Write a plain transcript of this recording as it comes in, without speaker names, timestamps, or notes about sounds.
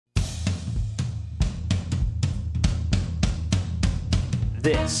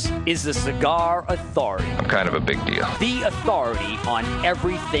This is the Cigar Authority. I'm kind of a big deal. The authority on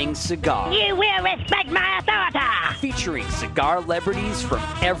everything cigar. You will respect my authority. Featuring cigar celebrities from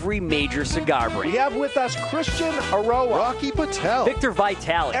every major cigar brand. We have with us Christian Aroa, Rocky Patel, Victor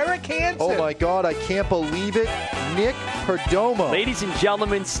Vitale, Eric Hansen. Oh my God, I can't believe it, Nick Perdomo. Ladies and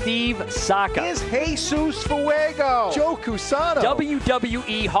gentlemen, Steve Saka. Is Jesus Fuego. Joe Cusano.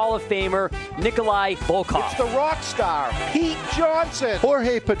 WWE Hall of Famer Nikolai Volkov. It's the rock star, Pete Johnson.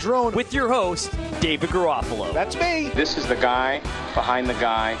 Jorge Padron. With your host, David Garofalo. That's me. This is the guy behind the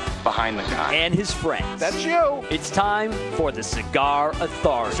guy behind the guy. And his friends. That's you. It's time for the Cigar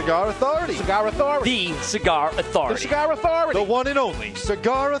Authority. Cigar Authority. Cigar Authority. The Cigar Authority. The Cigar Authority. The one and only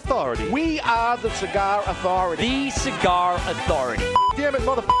Cigar Authority. We are the Cigar Authority. The Cigar Authority. Damn it,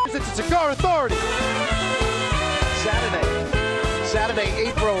 motherfuckers, it's the Cigar Authority. Saturday,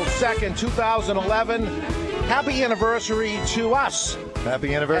 April 2nd, 2011. Happy anniversary to us.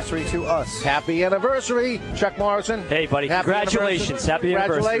 Happy anniversary to us. Happy anniversary, Chuck Morrison. Hey, buddy. Happy Congratulations. Happy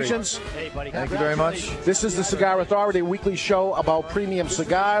anniversary. Congratulations. Hey, buddy. Thank you very much. This is the Cigar Authority, a weekly show about premium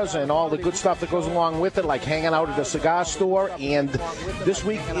cigars and all the good stuff that goes along with it, like hanging out at a cigar store. And this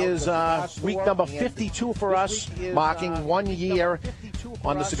week is week number 52 for us, marking 1 year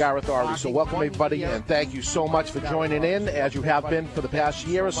on the Cigar Authority. So welcome, everybody, and thank you so much for joining in, as you have been for the past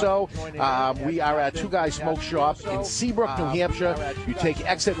year or so. We are at Two Guys Smoke Shop in Seabrook, New Hampshire. You take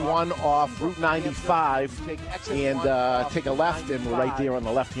exit 1 off Route 95 and take a left, and we're right there on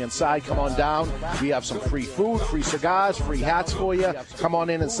the left-hand side. Come on down. We have some free food, free cigars, free hats for you. Come on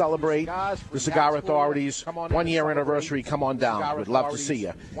in and celebrate the Cigar Authority's 1 year anniversary. Come on down. We'd love to see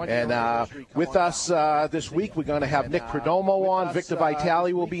you. And with us this week, we're going to have Nick Perdomo on. Victor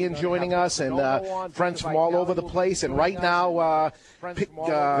Vitale will be in joining us, and friends from all over the place. And right now,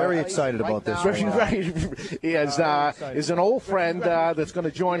 very excited about this. Is an old friend that's going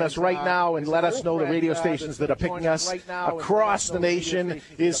to join us right now and let us know the radio stations that are picking us across the nation.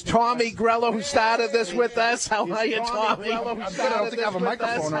 Is Tommy Grella, who started this with us. How are you, Tommy? I don't think I have a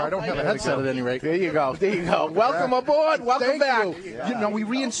microphone, or I don't have a headset at any rate. There you go. There you go. Welcome aboard. Welcome back. You know, we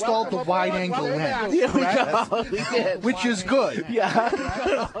reinstalled the wide-angle lens. Here we go. We did. Which is good. Yeah.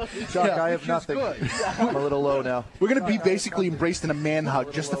 Chuck, I have nothing. I'm a little low now. We're going to be basically embraced in a man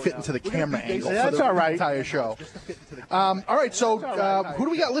hug just to fit into the camera angle That's for the all right. entire show. All right, so who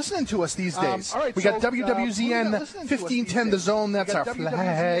do we got listening to us these days? We got WWZN 1510 The Zone. That's our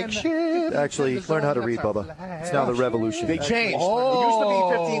flagship. Actually, learn how to read, Bubba. It's now the Revolution. They changed. It used to be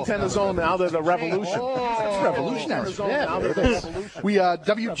 1510 The Zone. Now they're the Revolution. It's revolutionary. Yeah. We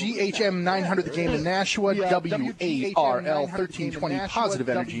WGHM 900 The Game in Nashua, WARL 1320 Positive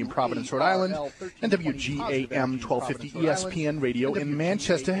Energy in Providence, Rhode Island, and WGAM 1250 ESPN Radio in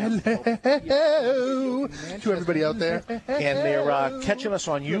Manchester. Hello to everybody out there. And they're catching us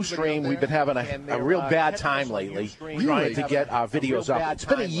on Ustream. We've been having a real bad time lately trying to get our videos up. It's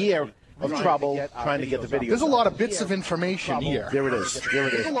been a year of trouble trying to get the videos. There's a lot of bits of information here. There it is. There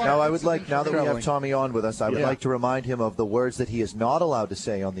it is. Now, I would like, now that we have Tommy on with us, I would like to remind him of the words that he is not allowed to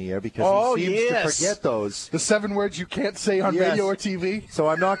say on the air because he seems to forget those. The 7 words you can't say on radio or TV. So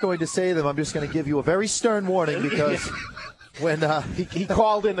I'm not going to say them. I'm just going to give you a very stern warning because when he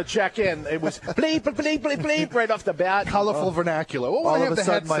called in to check in, it was bleep, bleep, bleep, bleep right off the bat. Colorful vernacular. Well, all of a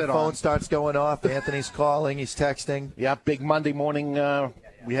sudden, my phone starts going off. Anthony's calling. He's texting. Yeah, big Monday morning.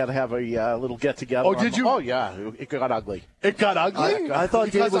 We had to have a little get-together. Oh, did you? Oh, yeah. It got ugly. It got ugly? I thought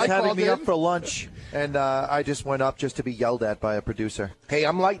Dave was having me in up for lunch, and I just went up just to be yelled at by a producer. Hey,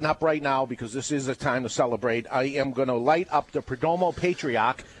 I'm lighting up right now because this is a time to celebrate. I am going to light up the Perdomo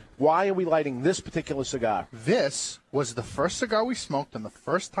Patriarch. Why are we lighting this particular cigar? This was the first cigar we smoked and the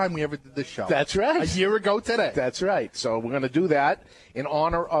first time we ever did this show. That's right. A year ago today. That's right. So we're going to do that in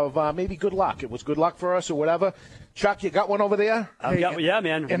honor of maybe good luck. It was good luck for us or whatever. Chuck, you got one over there? Yeah,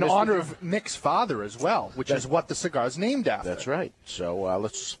 man. In honor of Nick's father as well, which is what the cigar's named after. That's right. So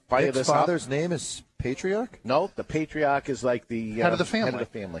let's fire Nick's this up. father's name is Patriarch? No, the Patriarch is like the head of the family. Head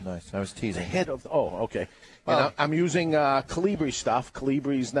of the family. Nice. I was teasing. The head of. Okay. And I'm using Calibri stuff.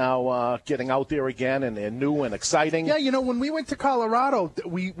 Calibri's now getting out there again, and they're new and exciting. Yeah, you know, when we went to Colorado,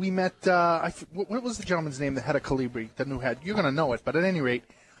 we met, what was the gentleman's name, the head of Calibri, the new head? You're going to know it, but at any rate,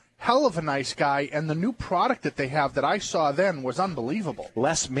 hell of a nice guy, and the new product that they have that I saw then was unbelievable.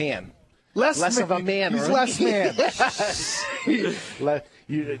 Less man. Less of a man. He's right? less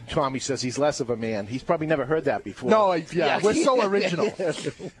man. Tommy says he's less of a man. He's probably never heard that before. No, we're so original.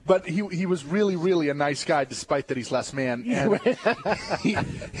 But he was really, really a nice guy, despite that he's less man. And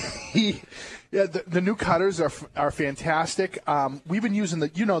Yeah, the new cutters are fantastic. We've been using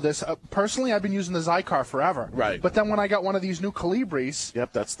this. Personally, I've been using the Cigar forever. Right. But then when I got one of these new Calibris.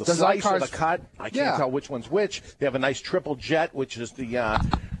 Yep, that's the slice of Zicar's, the cut. I can't tell which one's which. They have a nice triple jet, which is the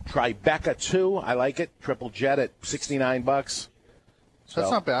Tribeca 2. I like it. Triple jet at $69. So, that's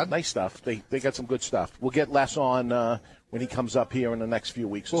not bad. Nice stuff. They got some good stuff. We'll get Les on when he comes up here in the next few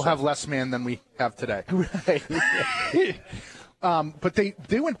weeks. We'll have less man than we have today. Right. But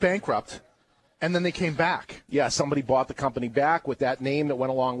they went bankrupt. And then they came back. Yeah, somebody bought the company back with that name that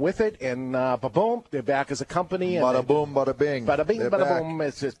went along with it, and ba-boom, they're back as a company. And bada boom, bada bing. Bada bing, they're bada back. boom,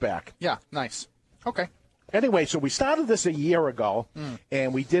 it's back. Yeah, nice. Okay. Anyway, so we started this a year ago,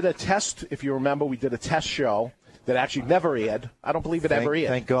 and we did a test. If you remember, we did a test show that actually never aired. I don't believe it ever aired.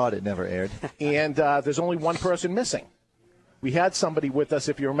 Thank God it never aired. And there's only one person missing. We had somebody with us,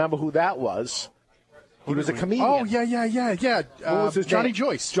 if you remember who that was. He was a comedian. Oh, yeah. What was his Johnny name?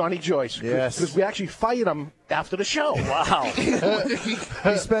 Joyce. Johnny Joyce. Yes. Because we actually fired him after the show. Wow.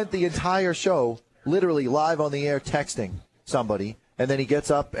 He spent the entire show literally live on the air texting somebody, and then he gets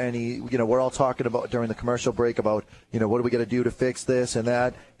up and we're all talking about during the commercial break about, what are we going to do to fix this and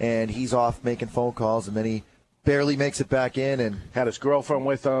that, and he's off making phone calls, and then he barely makes it back in and had his girlfriend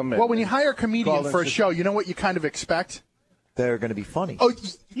with him. Well, when you hire a comedian for a show, you know what you kind of expect? They're going to be funny. Oh,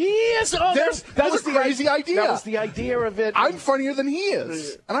 yes. Oh, that was the crazy idea. That was the idea of it. I'm funnier than he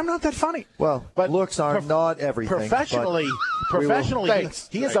is, and I'm not that funny. Well, but looks are not everything. Professionally,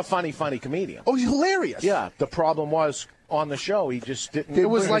 he is a funny comedian. Oh, he's hilarious. Yeah. The problem was on the show, he just didn't. It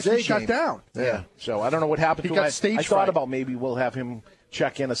was like he shut down. Yeah. So I don't know what happened to him. I thought about maybe we'll have him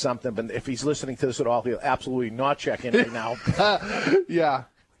check in or something, but if he's listening to this at all, he'll absolutely not check in right now. Yeah.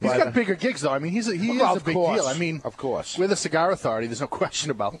 He's got bigger gigs, though. I mean, he is a big deal. I mean, of course. We're the Cigar Authority. There's no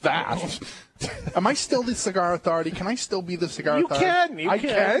question about that. Am I still the Cigar Authority? Can I still be the Cigar Authority? You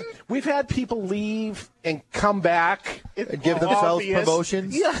can. We've had people leave and come back. And give themselves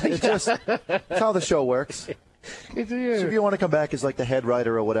promotions. Yeah. That's how the show works. So if you want to come back as like the head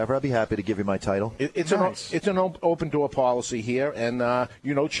writer or whatever, I'd be happy to give you my title. It's an open door policy here, and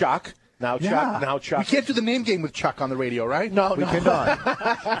Chuck. Now Chuck. We can't do the name game with Chuck on the radio, right? No, we cannot.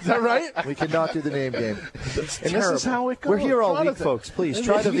 Is that right? We cannot do the name game. And this is how it goes. We're here all week, folks. Please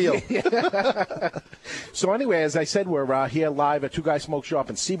try the veal. So anyway, as I said, we're here live at Two Guys Smoke Shop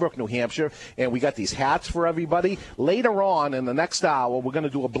in Seabrook, New Hampshire, and we got these hats for everybody. Later on in the next hour, we're going to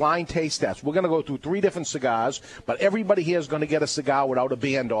do a blind taste test. We're going to go through 3 different cigars, but everybody here is going to get a cigar without a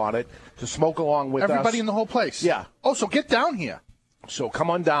band on it to smoke along with us. Everybody in the whole place? Yeah. Oh, so get down here. So come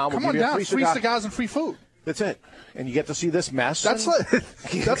on down. Come on down. Free cigars and free food. That's it. And you get to see this mess. That's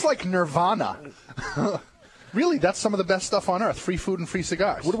like Nirvana. Really, that's some of the best stuff on earth. Free food and free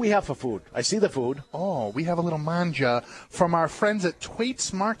cigars. What do we have for food? I see the food. Oh, we have a little manja from our friends at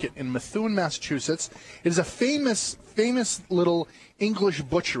Twait's Market in Methuen, Massachusetts. It is a famous little English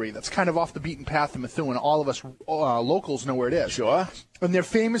butchery that's kind of off the beaten path in Methuen. All of us locals know where it is. Sure. And they're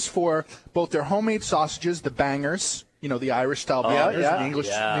famous for both their homemade sausages, the bangers, the Irish-style bangers,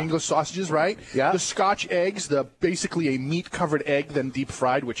 the English sausages, right? Yeah. The Scotch eggs, basically a meat-covered egg, then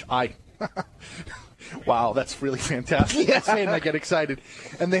deep-fried, which I... Wow, that's really fantastic. Yeah. And I get excited.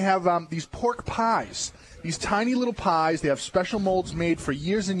 And they have these pork pies, these tiny little pies. They have special molds made for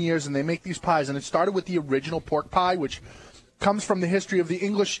years and years, and they make these pies. And it started with the original pork pie, which comes from the history of the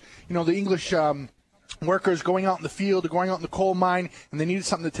English, workers going out in the field or going out in the coal mine, and they needed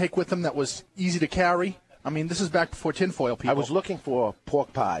something to take with them that was easy to carry. I mean, this is back before tinfoil people. I was looking for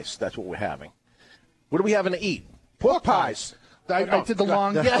pork pies. That's what we're having. What are we having to eat? Pork pies. I did the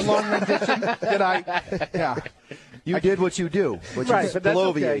long rendition. Did I? Yeah. You did what you do, which is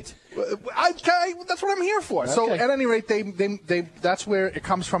bloviate. That's what I'm here for. Okay. So at any rate, they that's where it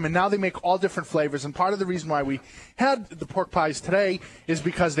comes from, and now they make all different flavors. And part of the reason why we had the pork pies today is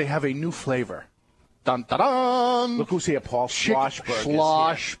because they have a new flavor. Dun dun dun! Look who's here, Paul Schlossberg.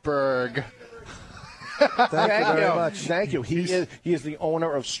 Schlossberg. Thank you very much. Thank you. He is the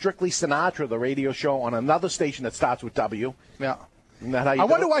owner of Strictly Sinatra, the radio show on another station that starts with W. Yeah. Isn't that how you I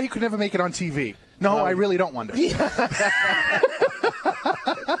wonder why he could never make it on TV. No, I really don't wonder.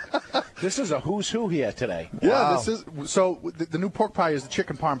 This is a who's who here today. Yeah, wow. this is so. The new pork pie is the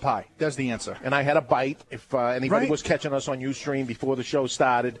chicken parm pie. There's the answer. And I had a bite. If anybody was catching us on Ustream before the show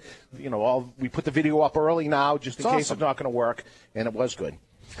started, we put the video up early now just in case it's not going to work, and it was good.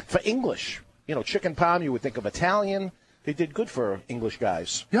 For English, chicken parm, you would think of Italian. They did good for English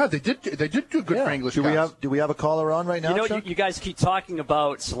guys. Yeah, they did do good for English guys. Do we have a caller on right now, Chuck? You guys keep talking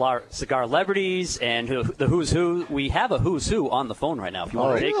about cigar celebrities and the who's who. We have a who's who on the phone right now. If you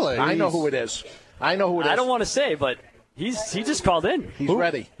want to take I know who it is. I don't want to say, but He just called in. He's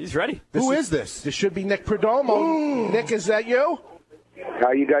ready. He's ready. Who is this? This should be Nick Perdomo. Nick, is that you?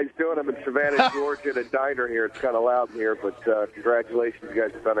 How you guys doing? I'm in Savannah, Georgia, at a diner here. It's kind of loud in here, but congratulations. You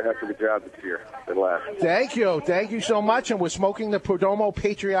guys have done a heck of a job this year. Thank you. Thank you so much. And we're smoking the Perdomo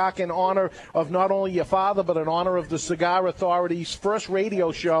Patriarch in honor of not only your father, but in honor of the Cigar Authority's first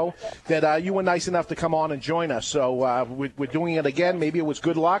radio show that you were nice enough to come on and join us. So we're doing it again. Maybe it was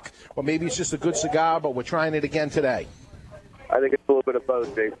good luck, or maybe it's just a good cigar, but we're trying it again today. I think it's a little bit of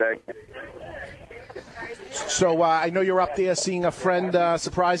both, Dave. Thank you. So I know you're up there seeing a friend,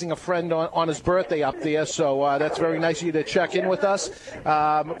 surprising a friend on his birthday up there. So that's very nice of you to check in with us.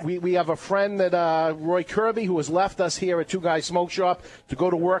 We have a friend that Roy Kirby, who has left us here at Two Guys Smoke Shop to go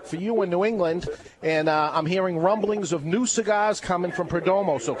to work for you in New England. And I'm hearing rumblings of new cigars coming from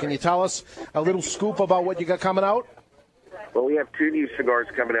Perdomo. So can you tell us a little scoop about what you got coming out? Well, we have two new cigars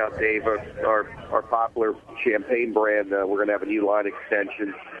coming out, Dave. Our popular champagne brand, we're going to have a new line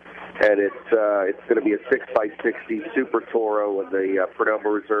extension. And it's going to be a 6x60 Super Toro and the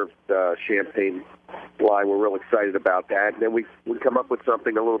Perdomo Reserve champagne line. We're real excited about that. And then we come up with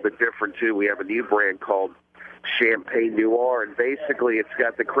something a little bit different, too. We have a new brand called Champagne Noir. And basically it's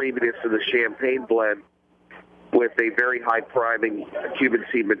got the creaminess of the champagne blend with a very high-priming Cuban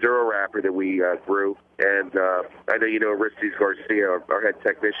seed Maduro wrapper that we grew. And I know you know Aristides Garcia, our head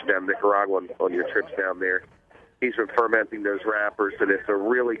technician down in Nicaragua on your trips down there. He's been fermenting those wrappers, and it's a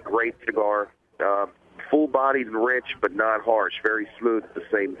really great cigar, full-bodied and rich, but not harsh, very smooth at the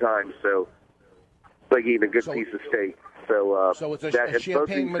same time. So, like eating a good piece of steak. So it's a both champagne these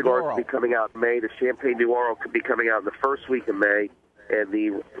cigars Maduro. will be coming out in May. The Champagne Noir could be coming out in the first week of May, and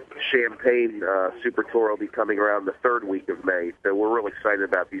the Champagne Super Toro will be coming around the third week of May. So we're real excited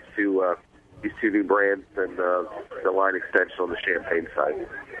about these two new brands and the line extension on the champagne side.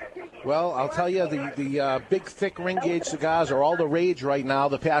 Well, I'll tell you, the big, thick ring gauge cigars are all the rage right now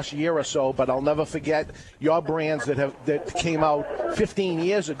the past year or so, but I'll never forget your brands that came out 15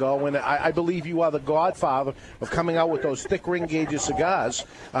 years ago, and I believe you are the godfather of coming out with those thick ring gauges cigars,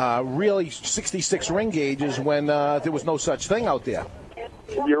 really 66 ring gauges when there was no such thing out there.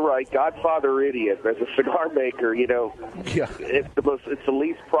 You're right, Godfather idiot. As a cigar maker, you know, yeah. It's the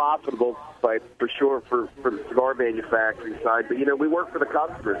least profitable, but for sure for the cigar manufacturing side. But you know, we work for the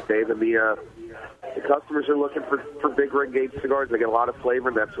customers, Dave, and the customers are looking for big ring gauge cigars. They get a lot of flavor,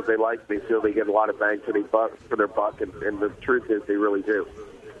 and that's what they like. They feel they get a lot of bang for their buck, and the truth is, they really do.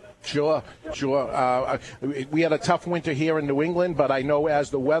 Sure. We had a tough winter here in New England, but I know as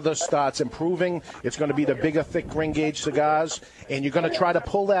the weather starts improving, it's going to be the bigger, thick ring gauge cigars, and you're going to try to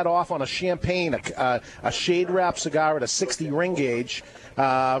pull that off on a champagne, a shade wrap cigar at a 60 ring gauge.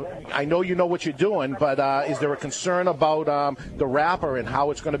 I know you know what you're doing, but is there a concern about the wrapper and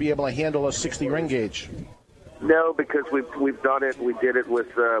how it's going to be able to handle a 60 ring gauge? No, because we've done it. We did it with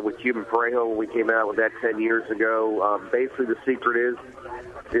Cuban Parejo when we came out with that 10 years ago. Basically, the secret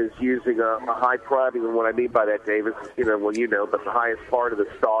is using a high priming, and what I mean by that, Dave, is, but the highest part of the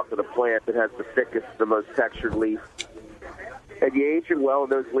stalk of the plant that has the thickest, the most textured leaf. And you age it well,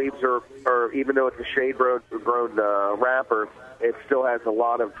 and those leaves are even though it's a shade-grown wrapper, it still has a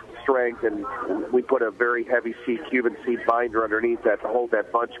lot of strength, and we put a very heavy Cuban seed binder underneath that to hold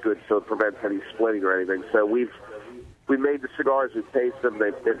that bunch good so it prevents any splitting or anything. So we made the cigars, we've tasted them,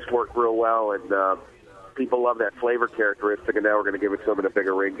 it's worked real well, and people love that flavor characteristic, and now we're going to give it to them in a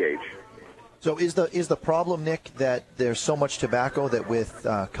bigger ring gauge. So is the problem, Nick, that there's so much tobacco that with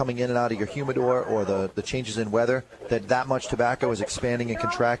coming in and out of your humidor or the changes in weather, that much tobacco is expanding and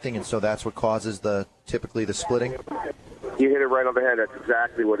contracting, and so that's what causes typically the splitting? You hit it right on the head. That's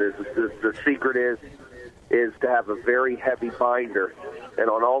exactly what it is. The secret is to have a very heavy binder. And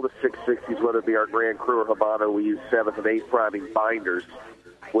on all the 660s, whether it be our Grand Cru or Habano, we use 7th and 8th priming binders,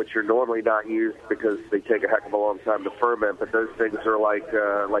 which are normally not used because they take a heck of a long time to ferment. But those things are like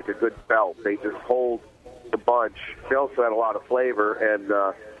a good belt. They just hold the bunch. They also add a lot of flavor.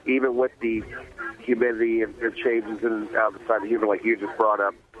 And even with the humidity and changes outside the humidor, like you just brought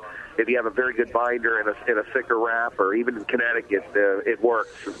up, if you have a very good binder and a thicker wrap, or even in Connecticut, it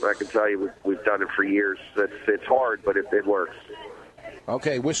works. I can tell you we've done it for years. It's hard, but it works.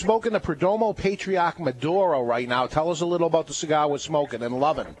 Okay, we're smoking the Perdomo Patriarch Maduro right now. Tell us a little about the cigar we're smoking and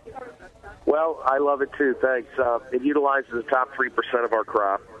loving. Well, I love it too, thanks. It utilizes the top 3% of our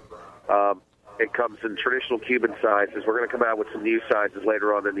crop. It comes in traditional Cuban sizes. We're going to come out with some new sizes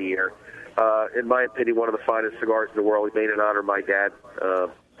later on in the year. In my opinion, one of the finest cigars in the world. We made it in honor of my dad,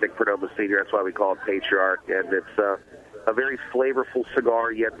 Nick Perdomo Sr. That's why we call it Patriarch. And it's a very flavorful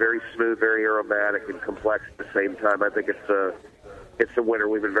cigar, yet very smooth, very aromatic and complex at the same time. I think it's it's a winner.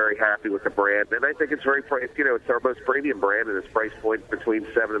 We've been very happy with the brand, and I think it's very, it's our most premium brand, and its price point between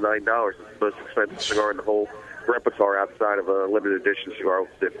 $7 and $9. It's the most expensive cigar in the whole repertoire outside of a limited edition cigar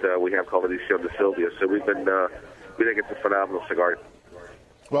that we have called Edición de Silvia. So we think it's a phenomenal cigar.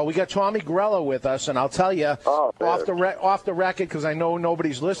 Well, we got Tommy Grella with us, and I'll tell you off the record, because I know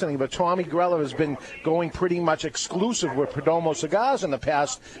nobody's listening, but Tommy Grella has been going pretty much exclusive with Perdomo Cigars in the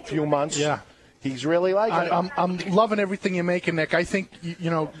past few months. Yeah. He's really liking it. I'm loving everything you're making, Nick. I think,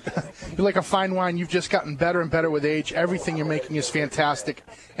 you're like a fine wine. You've just gotten better and better with age. Everything you're making is fantastic.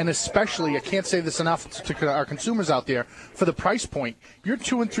 And especially, I can't say this enough to our consumers out there, for the price point, you're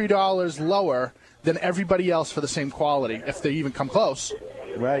 $2 and $3 lower than everybody else for the same quality, if they even come close.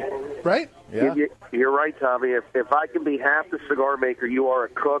 Right? Yeah. You're right, Tommy. If I can be half the cigar maker you are a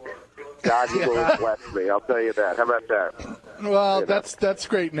cook, God will bless me. I'll tell you that. How about that? Well, that's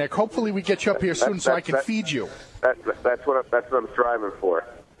great, Nick. Hopefully we get you up here soon so I can feed you. That's what I'm striving for.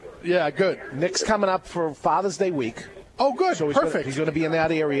 Yeah, good. Nick's coming up for Father's Day week. Oh, good. So Perfect. He's going to be in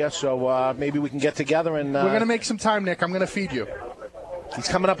that area, so maybe we can get together and. We're going to make some time, Nick. I'm going to feed you. He's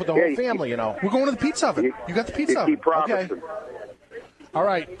coming up with the whole family, We're going to the pizza oven. You got the pizza oven. Keep promising. Okay. All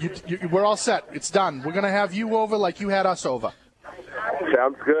right, we're all set. It's done. We're going to have you over like you had us over.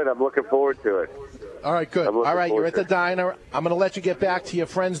 Sounds good. I'm looking forward to it. All right, good. All right, you're at the diner. I'm going to let you get back to your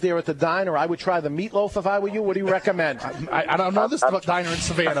friends there at the diner. I would try the meatloaf if I were you. What do you recommend? I don't know this diner in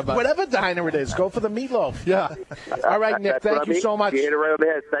Savannah, but whatever diner it is, go for the meatloaf. Yeah. All right, Nick, thank you so much. You hit it right on the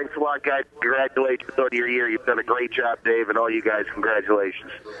head. Thanks a lot, guys. Congratulations on your year. You've done a great job, Dave, and all you guys.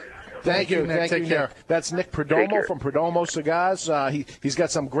 Congratulations. Thank you, Nick. Take care. That's Nick Perdomo from Perdomo Cigars. He's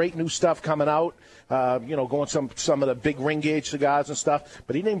got some great new stuff coming out. Going some of the big ring gauge cigars and stuff.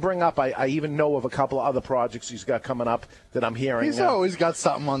 But he didn't bring up. I even know of a couple of other projects he's got coming up that I'm hearing. He's always got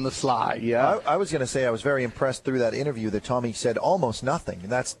something on the slide. Yeah. I was going to say I was very impressed through that interview that Tommy said almost nothing.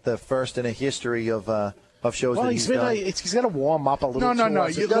 And that's the first in a history of shows that he's done. He's got to warm up a little. No.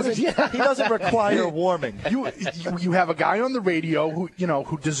 He doesn't require warming. You have a guy on the radio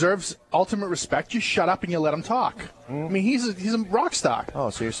who deserves ultimate respect. You shut up and you let him talk. I mean, he's a rock star.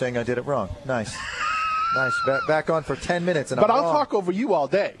 Oh, so you're saying I did it wrong? Nice. Back on for 10 minutes, but I'll talk over you all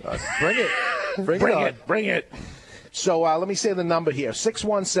day. Bring it. Bring it. So let me say the number here.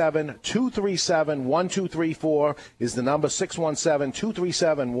 617-237-1234 is the number,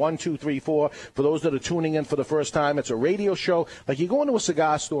 617-237-1234. For those that are tuning in for the first time, it's a radio show. Like you go into a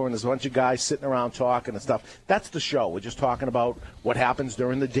cigar store and there's a bunch of guys sitting around talking and stuff. That's the show. We're just talking about what happens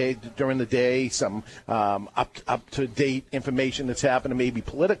during the day, some up-to-date information that's happening maybe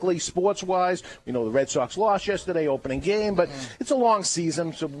politically, sports-wise. The Red Sox lost yesterday, opening game, but it's a long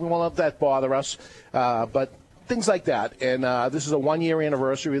season, so we won't let that bother us. But things like that. And this is a one-year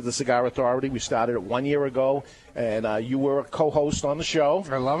anniversary of the Cigar Authority. We started it 1 year ago, and you were a co-host on the show.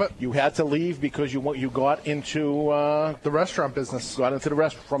 I love it. You had to leave because you got into the restaurant business. Got into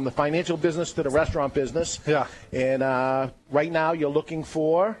from the financial business to the restaurant business. Yeah. And right now you're looking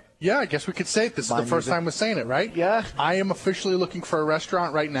for... Yeah, I guess we could say it. This is the first time we're saying it, right? Yeah. I am officially looking for a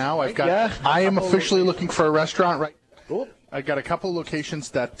restaurant right now. I am officially looking for a restaurant right now. I got a couple of locations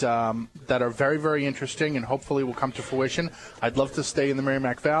that are very, very interesting and hopefully will come to fruition. I'd love to stay in the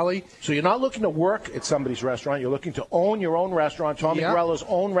Merrimack Valley. So you're not looking to work at somebody's restaurant. You're looking to own your own restaurant, Tommy Grella's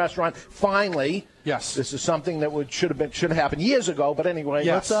own restaurant. Finally, yes, this is something that should have happened years ago. But anyway,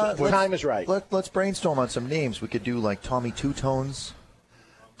 yes. the time is right. Let's brainstorm on some names. We could do like Tommy Two Tones.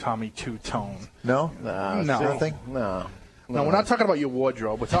 Tommy Two Tone. No, nothing. No. No, we're not talking about your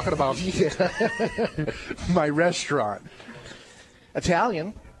wardrobe. We're talking about my restaurant.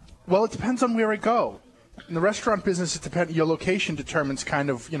 Italian. Well, it depends on where I go. In the restaurant business, your location determines kind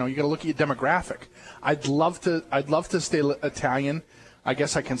of, you got to look at your demographic. I'd love to stay Italian. I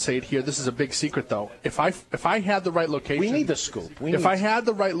guess I can say it here. This is a big secret, though. If I had the right location, we need the scoop. If I had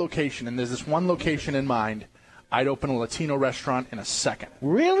the right location, and there's this one location in mind, I'd open a Latino restaurant in a second.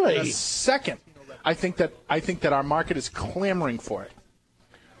 Really? In a second. I think that our market is clamoring for it.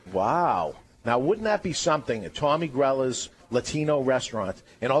 Wow. Now, wouldn't that be something at Tommy Grella's Latino restaurant,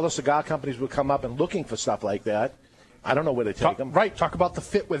 and all the cigar companies would come up and looking for stuff like that? I don't know where to take them. Right. Talk about the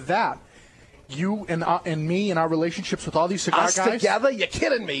fit with that. You and me and our relationships with all these cigar Us guys together? You're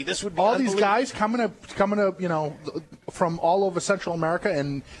kidding me. This would be all these guys coming to from all over Central America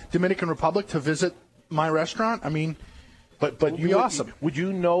and Dominican Republic to visit my restaurant. I mean, but it would be awesome. Would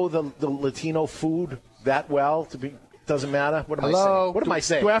you know the Latino food that well to doesn't matter. What am I Hello? saying? What am I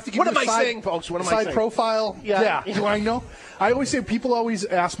saying? Do I have to give what you am I side, saying, folks? What am I side saying? profile? Yeah. Do I know? I always say, people always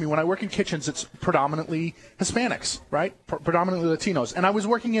ask me, when I work in kitchens, it's predominantly Hispanics, right? Predominantly Latinos. And I was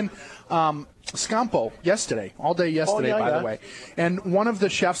working in Scampo yesterday, all day yesterday, by the way. And one of the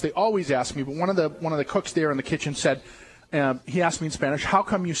chefs, they always ask me, but one of the cooks there in the kitchen said, he asked me in Spanish, how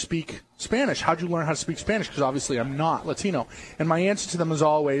come you speak Spanish? How'd you learn how to speak Spanish? Because obviously I'm not Latino. And my answer to them is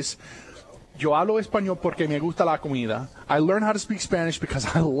always, yo hablo español porque me gusta la comida. I learn how to speak Spanish because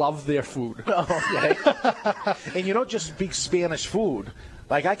I love their food. Okay. And you don't just speak Spanish food.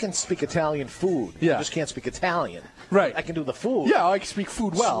 Like, I can speak Italian food. Yeah. I just can't speak Italian. Right. I can do the food. Yeah, I can speak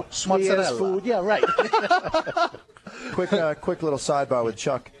food well. Mozzarella food. Yeah, right. Quick little sidebar with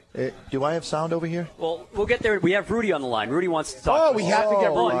Chuck. Do I have sound over here? Well, we'll get there. We have Rudy on the line. Rudy wants to talk to us. We have to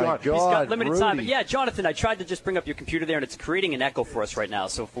get Rudy on. He's got limited time. But Rudy. yeah, Jonathan, I tried to just bring up your computer there, and it's creating an echo for us right now.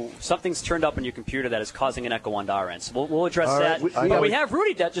 So if something's turned up on your computer that is causing an echo on our end. So we'll address that. But we have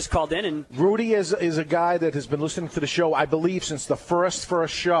Rudy that just called in. And Rudy is a guy that has been listening to the show, I believe, since the first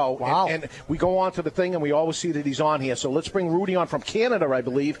show. Wow. And we go on to the thing, and we always see that he's on here. So let's bring Rudy on from Canada, I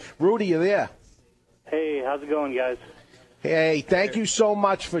believe. Rudy, you there? Hey, how's it going, guys? Hey, thank you so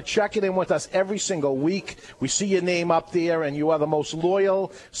much for checking in with us every single week. We see your name up there, and you are the most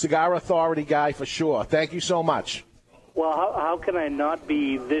loyal Cigar Authority guy for sure. Thank you so much. Well, how can I not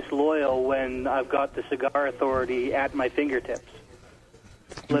be this loyal when I've got the Cigar Authority at my fingertips?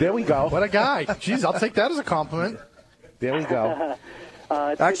 There we go. What a guy. Jeez, I'll take that as a compliment. There we go.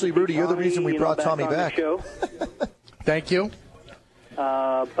 Actually, Rudy, you're the reason we brought Tommy back. Thank you.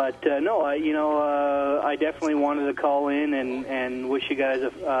 No, I definitely wanted to call in and wish you guys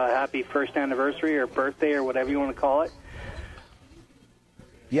a happy first anniversary or birthday or whatever you want to call it.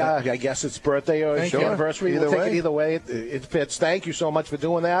 Yeah, I guess it's birthday or anniversary. We'll take it either way. It fits. Thank you so much for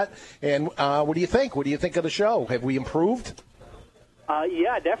doing that. And what do you think? What do you think of the show? Have we improved?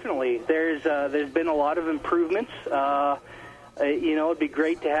 Yeah, definitely. There's been a lot of improvements. It'd be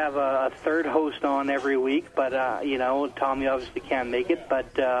great to have a third host on every week, but Tommy obviously can't make it.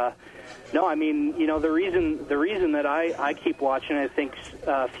 But no, I mean, the reason that I keep watching, I think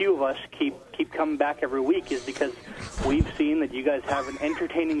a few of us keep coming back every week, is because we've seen that you guys have an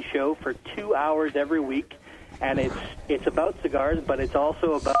entertaining show for 2 hours every week, and it's about cigars, but it's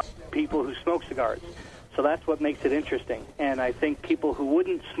also about people who smoke cigars. So that's what makes it interesting. And I think people who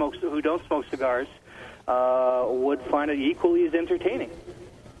don't smoke cigars would find it equally as entertaining.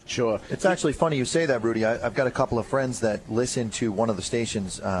 Sure. It's actually funny you say that, Rudy. I've got a couple of friends that listen to one of the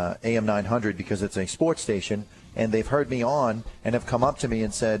stations, AM 900, because it's a sports station, and they've heard me on and have come up to me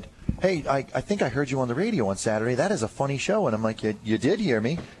and said, hey, I think I heard you on the radio on Saturday. That is a funny show. And I'm like, you did hear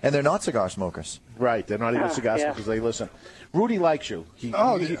me. And they're not cigar smokers. Right. They're not even cigar smokers. They listen. Rudy likes you. He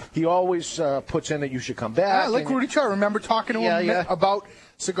always puts in that you should come back. I like Rudy too. I remember talking to him about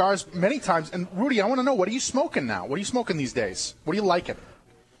cigars many times. And Rudy, I want to know, what are you smoking now? What are you smoking these days? What are you liking?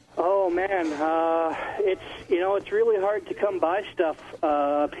 Oh man, it's really hard to come by stuff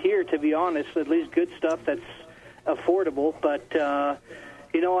up here, to be honest. At least good stuff that's affordable. But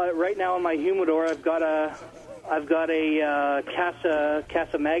right now in my humidor, I've got a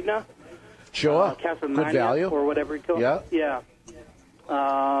Casa Magna. Sure. Casa Good Magna, value. or whatever you call it. Yeah.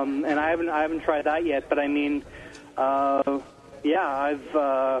 And I haven't tried that yet. But I mean, I'm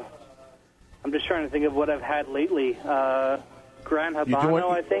just trying to think of what I've had lately. Gran Habano,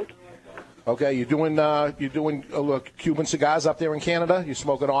 I think. Okay, you're doing Cuban cigars up there in Canada? You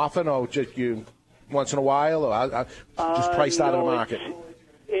smoke it often, or just you once in a while, or just priced out of the market?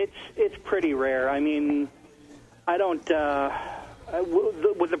 It's pretty rare. I mean, I don't.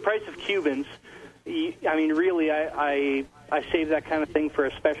 With the price of Cubans, I mean, really, I save that kind of thing for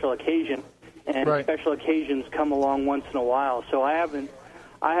a special occasion, and special occasions come along once in a while. So I haven't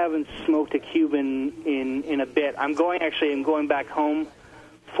smoked a Cuban in a bit. I'm going back home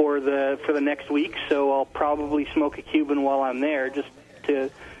for the next week, so I'll probably smoke a Cuban while I'm there, just to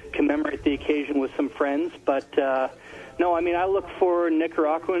commemorate the occasion with some friends. But no, I mean, I look for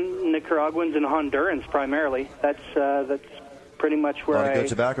Nicaraguans and Hondurans primarily. That's pretty much where a lot of good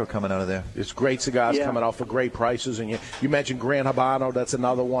tobacco coming out of there. It's great cigars coming out for great prices. And you mentioned Gran Habano. That's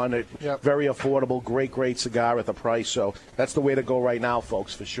another one. Very affordable, great cigar at the price. So that's the way to go right now,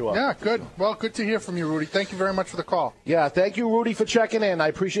 folks, for sure. Yeah, good. Well, good to hear from you, Rudy. Thank you very much for the call. Yeah, thank you, Rudy, for checking in. I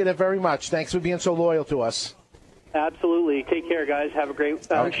appreciate it very much. Thanks for being so loyal to us. Absolutely. Take care, guys. Have a great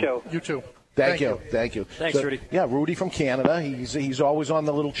show. You too. Thank you. Thanks, Rudy. Yeah, Rudy from Canada. He's always on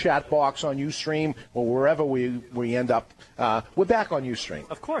the little chat box on Ustream or wherever we end up. We're back on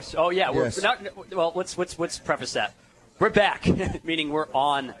Ustream. Of course. Oh yeah. Yes. We're not. Well, let's preface that. We're back, meaning we're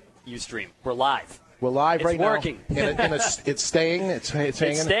on Ustream. We're live. We're live right working. now. It's staying. It's hanging.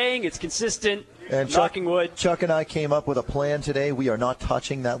 It's staying. It's consistent. And knocking wood. Chuck and I came up with a plan today. We are not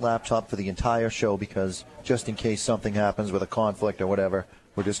touching that laptop for the entire show because just in case something happens with a conflict or whatever,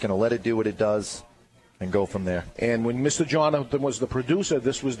 we're just going to let it do what it does and go from there. And when Mr. Jonathan was the producer,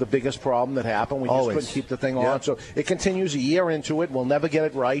 this was the biggest problem that happened. We just couldn't keep the thing on. So it continues a year into it. We'll never get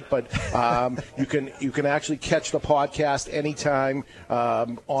it right, but you can actually catch the podcast anytime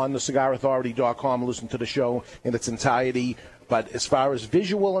on the CigarAuthority.com and listen to the show in its entirety. But as far as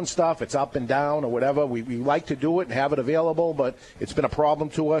visual and stuff, it's up and down or whatever. We like to do it and have it available, but it's been a problem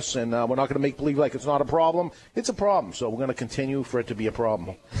to us, and we're not going to make believe like it's not a problem. It's a problem, so we're going to continue for it to be a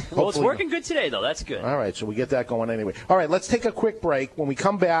problem. Well, it's working good today, though. That's good. All right, so we get that going anyway. All right, let's take a quick break. When we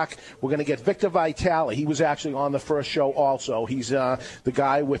come back, we're going to get Victor Vitale. He was actually on the first show also. He's the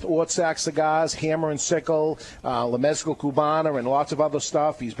guy with Ortsac Cigars, Hammer and Sickle, La Mezcla Cubana, and lots of other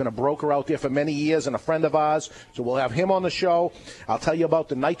stuff. He's been a broker out there for many years and a friend of ours, so we'll have him on the show. I'll tell you about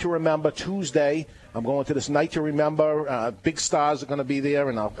the Night to Remember Tuesday. I'm going to this Night to Remember. Big stars are going to be there,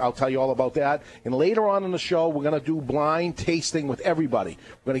 and I'll tell you all about that. And later on in the show, we're going to do blind tasting with everybody.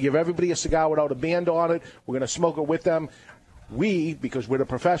 We're going to give everybody a cigar without a band on it. We're going to smoke it with them. We, because we're the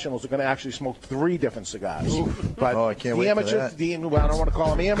professionals, are going to actually smoke 3 different cigars. But I can't wait amateurs, for that. I don't want to call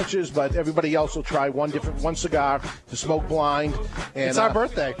them amateurs, but everybody else will try one cigar to smoke blind. And, it's our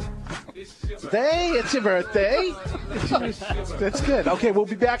birthday. It's your birthday. That's good. Okay, we'll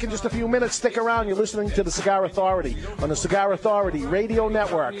be back in just a few minutes. Stick around. You're listening to the Cigar Authority on the Cigar Authority Radio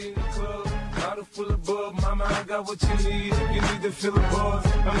Network. Bottle full of bub, mama, I got what you need. You need to feel a buzz.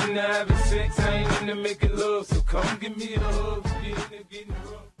 I'm into having sex, I ain't into making love. So come give me a hug.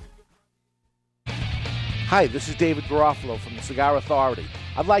 Hi, this is David Garofalo from the Cigar Authority.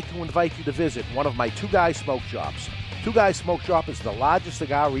 I'd like to invite you to visit one of my Two Guys Smoke Shops. Two Guys Smoke Shop is the largest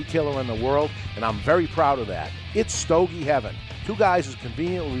cigar retailer in the world, and I'm very proud of that. It's Stogie Heaven. Two Guys is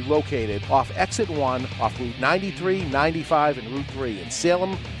conveniently located off Exit 1, off Route 93, 95, and Route 3 in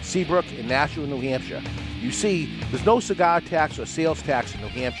Salem, Seabrook, and Nashua, New Hampshire. You see, there's no cigar tax or sales tax in New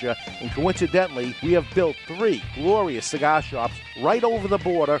Hampshire, and coincidentally, we have built 3 glorious cigar shops right over the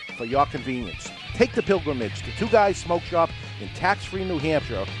border for your convenience. Take the pilgrimage to Two Guys Smoke Shop in tax-free New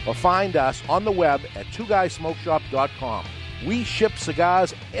Hampshire, or find us on the web at twoguysmokeshop.com. We ship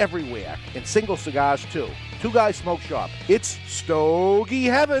cigars everywhere, and single cigars too. Two Guys Smoke Shop. It's Stogie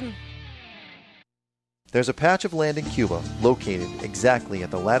Heaven. There's a patch of land in Cuba located exactly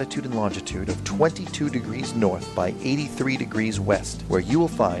at the latitude and longitude of 22 degrees north by 83 degrees west, where you will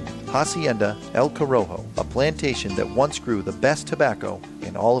find Hacienda El Corojo, a plantation that once grew the best tobacco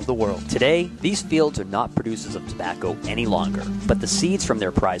in all of the world. Today, these fields are not producers of tobacco any longer, but the seeds from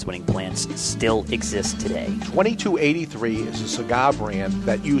their prize-winning plants still exist today. 2283 is a cigar brand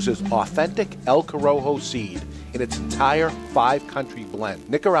that uses authentic El Corojo seed in its entire 5-country blend.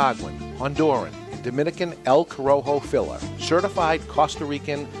 Nicaraguan, Honduran, Dominican El Corojo filler, certified Costa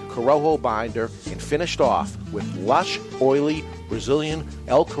Rican Corojo binder, and finished off with lush, oily Brazilian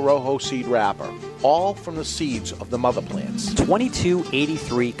El Corojo seed wrapper, all from the seeds of the mother plants.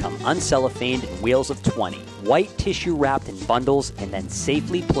 2283 come uncellophaned in wheels of 20, white tissue wrapped in bundles and then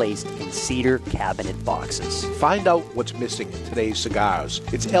safely placed in cedar cabinet boxes. Find out what's missing in today's cigars.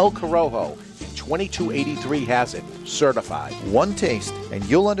 It's El Corojo. 2283 has it, certified. One taste, and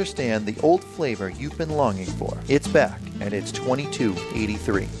you'll understand the old flavor you've been longing for. It's back, and it's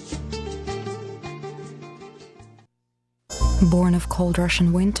 2283. Born of cold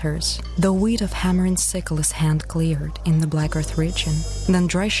Russian winters, the wheat of Hammer and Sickle is hand-cleared in the Black Earth region, then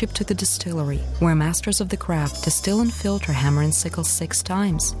dry shipped to the distillery, where masters of the craft distill and filter Hammer and Sickle 6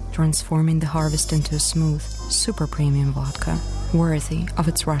 times, transforming the harvest into a smooth, super premium vodka, worthy of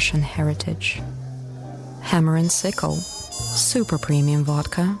its Russian heritage. Hammer and Sickle, super premium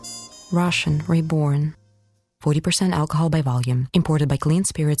vodka, Russian reborn. 40% alcohol by volume, imported by Clean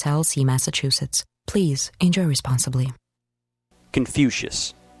Spirits LLC, Massachusetts. Please enjoy responsibly.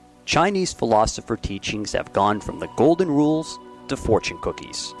 Confucius. Chinese philosopher teachings have gone from the golden rules to fortune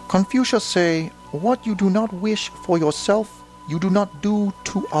cookies. Confucius say, what you do not wish for yourself, you do not do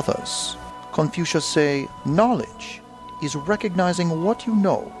to others. Confucius say, knowledge is recognizing what you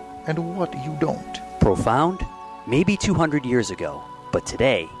know and what you don't. Profound? Maybe 200 years ago, but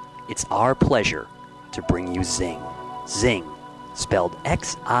today, it's our pleasure to bring you Zing. Zing, spelled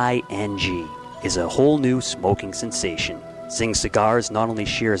X-I-N-G, is a whole new smoking sensation. Zing Cigars not only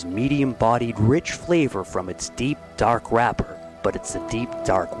shares medium-bodied, rich flavor from its deep, dark wrapper, but it's the deep,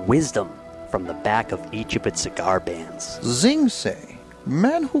 dark wisdom from the back of each of its cigar bands. Zing say,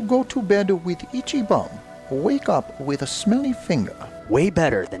 men who go to bed with itchy bum wake up with a smelly finger. Way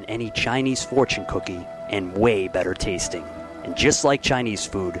better than any Chinese fortune cookie and way better tasting. And just like Chinese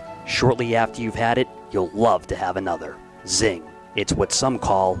food, shortly after you've had it, you'll love to have another. Zing. It's what some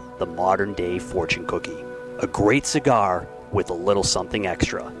call the modern-day fortune cookie. A great cigar with a little something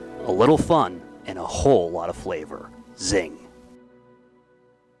extra. A little fun and a whole lot of flavor. Zing.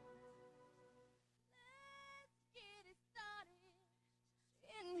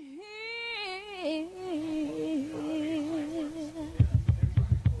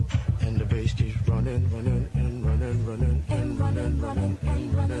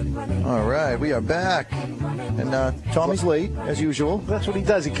 All right, we are back. And Tommy's late, as usual. That's what he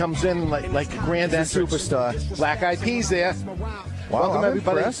does. He comes in like a grand superstar. Black Eyed Peas there. Wow, Welcome,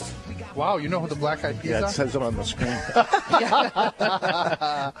 everybody. Impressed. Wow, you know who the Black Eyed Peas are? Yeah, it says it on the screen.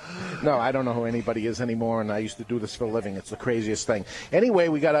 No, I don't know who anybody is anymore, and I used to do this for a living. It's the craziest thing. Anyway,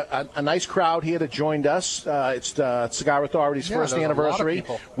 we got a nice crowd here that joined us. It's the Cigar Authority's first anniversary.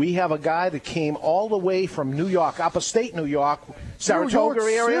 We have a guy that came all the way from New York, upstate New York, Saratoga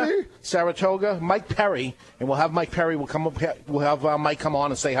area. City. Saratoga, Mike Perry, and we'll have Mike Perry. We'll have Mike come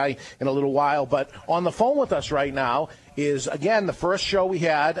on and say hi in a little while. But on the phone with us right now is, again, the first show we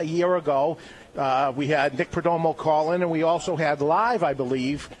had a year ago. We had Nick Perdomo call in, and we also had live, I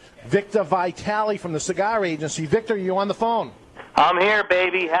believe, Victor Vitale from the Cigar Agency. Victor, you on the phone? I'm here,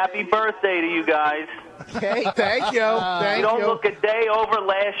 baby. Happy birthday to you guys. Okay, thank you. You don't look a day over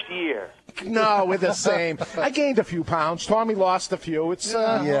last year. No, we're the same. I gained a few pounds. Tommy lost a few. It's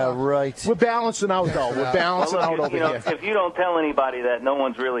yeah, right. We're balancing out, though. We're balancing out over here. If you don't tell anybody that, no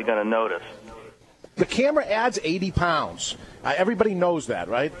one's really going to notice. The camera adds 80 pounds. Everybody knows that,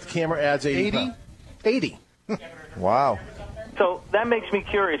 right? The camera adds 80 pounds. 80. Wow. So that makes me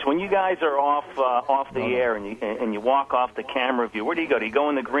curious. When you guys are off the air and you walk off the camera view, where do you go? Do you go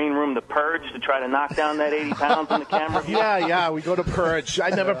in the green room to purge to try to knock down that 80 pounds on the camera view? Yeah, we go to purge. I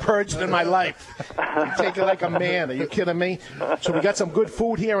never purged in my life. I take it like a man. Are you kidding me? So we got some good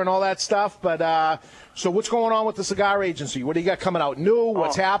food here and all that stuff. But so what's going on with the Cigar Agency? What do you got coming out new?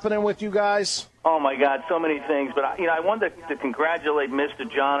 What's happening with you guys? Oh, my God, so many things. But, I wanted to congratulate Mr.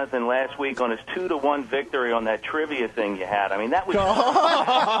 Jonathan last week on his 2-1 victory on that trivia thing you had. I mean, that was...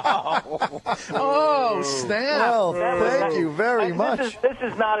 snap. Well, thank you very much. This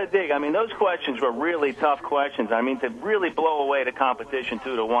is not a dig. I mean, those questions were really tough questions. I mean, to really blow away the competition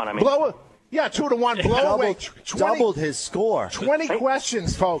 2-1. I mean, 2-1, blow away. Doubled his score. 20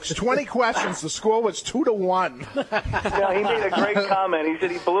 questions, folks. 20 questions. The score was 2-1. Yeah, he made a great comment. He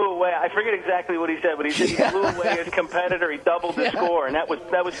said he blew away. I forget exactly what he said, but he said he blew away his competitor. He doubled the score, and that was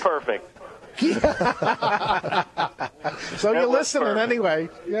perfect. So you're listening anyway.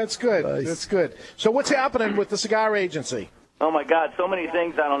 Yeah, it's good. Nice. It's good. So what's happening with the Cigar Agency? Oh, my God, so many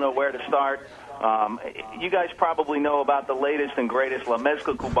things. I don't know where to start. You guys probably know about the latest and greatest La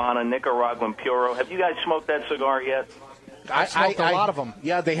Mezcla Cubana Nicaraguan Puro. Have you guys smoked that cigar yet? I smoked a lot of them.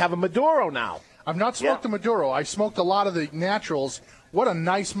 Yeah, they have a Maduro now. I've not smoked the Maduro. I smoked a lot of the naturals. What a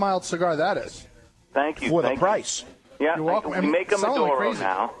nice, mild cigar that is. Thank you. For the price. Yeah, you're welcome. We make a Maduro like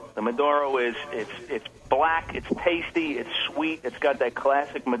now. The Maduro is it's black, it's tasty, it's sweet, it's got that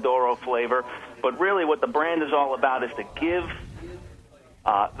classic Maduro flavor. But really what the brand is all about is to give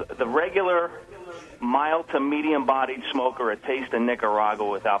the regular mild to medium-bodied smoker a taste of Nicaragua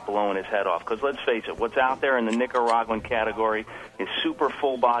without blowing his head off. Because let's face it, what's out there in the Nicaraguan category is super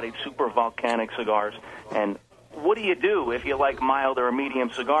full-bodied, super volcanic cigars. And what do you do if you like mild or a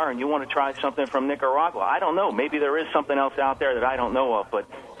medium cigar and you want to try something from Nicaragua? I don't know. Maybe there is something else out there that I don't know of. But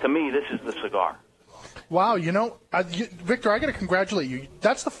to me, this is the cigar. Wow, Victor, I got to congratulate you.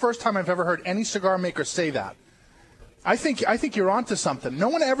 That's the first time I've ever heard any cigar maker say that. I think you're onto something. No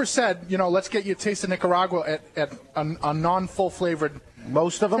one ever said, let's get you a taste of Nicaragua at a non-full flavored.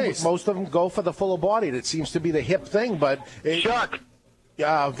 Most of them go for the fuller bodied. It seems to be the hip thing, but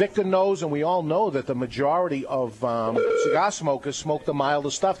Victor knows, and we all know that the majority of cigar smokers smoke the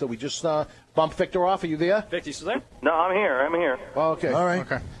milder stuff. That we just bumped Victor off. Are you there? Victor, you still there? No, I'm here. Oh, okay. All right.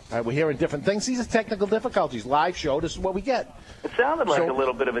 Okay. All right. We're hearing different things. These are technical difficulties. Live show. This is what we get. It sounded like a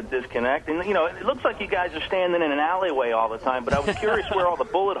little bit of a disconnect. And, it looks like you guys are standing in an alleyway all the time, but I was curious where all the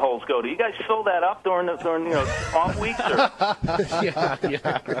bullet holes go. Do you guys fill that up during off weeks? Or? Yeah.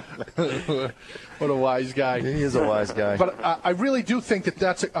 What a wise guy. He is a wise guy. But I really do think that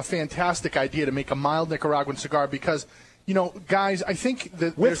that's a fantastic idea to make a mild Nicaraguan cigar because, guys, I think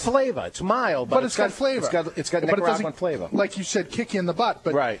that with flavor. It's mild, but it's got flavor. It's got Nicaraguan flavor. Like you said, kick you in the butt.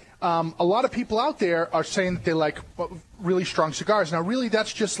 But right. a lot of people out there are saying that they like really strong cigars. Now, really,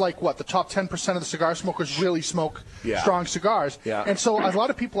 that's just like the top 10% of the cigar smokers really smoke strong cigars. Yeah. And so a lot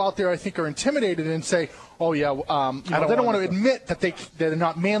of people out there, I think, are intimidated and say, oh, yeah, they don't want to admit that they're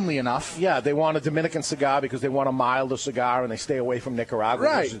not manly enough. Yeah, they want a Dominican cigar because they want a milder cigar, and they stay away from Nicaragua,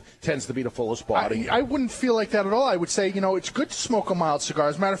 right, which tends to be the fullest body. I wouldn't feel like that at all. I would say, it's good to smoke a mild cigar.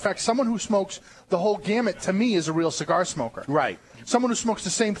 As a matter of fact, someone who smokes the whole gamut, to me, is a real cigar smoker. Right. Someone who smokes the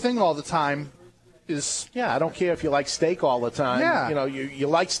same thing all the time is... Yeah, I don't care if you like steak all the time. Yeah. You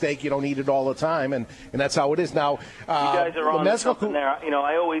like steak, you don't eat it all the time, and that's how it is. Now, you guys are on something there.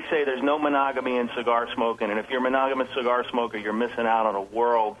 I always say there's no monogamy in cigar smoking, and if you're a monogamous cigar smoker, you're missing out on a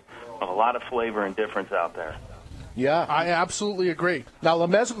world of a lot of flavor and difference out there. Yeah, I absolutely agree. Now, La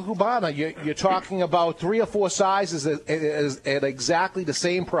Mezcla Cubana, you're talking about 3 or 4 sizes at exactly the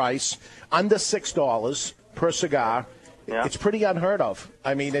same price, under $6 per cigar. Yeah. It's pretty unheard of.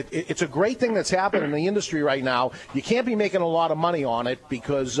 I mean, it's a great thing that's happened in the industry right now. You can't be making a lot of money on it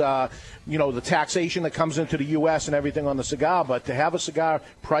because, the taxation that comes into the U.S. and everything on the cigar. But to have a cigar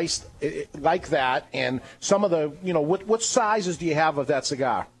priced like that, and some of the, what sizes do you have of that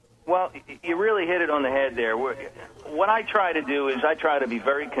cigar? Well, you really hit it on the head there. What I try to do is I try to be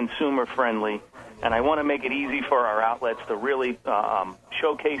very consumer-friendly, and I want to make it easy for our outlets to really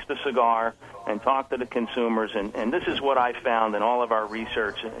showcase the cigar and talk to the consumers. And this is what I found in all of our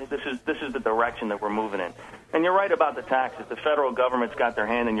research. This is the direction that we're moving in. And you're right about the taxes. The federal government's got their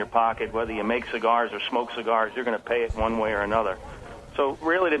hand in your pocket. Whether you make cigars or smoke cigars, you're going to pay it one way or another. So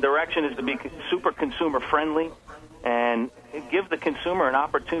really the direction is to be super consumer-friendly and give the consumer an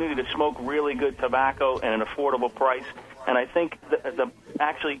opportunity to smoke really good tobacco at an affordable price. And I think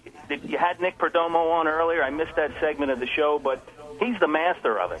you had Nick Perdomo on earlier. I missed that segment of the show, but he's the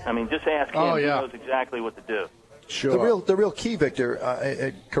master of it. I mean, just ask him. He knows exactly what to do. Sure. The real key,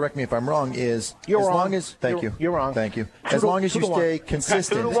 Victor, correct me if I'm wrong, is You're as wrong. long as You're wrong. Thank you. As long as you stay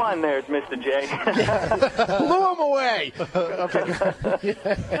consistent. 2-1 there, Mr. J. Blew him away. Okay.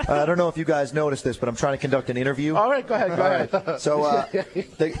 I don't know if you guys noticed this, but I'm trying to conduct an interview. All right, go ahead. So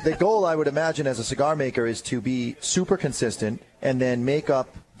the goal, I would imagine, as a cigar maker is to be super consistent and then make up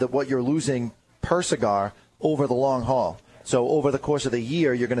what you're losing per cigar over the long haul. So over the course of the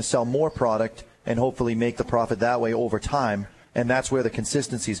year, you're going to sell more product and hopefully make the profit that way over time, and that's where the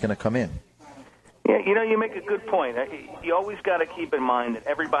consistency is going to come in. Yeah, you make a good point. You always got to keep in mind that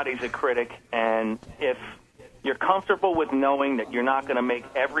everybody's a critic, and if you're comfortable with knowing that you're not going to make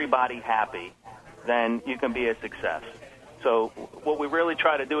everybody happy, then you can be a success. So what we really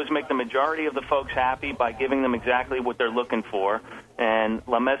try to do is make the majority of the folks happy by giving them exactly what they're looking for, and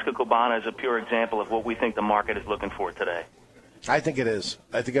La Mezcla Cubana is a pure example of what we think the market is looking for today. I think it is.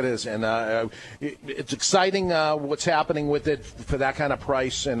 And it's exciting what's happening with it for that kind of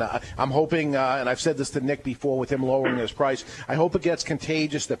price. And I'm hoping, and I've said this to Nick before with him lowering his price, I hope it gets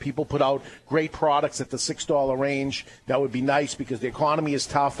contagious, that people put out great products at the $6 range. That would be nice because the economy is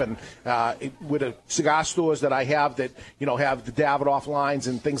tough. And with the cigar stores that I have that, have the Davidoff lines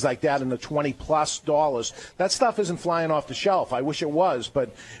and things like that in the $20+, that stuff isn't flying off the shelf. I wish it was,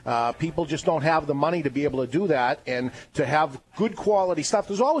 but people just don't have the money to be able to do that and to have good quality stuff.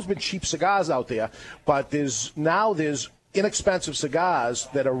 There's always been cheap cigars out there, but there's inexpensive cigars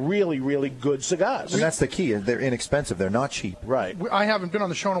that are really, really good cigars. And that's the key. They're inexpensive. They're not cheap. Right. I haven't been on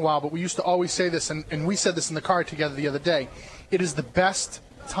the show in a while, but we used to always say this, and we said this in the car together the other day. It is the best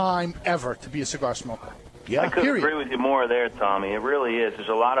time ever to be a cigar smoker. Yeah. I couldn't agree with you more there, Tommy. It really is. There's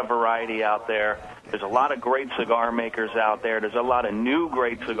a lot of variety out there. There's a lot of great cigar makers out there. There's a lot of new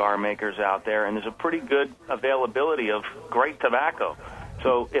great cigar makers out there, and there's a pretty good availability of great tobacco.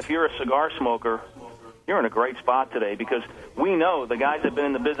 So if you're a cigar smoker, you're in a great spot today because we know the guys that have been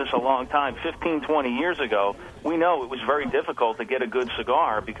in the business a long time, 15, 20 years ago, we know it was very difficult to get a good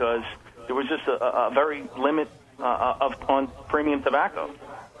cigar because there was just a very limit on premium tobacco.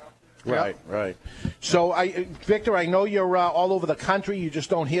 Right. So, Victor, I know you're all over the country. You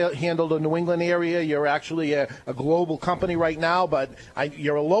just don't handle the New England area. You're actually a global company right now, but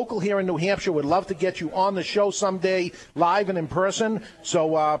you're a local here in New Hampshire. Would love to get you on the show someday, live and in person.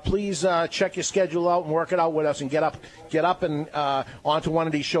 So please check your schedule out and work it out with us, and get up and onto one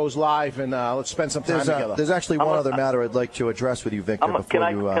of these shows live, and let's spend some time together. There's actually one other matter I'd like to address with you, Victor. Can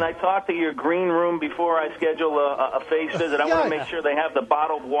I talk to your green room before I schedule a face visit? I want to make sure they have the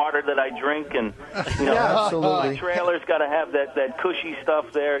bottled water that I drink, and absolutely. The trailer's got to have that cushy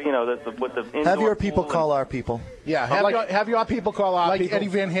stuff there. With the indoor have your people pool call our people. Yeah, have your people call our people. Like Eddie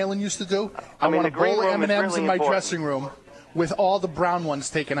Van Halen used to do. I want the a bowl of green room M&Ms is really in my important. dressing room with all the brown ones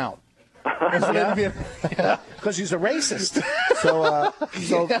taken out. Because he's a racist. So,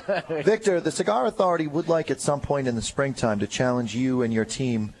 Victor, the Cigar Authority would like at some point in the springtime to challenge you and your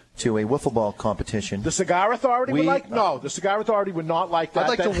team to a wiffle ball competition. The Cigar Authority would like? No, the Cigar Authority would not like that.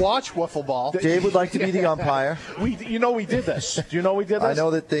 I'd like to watch wiffle ball. Dave would like to be the umpire. We did this. Do you know we did this? I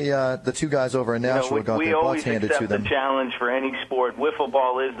know that the two guys over in Nashua got their butts handed to them. We always accept the challenge for any sport. Wiffle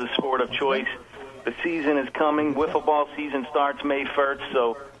ball is the sport of choice. The season is coming. Wiffle ball season starts May 1st,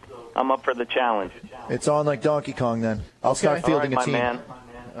 so I'm up for the challenge. It's on like Donkey Kong then. I'll start fielding a team. Man.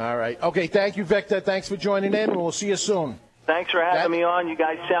 All right. Okay, thank you, Victor. Thanks for joining in, and we'll see you soon. Thanks for having me on. You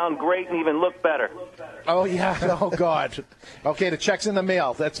guys sound great and even look better. Oh, yeah. Oh, God. Okay, the check's in the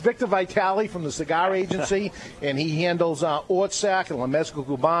mail. That's Victor Vitale from the Cigar Agency, and he handles Ortsac and La Mezcla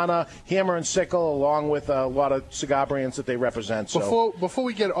Cubana, Hammer and Sickle, along with a lot of cigar brands that they represent. So. Before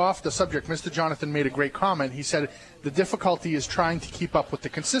we get off the subject, Mr. Jonathan made a great comment. He said the difficulty is trying to keep up with the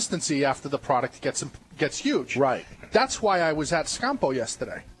consistency after the product gets huge. Right. That's why I was at Scampo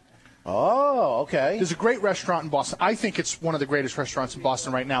yesterday. Oh, okay. There's a great restaurant in Boston. I think it's one of the greatest restaurants in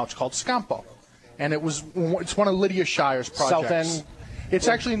Boston right now. It's called Scampo. And it's one of Lydia Shire's projects. South End? It's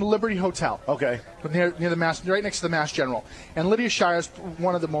actually in the Liberty Hotel. Okay. Near the Mass, right next to the Mass General. And Lydia Shire's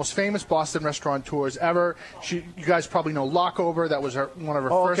one of the most famous Boston restaurateurs ever. You guys probably know Lockover. That was one of her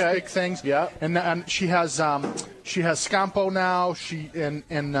first big things. Yeah. And she has Scampo now. She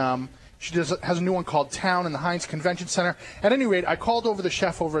has a new one called Town in the Heinz Convention Center. At any rate, I called over the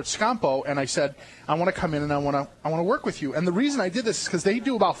chef over at Scampo, and I said, I want to come in and I want to work with you. And the reason I did this is because they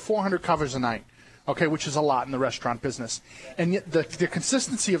do about 400 covers a night, okay, which is a lot in the restaurant business. And yet the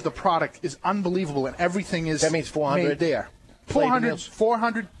consistency of the product is unbelievable, and everything is that means 400 made there.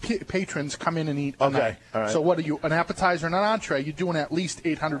 400 patrons come in and eat a night. All right. So what are you, an appetizer and an entree? You're doing at least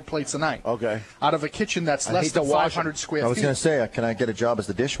 800 plates a night. Okay. Out of a kitchen that's less than 500 square feet. I was going to say, can I get a job as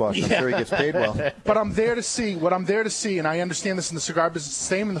the dishwasher? I'm sure he gets paid well. But I'm there to see, and I understand this in the cigar business,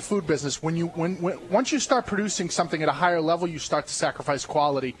 same in the food business. Once you start producing something at a higher level, you start to sacrifice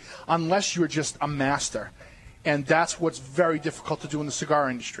quality, unless you're just a master. And that's what's very difficult to do in the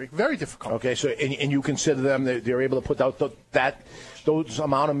cigar industry. Very difficult. Okay, so and you consider them, they're able to put out those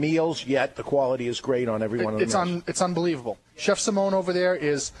amount of meals, yet the quality is great on every one of them. It's unbelievable. Chef Simone over there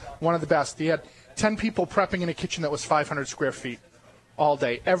is one of the best. He had 10 people prepping in a kitchen that was 500 square feet all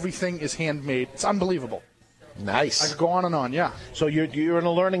day. Everything is handmade. It's unbelievable. Nice. I could go on and on, yeah. So you're in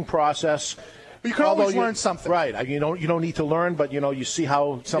a learning process. You can always learn something, right? You don't need to learn, but you see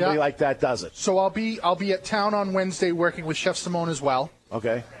how somebody like that does it. So I'll be at Town on Wednesday working with Chef Simone as well.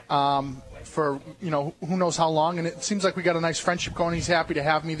 Okay. For who knows how long, and it seems like we got a nice friendship going. He's happy to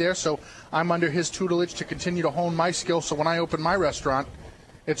have me there, so I'm under his tutelage to continue to hone my skills. So when I open my restaurant,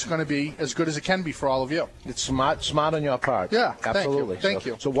 it's going to be as good as it can be for all of you. It's smart on your part. Yeah, absolutely. Thank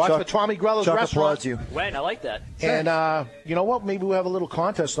you. So watch for Tommy Grella's restaurant. Applauds you. Wait, I like that. And you know what? Maybe we'll have a little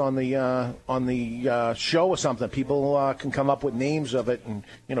contest on the show or something. People can come up with names of it, and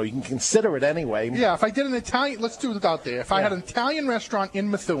you can consider it anyway. Yeah, if I did an Italian, let's do it out there. If I had an Italian restaurant in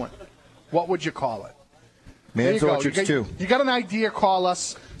Methuen, what would you call it? Man's Orchards 2. You got an idea? Call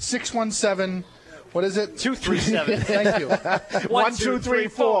us 617. What is it? 237. Thank you. 1, 2, 3,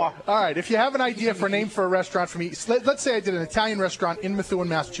 4. All right. If you have an idea for a name for a restaurant for me, let's say I did an Italian restaurant in Methuen,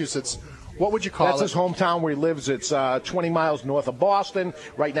 Massachusetts. What would you call it? That's his hometown where he lives. It's 20 miles north of Boston,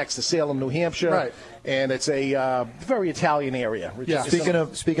 right next to Salem, New Hampshire. Right. And it's a very Italian area. Yeah.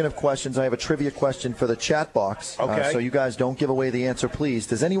 Speaking of questions, I have a trivia question for the chat box. Okay. So you guys don't give away the answer, please.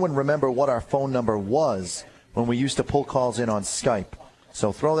 Does anyone remember what our phone number was when we used to pull calls in on Skype?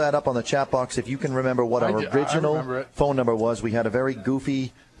 So throw that up on the chat box if you can remember what our original phone number was. We had a very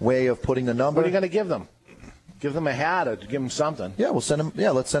goofy way of putting the number. What are you going to give them? Give them a hat or give them something? Yeah, we'll send them.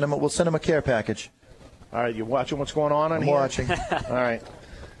 Yeah, we'll send them a care package. All right, you watching what's going on here? I'm watching. All right.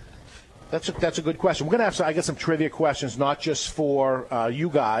 That's a good question. We're going to I got some trivia questions, not just for you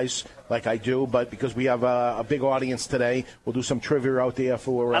guys, like I do, but because we have a big audience today, we'll do some trivia out there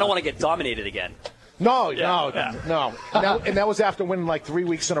for. I don't want to get dominated again. No. And that was after winning like 3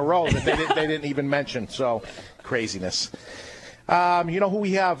 weeks in a row that they didn't even mention. So, craziness. You know who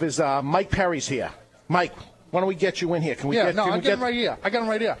we have is Mike Perry's here. Mike, why don't we get you in here? Can we I got him right here.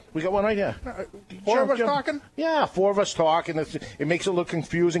 We got one right here. Four of us talking? Yeah, 4 of us talking. It makes it look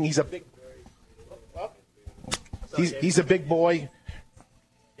confusing. He's a big boy.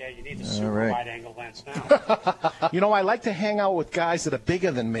 Yeah, you need the super wide-angle lens now. I like to hang out with guys that are bigger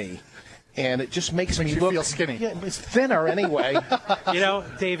than me. And it just makes me feel skinny. Yeah, it's thinner anyway.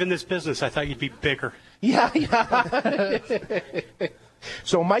 Dave, in this business, I thought you'd be bigger. Yeah.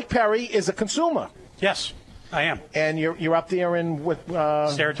 So Mike Perry is a consumer. Yes. I am. And you're up there in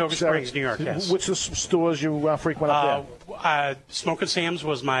Saratoga Springs, New York. Yes. Which the stores you frequent up there? Smokin' Sam's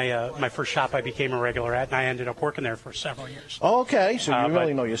was my first shop I became a regular at, and I ended up working there for several years. Oh, okay, so you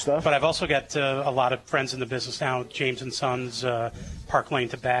really know your stuff. But I've also got a lot of friends in the business now. James and Sons, Park Lane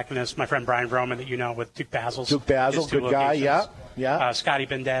Tobacconist, my friend Brian Vroman that you know with Duke Basil's. Duke Basil, good guy, yeah. Scotty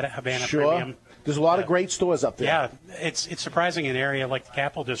Bandana, Havana sure. Premium. There's a lot of great stores up there. Yeah, it's surprising in an area like the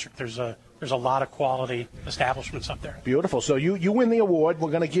Capital District. There's a lot of quality establishments up there. Beautiful. So you win the award.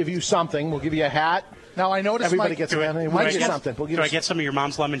 We're going to give you something. We'll give you a hat. Now, I noticed everybody gets something. Do I get some of your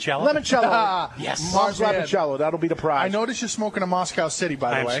mom's limoncello? Limoncello. Yes. Mom's limoncello. That'll be the prize. I noticed you're smoking a Moscow City,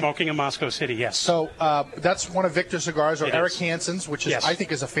 by the way. I'm smoking a Moscow City, yes. So that's one of Victor's cigars, or Eric Hansen's, which is I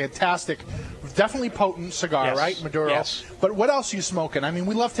think is a fantastic, definitely potent cigar, right? Maduro. Yes. But what else are you smoking? I mean,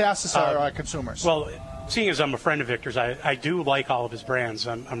 we love to ask this our consumers. Well, seeing as I'm a friend of Victor's, I do like all of his brands.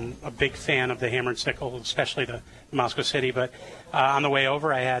 I'm a big fan of the Hammer and Sickle, especially the Moscow City. But on the way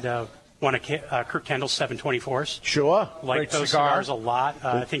over, I had one of Kurt Kendall's 724s. Sure. Like those cigars a lot.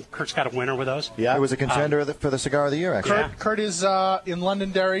 I think Kurt's got a winner with those. Yeah, it was a contender for the Cigar of the Year, actually. Kurt is in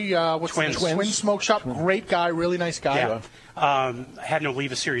Londonderry. What's Twins. Twin Smoke Shop. Great guy, really nice guy. Yeah. Had an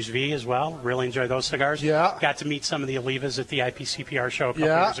Oliva Series V as well. Really enjoy those cigars. Yeah. Got to meet some of the Olivas at the IPCPR show a couple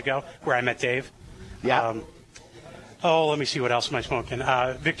years ago, where I met Dave. Yeah. Let me see, what else am I smoking?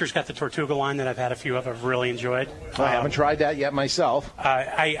 Victor's got the Tortuga line that I've had a few of. I've really enjoyed. I haven't tried that yet myself.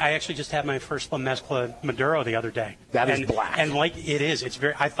 I actually just had my first La Mezcla Maduro the other day. That is black. And like it is. It's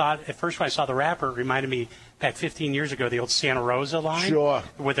very. I thought at first when I saw the wrapper, it reminded me back 15 years ago, the old Santa Rosa line. Sure.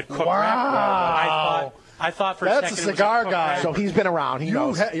 With a cook wrapper. I thought for a second That's a cigar guy. So he's been around. He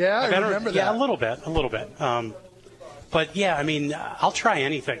knows. I remember that. Yeah, a little bit. But yeah, I mean, I'll try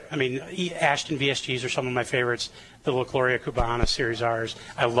anything. I mean, Ashton VSGs are some of my favorites. The La Gloria Cubana Series R's.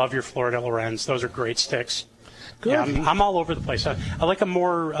 I love your Florida Lorenz. Those are great sticks. Good. Yeah, I'm all over the place. I like a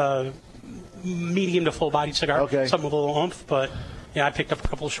more medium to full-bodied cigar. Okay. Something with a little oomph, but yeah, I picked up a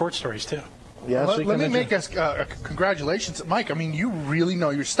couple of short stories too. Yeah, let me make us congratulations, Mike. I mean, you really know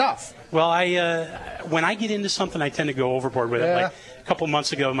your stuff. Well, when I get into something, I tend to go overboard with it. Like a couple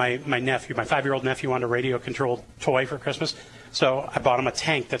months ago, my nephew, my 5-year-old nephew, wanted a radio-controlled toy for Christmas, so I bought him a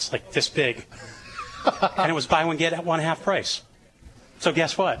tank that's like this big, and it was buy one get one half price. So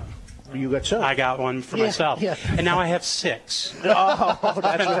guess what? You got two. I got one for myself, and now I have 6.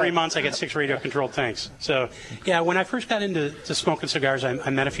 That's in 3 months. I get 6 radio-controlled tanks. So, yeah, when I first got into smoking cigars, I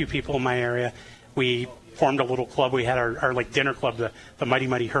met a few people in my area. We formed a little club. We had our like dinner club, the Mighty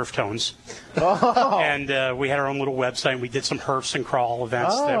Mighty Herf Tones, and we had our own little website. And we did some Herfs and Crawl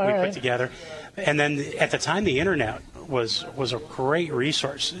events that we put together. And then at the time, the internet was a great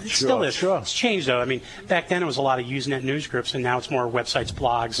resource. It still is. Sure. It's changed, though. I mean, back then it was a lot of Usenet news groups, and now it's more websites,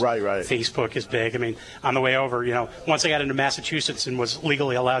 blogs. Right. Facebook is big. I mean, on the way over, once I got into Massachusetts and was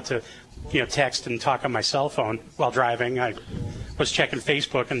legally allowed to, text and talk on my cell phone while driving, I was checking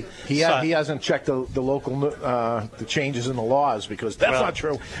Facebook, and he hasn't checked the local the changes in the laws, because that's not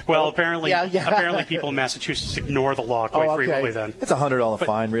true. Well, apparently people in Massachusetts ignore the law quite frequently. Then it's $100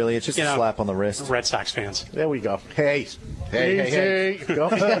 fine, really. It's just a slap on the wrist. Red Sox fans. There we go. Hey. So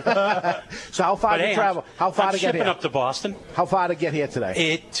how far did you travel? How far to get here? Shipping up to Boston. How far to get here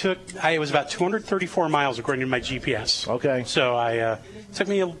today? It was about 234 miles according to my GPS. Okay. So it took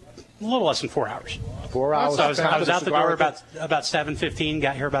me a little less than 4 hours. 4 hours. So I was out the door about 7:15.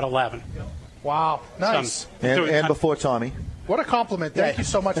 Got here about 11. Wow, nice. And before Tommy. What a compliment. Thank you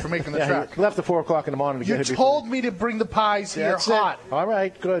so much for making the trek. Left at 4 o'clock in the morning to get here. You told me to bring the pies here hot. All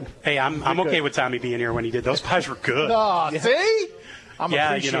right, good. Hey, I'm okay with Tommy being here when he did. Those pies were good. See? I'm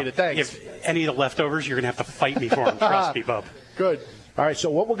appreciated. Thanks. If any of the leftovers, you're going to have to fight me for them. Trust me, bub. Good. All right, so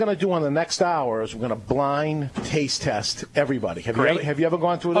what we're going to do on the next hour is we're going to blind taste test everybody. Have you ever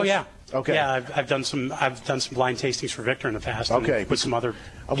gone through this? Oh, yeah. Okay. Yeah, I've done some blind tastings for Victor in the past. Okay. With some other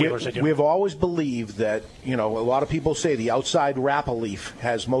dealers I do. We've always believed that, a lot of people say the outside wrapper leaf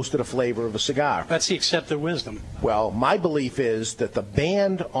has most of the flavor of a cigar. That's the accepted wisdom. Well, my belief is that the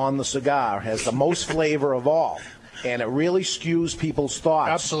band on the cigar has the most flavor of all. And it really skews people's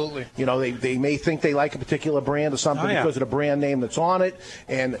thoughts. Absolutely. They may think they like a particular brand or something because of the brand name that's on it.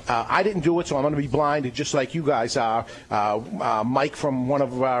 And I didn't do it, so I'm going to be blind, just like you guys are. Mike from one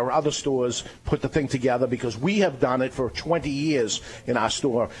of our other stores put the thing together, because we have done it for 20 years in our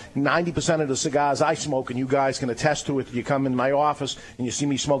store. 90% of the cigars I smoke, and you guys can attest to it, you come in my office and you see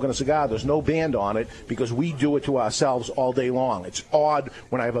me smoking a cigar, there's no band on it, because we do it to ourselves all day long. It's odd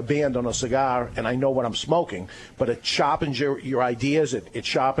when I have a band on a cigar and I know what I'm smoking, but it sharpens your ideas. It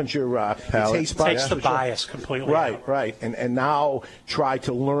sharpens your taste buds. Takes the bias completely out. Right. And now try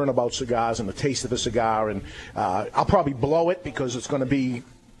to learn about cigars and the taste of a cigar. And I'll probably blow it because it's going to be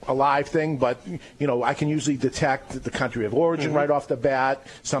a live thing, but I can usually detect the country of origin right off the bat.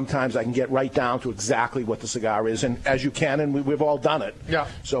 Sometimes I can get right down to exactly what the cigar is, and as you can, and we've all done it. Yeah.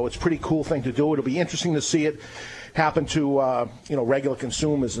 So it's a pretty cool thing to do. It'll be interesting to see it happen to regular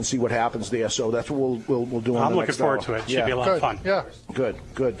consumers and see what happens there. So that's what we'll do. I'm looking forward to it. It should be a lot of fun. Yeah. Good.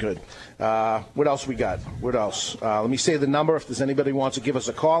 What else we got? Let me say the number if there's anybody who wants to give us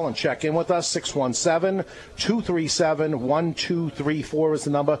a call and check in with us. 617-237-1234 is the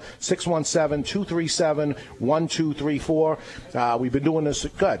number. 617-237-1234. We've been doing this.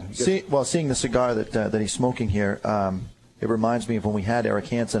 Good. Seeing the cigar that he's smoking here, it reminds me of when we had Eric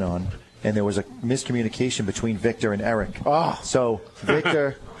Hansen on, and there was a miscommunication between Victor and Eric. So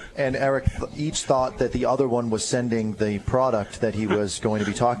Victor and Eric each thought that the other one was sending the product that he was going to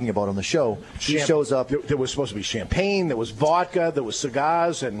be talking about on the show. He shows up. There was supposed to be champagne, there was vodka, there was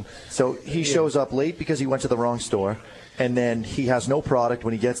cigars, and so he shows up late because he went to the wrong store. And then he has no product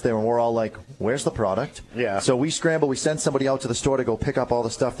when he gets there, and we're all like, where's the product? Yeah. So we scramble. We send somebody out to the store to go pick up all the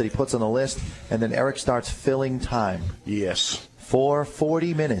stuff that he puts on the list, and then Eric starts filling time. Yes. For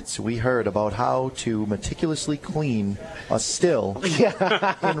 40 minutes, we heard about how to meticulously clean a still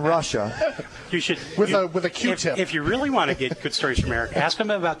in Russia. You should with a Q-tip. If you really want to get good stories from Eric, ask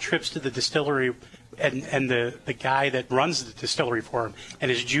him about trips to the distillery and the guy that runs the distillery for him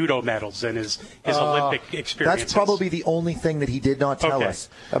and his judo medals and his Olympic experiences. That's probably the only thing that he did not tell us.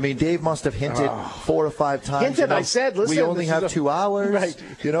 I mean, Dave must have hinted 4 or 5 times. I said, listen, we only have 2 hours. Right.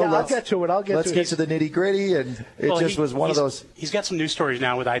 I'll get to it. Let's get to the nitty-gritty, and it was one of those. He's got some news stories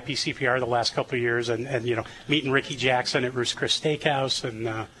now with IPCPR the last couple of years, and meeting Ricky Jackson at Roost Chris Steakhouse,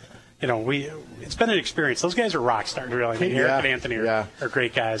 and it's been an experience. Those guys are rock stars, really. I mean, Eric and Anthony are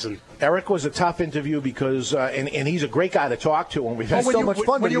great guys. And Eric was a tough interview because, and he's a great guy to talk to, and we've had so much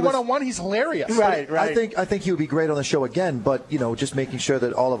fun. When you're one-on-one, he's hilarious. Right. I think he would be great on the show again, but just making sure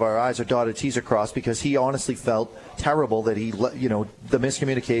that all of our I's are dotted, T's are crossed, because he honestly felt terrible that he, the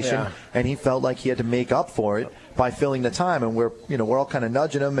miscommunication, and he felt like he had to make up for it by filling the time, and we're all kind of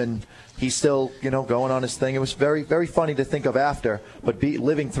nudging him, and he's still, going on his thing. It was very, very funny to think of after, but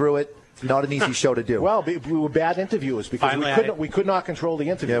living through it, not an easy show to do. Well, we were bad interviewers because we could not control the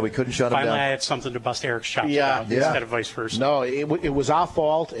interview. Yeah, we couldn't shut him down. Finally, I had something to bust Eric's chops about instead of vice versa. No, it was our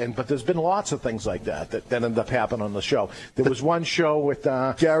fault, but there's been lots of things like that ended up happening on the show. There was one show with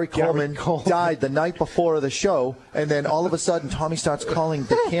Gary Coleman died the night before the show, and then all of a sudden Tommy starts calling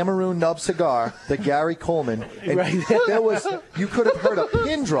the Cameroon Nub cigar the Gary Coleman. And you could have heard a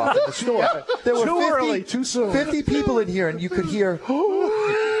pin drop in the store. There were too soon. 50 people in here, and you could hear.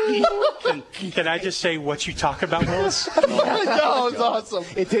 Can I just say what you talk about, Willis? No, it's awesome.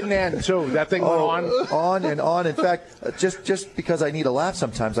 It didn't end, too. That thing went on and on. In fact, just because I need a laugh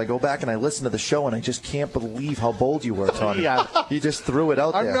sometimes, I go back and I listen to the show, and I just can't believe how bold you were, Tommy. You just threw it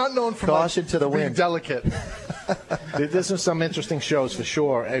out there. I'm not known for caution to the being wind. Delicate. This is some interesting shows for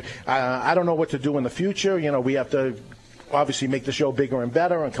sure. I don't know what to do in the future. We have to obviously make the show bigger and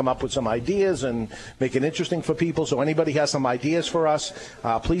better and come up with some ideas and make it interesting for people. So anybody has some ideas for us,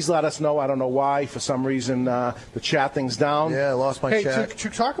 please let us know. I don't know why. For some reason, the chat thing's down. Yeah, I lost my chat. To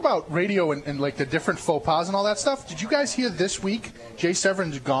talk about radio and like the different faux pas and all that stuff, did you guys hear this week Jay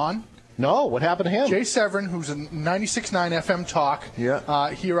Severin's gone? No, what happened to him? Jay Severin, who's a 96.9 FM talk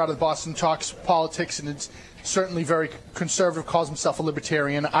here out of Boston, talks politics, and it's certainly very conservative, calls himself a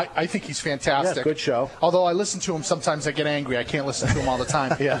libertarian. I think he's fantastic. Yeah, good show. Although I listen to him, sometimes I get angry. I can't listen to him all the time.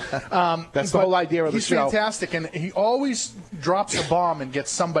 That's the whole idea of the show. He's fantastic, and he always drops a bomb and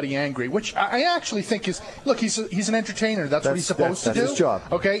gets somebody angry, which I actually think is, look, he's an entertainer. That's what he's supposed to do. That's his job.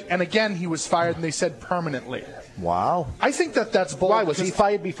 Okay, and again, he was fired, and they said permanently. Wow. I think that's bold. Why, was he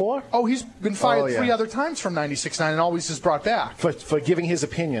fired before? Oh, he's been fired 3 other times from 96.9 and always is brought back. For giving his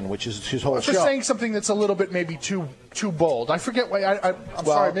opinion, which is his whole show. For saying something that's a little bit maybe too bold. I forget why. I'm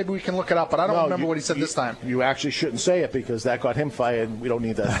sorry, maybe we can look it up, but I don't remember what he said this time. You actually shouldn't say it because that got him fired. We don't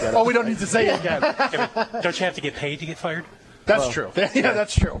need that. We don't need to say it again. Don't you have to get paid to get fired? That's true. Yeah,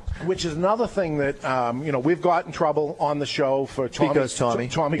 that's true. Which is another thing that we've got in trouble on the show for Tommy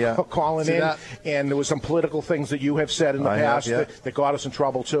calling in, and there was some political things that you have said in the past that got us in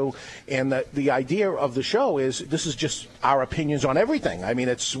trouble too. And the idea of the show is this is just our opinions on everything. I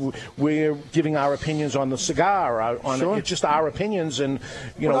mean, we're giving our opinions on the cigar. It's just our opinions, and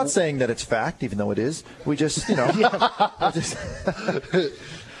we're not saying that it's fact, even though it is. We just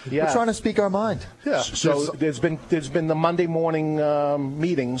Yeah. We're trying to speak our mind. Yeah. So there's been the Monday morning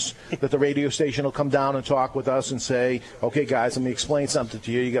meetings that the radio station will come down and talk with us and say, okay, guys, let me explain something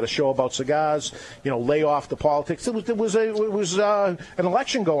to you. You got a show about cigars. Lay off the politics. It was an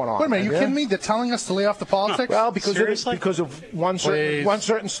election going on. Wait a minute, you kidding me? They're telling us to lay off the politics? Well, because of one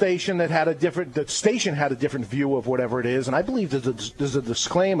certain station that had a different view of whatever it is, and I believe there's a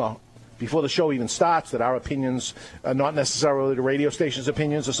disclaimer before the show even starts that our opinions are not necessarily the radio station's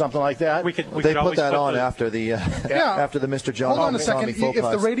opinions or something like that. They put that on after the after the Mr. John. Hold on a second. If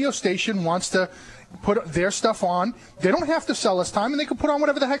the radio station wants to put their stuff on, they don't have to sell us time, and they can put on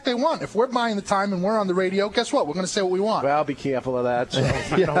whatever the heck they want. If we're buying the time and we're on the radio, guess what? We're going to say what we want. Well, be careful of that. So,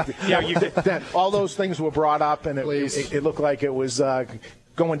 all those things were brought up, and it looked like it was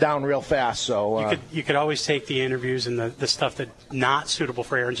going down real fast. So you could always take the interviews and the stuff that's not suitable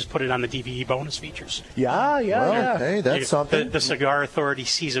for air and just put it on the DVE bonus features. Yeah. Hey, that's something. The Cigar Authority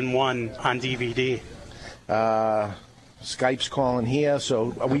Season 1 on DVD. Skype's calling here,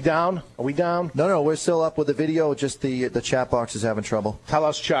 so are we down? No, we're still up with the video, just the chat box is having trouble. Tell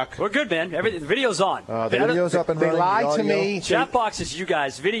us, Chuck. We're good, man. The video's on. The video's up and running. They lied to me. Chat box is you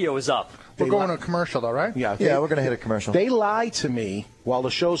guys. Video is up. We're going to a commercial, though, right? Yeah, we're going to hit a commercial. They lie to me while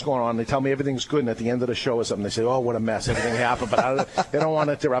the show's going on. They tell me everything's good, and at the end of the show or something, they say, oh, what a mess, everything happened, but they don't want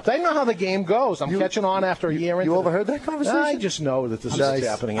to interrupt. I know how the game goes. I'm catching on after a year. You overheard that conversation? I just know that this is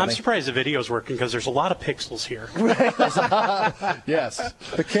happening. I'm surprised the video's working because there's a lot of pixels here. Yes.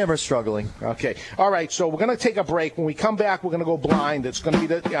 The camera's struggling. Okay. All right, so we're going to take a break. When we come back, we're going to go blind. It's going to be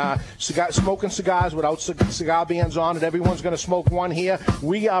the smoking cigars without cigar bands on it. Everyone's going to smoke one here.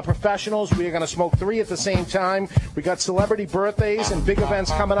 We are professionals. We are going to smoke 3 at the same time. We got celebrity birthdays and big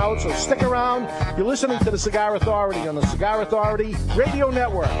events coming out, so stick around. You're listening to the Cigar Authority on the Cigar Authority Radio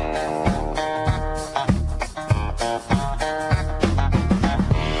Network.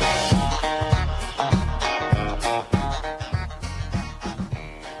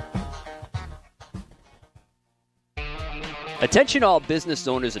 Attention all business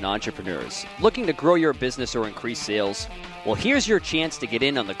owners and entrepreneurs looking to grow your business or increase sales. Well, here's your chance to get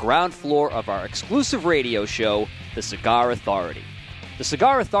in on the ground floor of our exclusive radio show, The Cigar Authority. The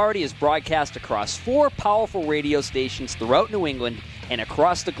Cigar Authority is broadcast across 4 powerful radio stations throughout New England and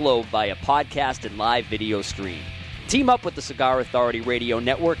across the globe via podcast and live video stream. Team up with the Cigar Authority Radio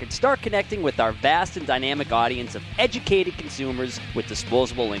Network and start connecting with our vast and dynamic audience of educated consumers with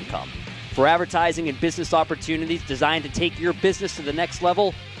disposable income. For advertising and business opportunities designed to take your business to the next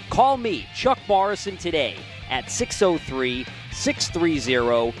level, call me, Chuck Morrison, today at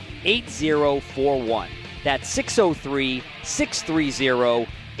 603-630-8041. That's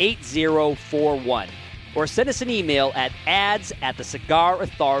 603-630-8041. Or send us an email at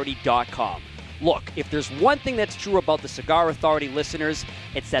ads@thecigarauthority.com. Look, if there's one thing that's true about the Cigar Authority listeners,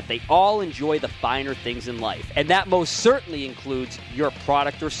 it's that they all enjoy the finer things in life. And that most certainly includes your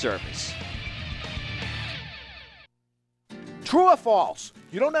product or service. True or false?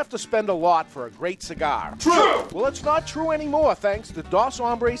 You don't have to spend a lot for a great cigar. True! Well, it's not true anymore thanks to Dos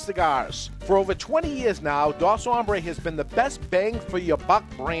Hombre Cigars. For over 20 years now, Dos Hombre has been the best bang for your buck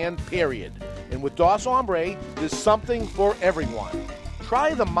brand, period. And with Dos Hombre, there's something for everyone.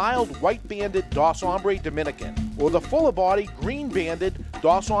 Try the mild white-banded Dos Hombre Dominican, or the fuller-body green-banded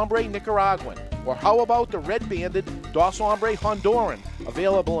Dos Hombre Nicaraguan, or how about the red-banded Dos Hombre Honduran,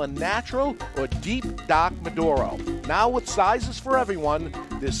 available in natural or deep dark Maduro. Now with sizes for everyone,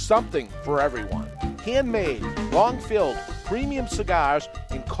 there's something for everyone. Handmade, long-filled, premium cigars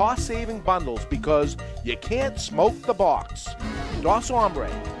in cost-saving bundles because you can't smoke the box. Dos Hombre,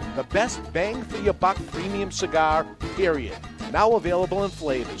 the best bang-for-your-buck premium cigar, period. Now available in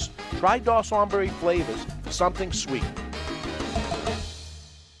flavors. Try Dos Hombre flavors for something sweet.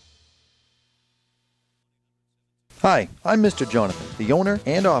 Hi, I'm Mr. Jonathan, the owner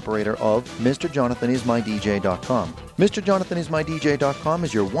and operator of MrJonathanIsMyDJ.com. MrJonathanIsMyDJ.com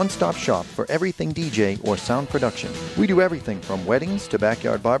is your one-stop shop for everything DJ or sound production. We do everything from weddings to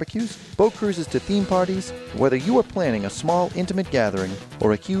backyard barbecues, boat cruises to theme parties. Whether you are planning a small, intimate gathering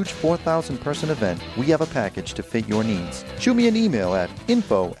or a huge 4,000-person event, we have a package to fit your needs. Shoot me an email at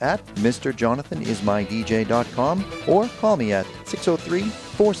info@MrJonathanIsMyDJ.com or call me at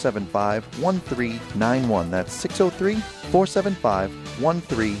 603-475-1391. That's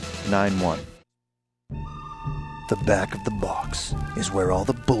 603-475-1391. The back of the box is where all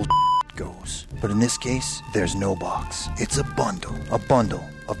the bull goes. But in this case, there's no box. It's a bundle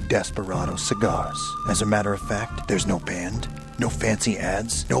of Desperado cigars. As a matter of fact, there's no band, no fancy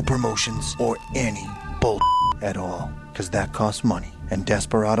ads, no promotions, or any bull at all. Because that costs money. And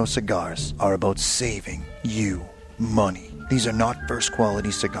Desperado cigars are about saving you money. These are not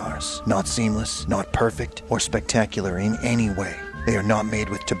first-quality cigars, not seamless, not perfect, or spectacular in any way. They are not made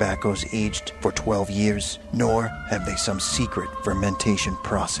with tobaccos aged for 12 years, nor have they some secret fermentation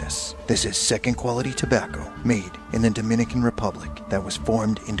process. This is second-quality tobacco made in the Dominican Republic that was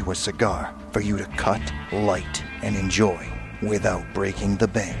formed into a cigar for you to cut, light, and enjoy without breaking the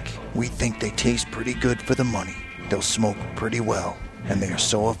bank. We think they taste pretty good for the money. They'll smoke pretty well, and they are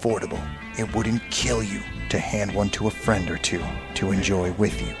so affordable, it wouldn't kill you to hand one to a friend or two to enjoy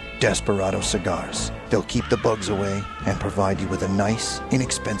with you. Desperado Cigars. They'll keep the bugs away and provide you with a nice,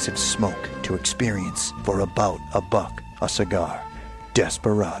 inexpensive smoke to experience for about $1 a cigar.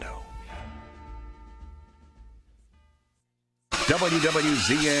 Desperado.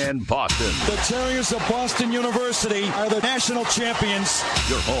 WWZN Boston. The Terriers of Boston University are the national champions.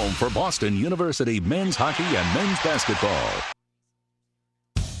 Your home for Boston University men's hockey and men's basketball.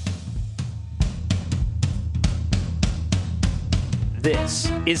 This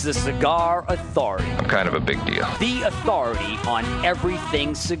is the Cigar Authority. I'm kind of a big deal. The authority on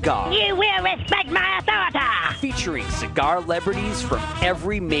everything cigar. You will respect my authority. Featuring cigar celebrities from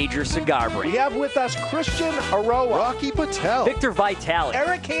every major cigar brand. We have with us Christian Aroa, Rocky Patel, Victor Vitale,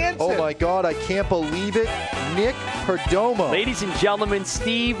 Eric Hansen. Oh my God, I can't believe it. Nick Perdomo. Ladies and gentlemen,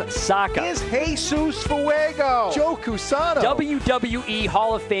 Steve Saka. Is Jesus Fuego. Joe Cusano. WWE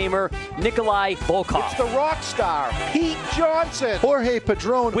Hall of Famer Nikolai Volkov. It's the rock star, Pete Johnson. Jorge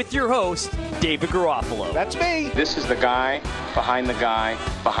Padron. With your host, David Garofalo. That's me. This is the guy behind the guy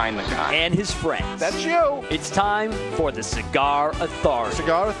behind the guy. And his friends. That's you. It's time for the Cigar Authority.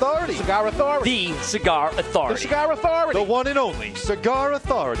 Cigar Authority. Cigar Authority. The Cigar Authority. The Cigar Authority. The one and only Cigar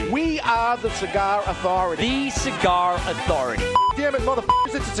Authority. We are the Cigar Authority. The Cigar Authority. Damn it,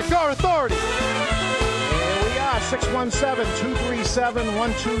 motherfuckers, it's the Cigar Authority. Here we are,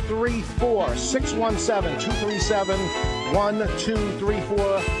 617-237-1234.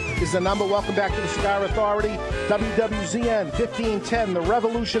 617-237-1234 is the number. Welcome back to the Cigar Authority. WWZN 1510, The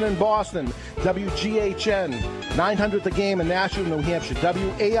Revolution in Boston. WGHN 900 The Game in Nashville, New Hampshire.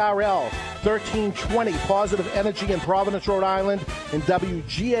 WARL 1320, Positive Energy in Providence, Rhode Island. And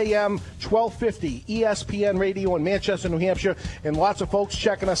WGAM 1250, ESPN Radio in Manchester, New Hampshire. And lots of folks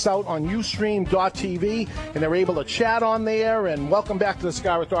checking us out on Ustream.tv, and they're able to chat on there. And welcome back to the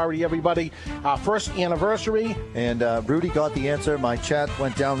Cigar Authority, everybody. Our first anniversary. And Rudy got the answer. My chat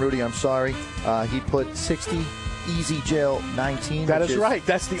went down, Rudy. I'm sorry. He put 60, Easy Jail 19. That is right.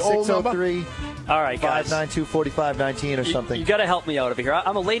 That's the old number. 603. All right, guys. 592-4519 or something. You got to help me out over here.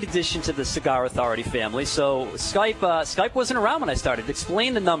 I'm a late addition to the Cigar Authority family, so Skype wasn't around when I started.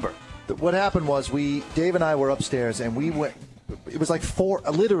 Explain the number. What happened was Dave and I were upstairs, and we went. It was like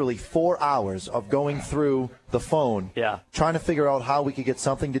literally 4 hours of going through the phone, trying to figure out how we could get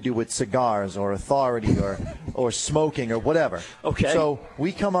something to do with cigars or authority or smoking or whatever. Okay. So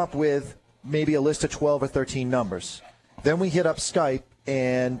we come up with maybe a list of 12 or 13 numbers. Then we hit up Skype,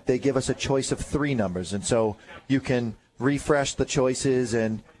 and they give us a choice of 3 numbers. And so you can refresh the choices,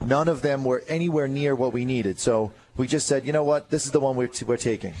 and none of them were anywhere near what we needed. So we just said, you know what, this is the one we're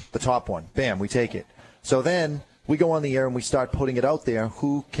taking, the top one. Bam, we take it. So then we go on the air and we start putting it out there.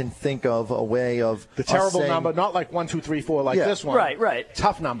 Who can think of a way of the terrible number, not like 1, 2, 3, 4 like this one. Right.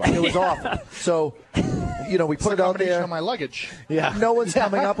 Tough number. It was awful. So, we put it out there. On my luggage. Yeah. No one's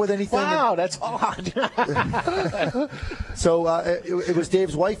coming up with anything. Wow, that's odd. So it was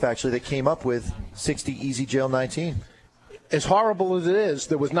Dave's wife actually that came up with 60 Easy Jail 19. As horrible as it is,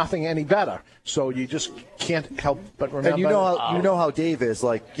 there was nothing any better. So you just can't help but remember. And you know how Dave is.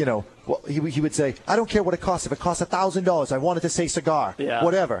 Like, he would say, I don't care what it costs. If it costs $1,000, I want it to say cigar. Yeah.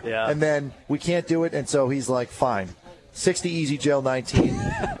 Whatever. Yeah. And then we can't do it. And so he's like, fine. 60 Easy Jail 19.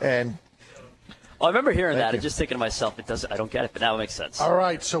 And I remember hearing that and just thinking to myself, I don't get it, but now it makes sense. All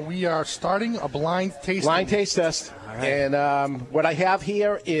right, so we are starting a blind taste. Blind taste test. All right. And what I have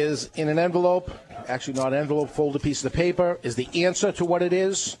here is in an envelope, actually not an envelope, folded piece of the paper, is the answer to what it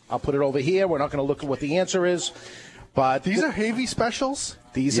is. I'll put it over here. We're not going to look at what the answer is. But these are Havey specials?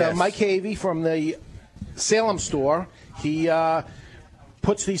 These are Mike Havey from the Salem store. He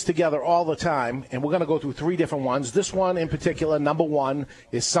puts these together all the time, and we're going to go through 3 different ones. This one in particular, number 1,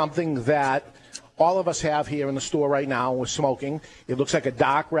 is something that all of us have here in the store right now. We're smoking. It looks like a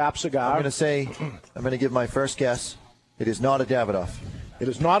dark wrap cigar. I'm going to give my first guess. It is not a Davidoff. It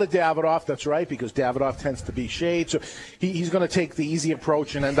is not a Davidoff, that's right, because Davidoff tends to be shade. So he's going to take the easy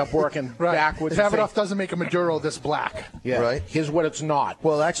approach and end up working backwards. Davidoff doesn't make a Maduro this black. Yeah, right. Here's what it's not.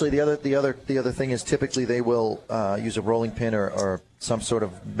 Well, actually, the other thing is typically they will use a rolling pin or some sort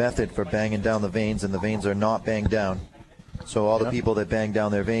of method for banging down the veins, and the veins are not banged down. So all the people that bang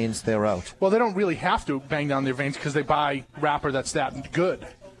down their veins, they're out. Well, they don't really have to bang down their veins because they buy wrapper that's that good.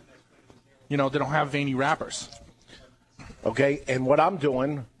 They don't have veiny wrappers. Okay, and what I'm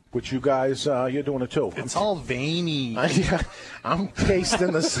doing, which you guys, you're doing it too. It's all veiny. I'm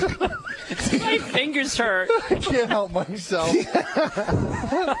tasting this. My fingers hurt. I can't help myself.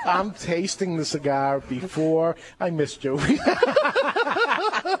 I'm tasting the cigar before. I missed you.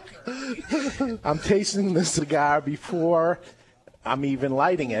 I'm tasting the cigar before I'm even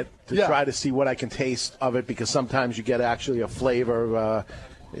lighting it to try to see what I can taste of it, because sometimes you get actually a flavor.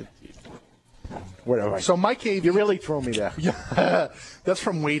 Whatever. So Mike Avey, you really threw me there. Yeah, that's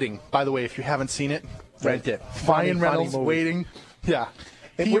from Waiting, by the way. If you haven't seen it, rent it. Ryan Reynolds, Waiting. Yeah.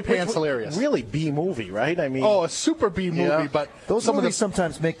 Pee Your Pants, hilarious. Really B movie, right? I mean, a super B movie, but those movies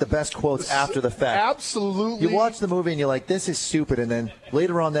sometimes make the best quotes after the fact. Absolutely. You watch the movie and you're like, this is stupid, and then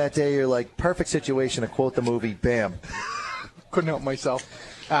later on that day you're like, perfect situation to quote the movie, bam. Couldn't help myself.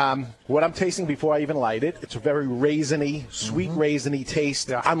 What I'm tasting before I even light it, it's a very raisiny, sweet raisiny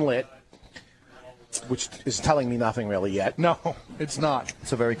taste, unlit, which is telling me nothing really yet. No, it's not.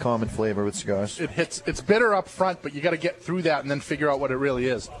 It's a very common flavor with cigars. It's bitter up front, but you got to get through that and then figure out what it really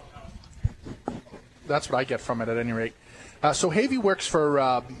is. That's what I get from it at any rate. So Havey works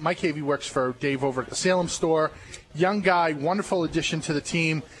for Mike Havey works for Dave over at the Salem store. Young guy, wonderful addition to the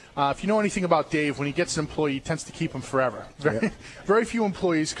team. If you know anything about Dave, when he gets an employee, he tends to keep him forever. Very few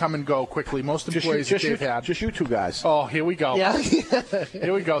employees come and go quickly. Most employees that Dave had. Just you two guys. Oh, here we go. Yeah.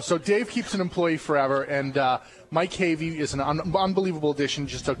 Here we go. So Dave keeps an employee forever, and Mike Havey is an unbelievable addition,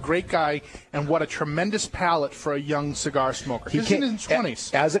 just a great guy, and what a tremendous palate for a young cigar smoker. He's in his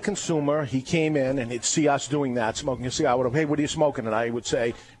 20s. As a consumer, he came in and he'd see us doing that, smoking a cigar. Hey, what are you smoking? And I would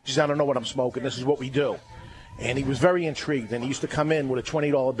say, geez, I don't know what I'm smoking. This is what we do. And he was very intrigued, and he used to come in with a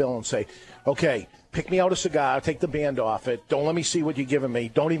 $20 bill and say, okay, pick me out a cigar, take the band off it, don't let me see what you're giving me,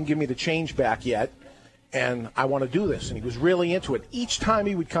 don't even give me the change back yet, and I want to do this. And he was really into it. Each time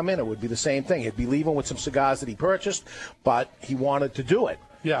he would come in, it would be the same thing. He'd be leaving with some cigars that he purchased, but he wanted to do it.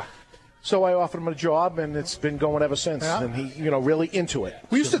 Yeah. So I offered him a job, and it's been going ever since, and he, really into it.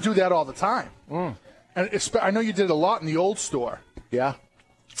 We used to do that all the time. And I know you did it a lot in the old store. Yeah.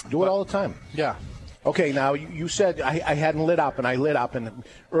 Do it all the time. Yeah. Okay, now you said I hadn't lit up, and I lit up, and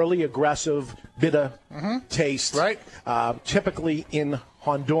early aggressive, bitter taste. Right. Typically in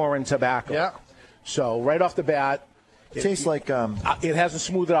Honduran tobacco. Yeah. So right off the bat, it tastes like it hasn't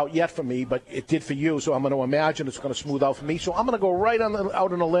smoothed out yet for me, but it did for you. So I'm going to imagine it's going to smooth out for me. So I'm going to go right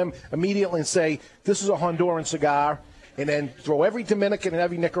out on a limb immediately and say this is a Honduran cigar, and then throw every Dominican and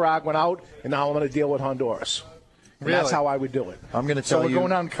every Nicaraguan out, and now I'm going to deal with Honduras. Really? That's how I would do it. I'm going to tell you. So we're going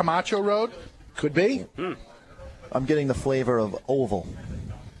down Camacho Road. Could be. I'm getting the flavor of oval.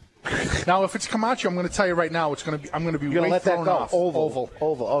 Now, if it's Camacho, I'm going to tell you right now, I'm going to be You're going to let that go. Off. Oval.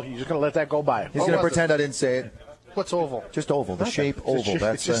 Oh, you're just going to let that go by. He's going to pretend I didn't say it. What's oval? Just oval. The shape oval.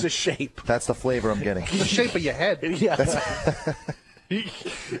 It's just a shape. That's the flavor I'm getting. The shape of your head. Yeah.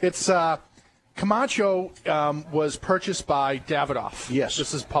 It's Camacho was purchased by Davidoff. Yes.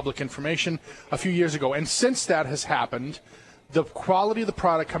 This is public information a few years ago. And since that has happened, the quality of the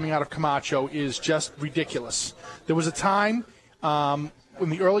product coming out of Camacho is just ridiculous. There was a time in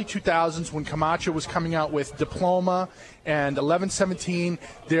the early 2000s when Camacho was coming out with Diploma and 1117.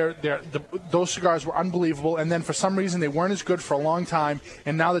 Those cigars were unbelievable, and then for some reason they weren't as good for a long time.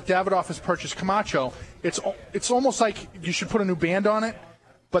 And now that Davidoff has purchased Camacho, it's almost like you should put a new band on it.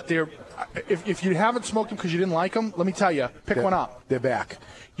 But if you haven't smoked them because you didn't like them, let me tell you, pick one up. They're back.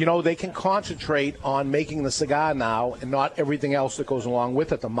 They can concentrate on making the cigar now and not everything else that goes along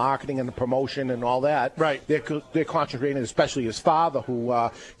with it, the marketing and the promotion and all that. Right. They're concentrating, especially his father, who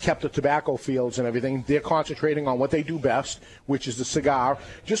kept the tobacco fields and everything. They're concentrating on what they do best, which is the cigar.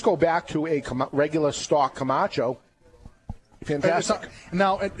 Just go back to a regular stock Camacho. Fantastic.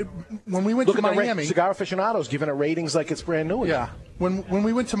 Now, when we went to Miami, Cigar Aficionado's giving it ratings like it's brand new. Yeah. When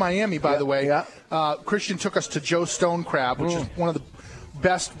we went to Miami, by the way, Christian took us to Joe Stone Crab, which is one of the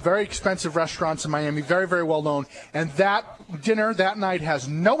best, very expensive restaurants in Miami, very, very well known. And that dinner that night has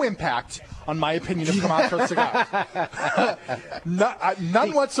no impact on my opinion of Camacho cigars.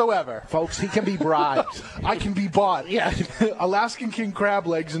 None whatsoever. Folks, he can be bribed. I can be bought. Yeah. Alaskan King crab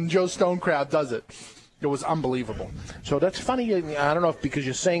legs and Joe Stone Crab does it. It was unbelievable. So that's funny. I don't know if because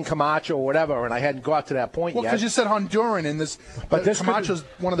you're saying Camacho or whatever, and I hadn't got to that point yet. Well, because you said Honduran in this. But this Camacho's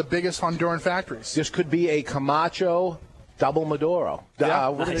one of the biggest Honduran factories. This could be a Camacho double Maduro. Yeah.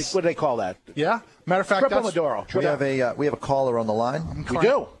 What do they call that? Yeah. Matter of fact, triple Maduro. We have a caller on the line.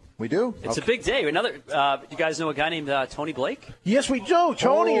 We do. It's a big day. Another. You guys know a guy named Tony Blake? Yes, we do.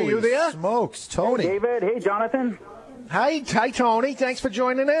 Tony, are you there? Smokes, Tony. Hey, David. Hey, Jonathan. Hi, Tony. Thanks for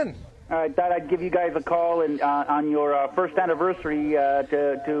joining in. I thought I'd give you guys a call and on your first anniversary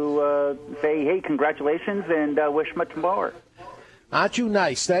to say, hey, congratulations, and wish much more. Aren't you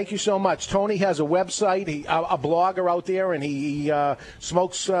nice? Thank you so much. Tony has a website, a blogger out there, and he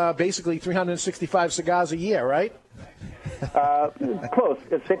smokes basically 365 cigars a year, right? Close.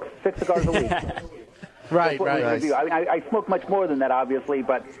 Six cigars a week. Right. I mean, I smoke much more than that, obviously,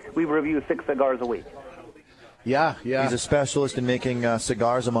 but we review 6 cigars a week. Yeah. He's a specialist in making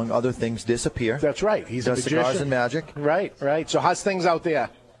cigars, among other things, disappear. That's right. He does cigars and magic. Right. So how's things out there?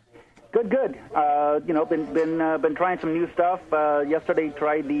 Good. Been trying some new stuff. Yesterday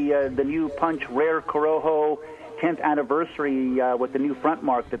tried the new Punch Rare Corojo 10th anniversary with the new front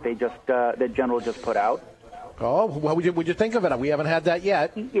mark that they that General just put out. Oh, what would you think of it? We haven't had that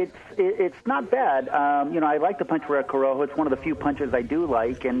yet. It's not bad. I like the Punch Rare Corojo. It's one of the few punches I do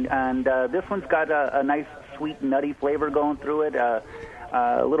like, and this one's got a nice sweet nutty flavor going through it. A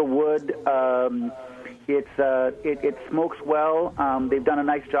little wood. It smokes well. They've done a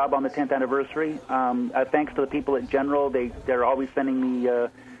nice job on the 10th anniversary. Thanks to the people at General, they're always sending me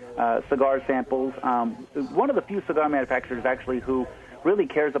cigar samples. One of the few cigar manufacturers actually who really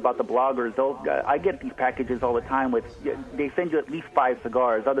cares about the bloggers. I get these packages all the time they send you at least 5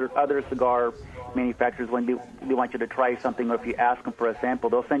 cigars. Other cigar manufacturers, when they want you to try something, or if you ask them for a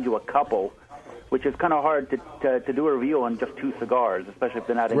sample, they'll send you a couple, which is kind of hard to do a review on just 2 cigars, especially if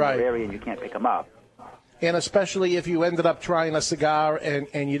they're not in your area and you can't pick them up. And especially if you ended up trying a cigar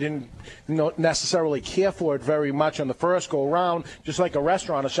and you didn't necessarily care for it very much on the first go-around, just like a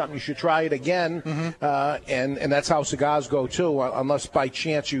restaurant or something, you should try it again. Mm-hmm. And that's how cigars go, too. Unless by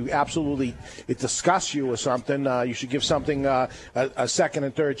chance it disgusts you or something, you should give something a second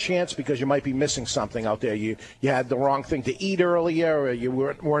and third chance, because you might be missing something out there. You had the wrong thing to eat earlier, or you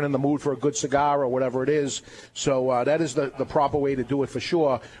weren't in the mood for a good cigar, or whatever it is. So that is the proper way to do it for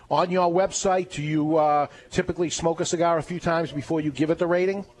sure. On your website, do you typically smoke a cigar a few times before you give it the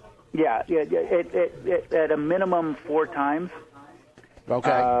rating? Yeah. At a minimum 4 times.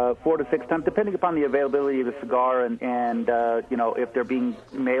 Okay. 4 to 6 times, depending upon the availability of the cigar and if they're being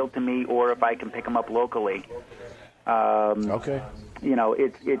mailed to me or if I can pick them up locally. Okay.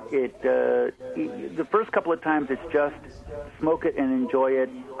 The first couple of times it's just smoke it and enjoy it.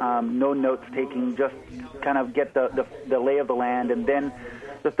 No notes taking, just kind of get the lay of the land, and then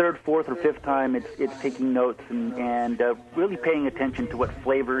the 3rd, 4th, or 5th time, it's taking notes and really paying attention to what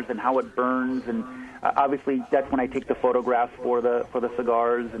flavors and how it burns, and obviously that's when I take the photographs for the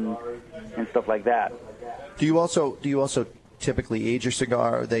cigars and stuff like that. Do you also typically age your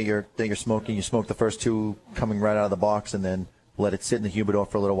cigar that you're smoking? You smoke the first 2 coming right out of the box, and then let it sit in the humidor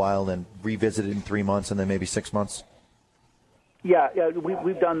for a little while, then revisit it in 3 months, and then maybe 6 months? Yeah,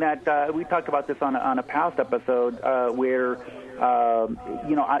 we've done that. We talked about this on a past episode where,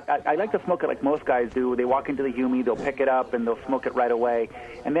 I like to smoke it like most guys do. They walk into the humi, they'll pick it up, and they'll smoke it right away.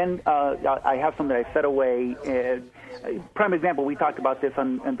 And then I have some that I set away. Prime example, we talked about this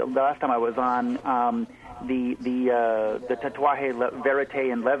on the last time I was on, the Tatuaje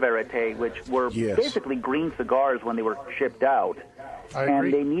Verite and Le Verite, which were basically green cigars when they were shipped out.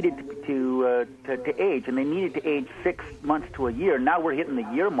 And they needed to age, and they needed to age 6 months to a year. Now we're hitting the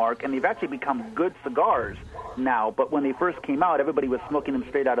year mark, and they've actually become good cigars now. But when they first came out, everybody was smoking them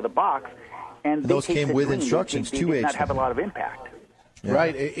straight out of the box. And those came with instructions to age. They did not have a lot of impact. Yeah.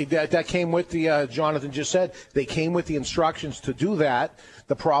 Right. That came with the, Jonathan just said, they came with the instructions to do that.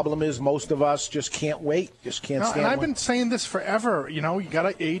 The problem is most of us just can't wait, just can't stand it. And I've been saying this forever. You got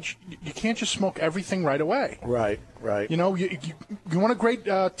to age. You can't just smoke everything right away. Right. You want a great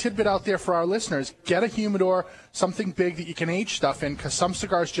tidbit out there for our listeners. Get a humidor, something big that you can age stuff in, because some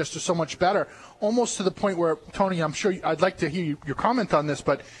cigars just are so much better, almost to the point where, Tony, I'm sure I'd like to hear your comment on this,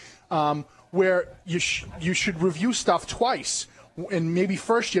 but where you should review stuff twice. And maybe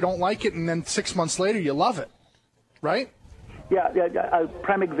first you don't like it, and then 6 months later you love it, right? Yeah.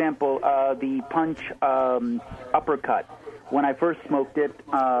 Prime example, the Punch Uppercut. When I first smoked it,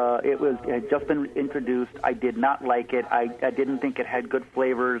 it had just been introduced. I did not like it. I didn't think it had good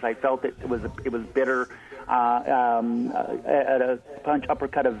flavors. I felt it was bitter. At a Punch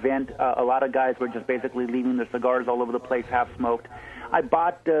Uppercut event, a lot of guys were just basically leaving their cigars all over the place, half smoked. I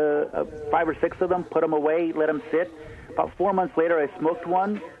bought 5 or 6 of them, put them away, let them sit. About 4 months later, I smoked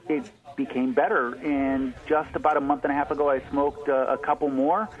one. It became better, and just about a month and a half ago, I smoked a couple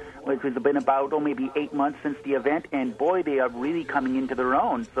more, which has been about maybe 8 months since the event, and boy, they are really coming into their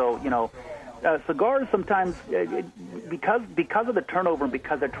own. So, cigars sometimes, because of the turnover and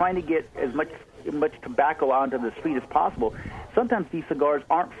because they're trying to get as much much tobacco onto the street as possible. Sometimes these cigars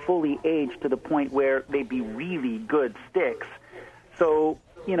aren't fully aged to the point where they'd be really good sticks. So,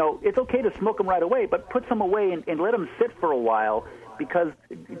 it's okay to smoke them right away, but put some away and let them sit for a while, because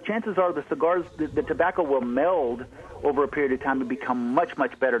chances are the cigars, the tobacco will meld over a period of time and become much,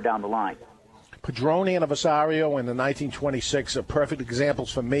 much better down the line. Padron Anniversario and the 1926 are perfect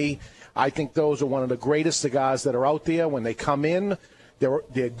examples for me. I think those are one of the greatest cigars that are out there. When they come in,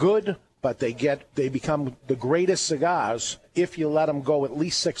 they're good, but they become the greatest cigars if you let them go at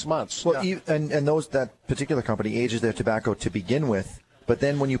least 6 months. Well, and that particular company ages their tobacco to begin with, but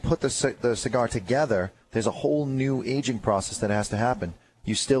then when you put the cigar together, there's a whole new aging process that has to happen.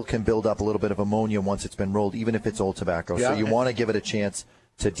 You still can build up a little bit of ammonia once it's been rolled, even if it's old tobacco. Yeah. So you want to give it a chance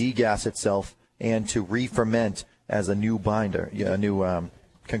to degas itself and to re-ferment as a new binder, a new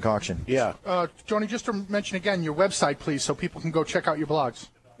concoction. Yeah. Tony, just to mention again your website, please, so people can go check out your blogs.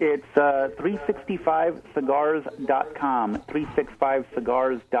 It's 365cigars.com,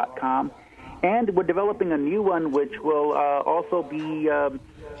 365cigars.com. And we're developing a new one, which will also be, in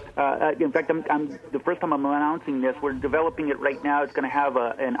fact, I'm the first time I'm announcing this. We're developing it right now. It's going to have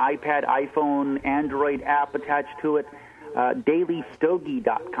an iPad, iPhone, Android app attached to it,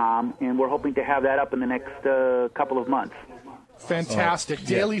 dailystogie.com, and we're hoping to have that up in the next couple of months. Fantastic.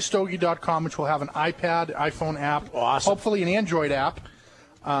 Dailystogie.com, which will have an iPad, iPhone app, hopefully an Android app.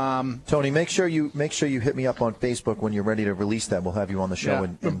 Tony, make sure you hit me up on Facebook when you're ready to release that. We'll have you on the show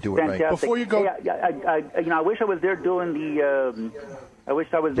and do it Fantastic. right. Before you go, I wish I was there doing the.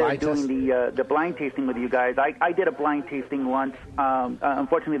 The blind tasting with you guys. I did a blind tasting once.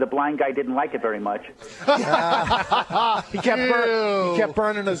 Unfortunately, the blind guy didn't like it very much. He kept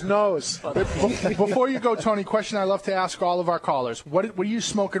burning his nose. Before you go, Tony, question I love to ask all of our callers: What are you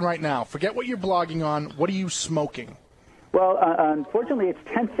smoking right now? Forget what you're blogging on. What are you smoking? Well, unfortunately, it's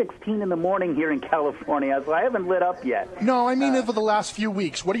 10:16 in the morning here in California, so I haven't lit up yet. No, I mean over the last few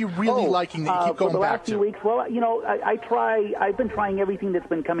weeks. What are you really liking that you keep going back to? For the last few weeks, well, I've been trying everything that's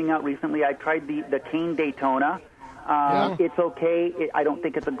been coming out recently. I tried the Cane Daytona. It's okay. I don't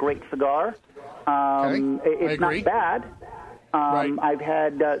think it's a great cigar. It's not bad. I've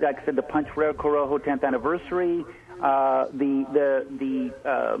had, like I said, the Punch Rare Corojo 10th anniversary,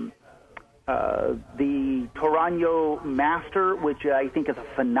 the Torano Master, which I think is a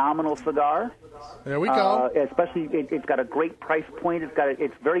phenomenal cigar. There we go. Especially, it's got a great price point.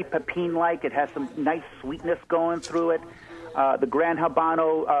 It's very Pepin-like. It has some nice sweetness going through it. The Gran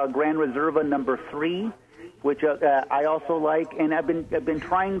Habano Gran Reserva No. 3, which I also like, and I've been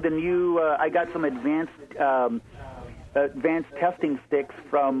trying the new. I got some advanced testing sticks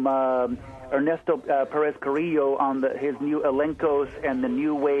from Ernesto Perez Carrillo on his new Elencos and the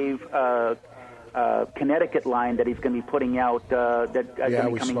New Wave Connecticut line that he's going to be putting out. That are going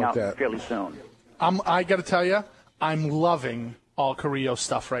to be coming out fairly soon. I got to tell you, I'm loving all Carrillo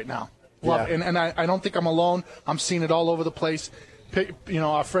stuff right now. And I don't think I'm alone. I'm seeing it all over the place.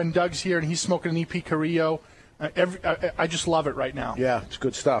 Our friend Doug's here, and he's smoking an EP Carrillo. I just love it right now. Yeah, it's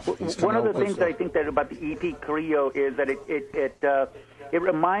good stuff. One of the things that I think that about the EP Carrillo is that it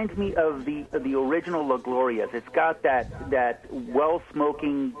reminds me of the original La Glorias. It's got that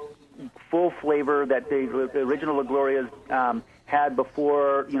well-smoking, full flavor that the original La Glorias had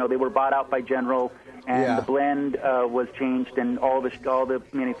before. They were bought out by General, and the blend was changed, and all the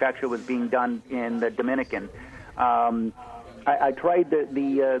manufacture was being done in the Dominican. I tried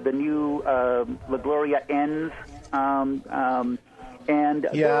the new La Gloria Ends, and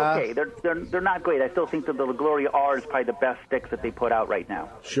they're okay. They're not great. I still think that the La Gloria R is probably the best sticks that they put out right now.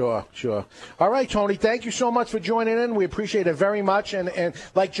 Sure. All right, Tony, thank you so much for joining in. We appreciate it very much. And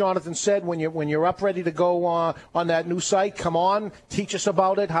like Jonathan said, when you're up ready to go on that new site, come on, teach us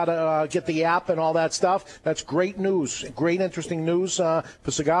about it, how to get the app and all that stuff. That's great news, great interesting news for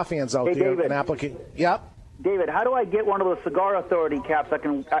cigar fans out there. David. Yep. David, how do I get one of those Cigar Authority caps? I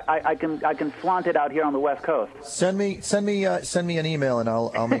can flaunt it out here on the West Coast. Send me an email, and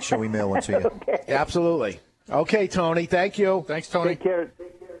I'll make sure we mail one to you. Okay. Absolutely. Okay, Tony. Thank you. Thanks, Tony. Take care.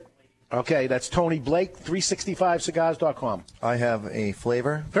 Okay, that's Tony Blake, 365cigars.com. I have a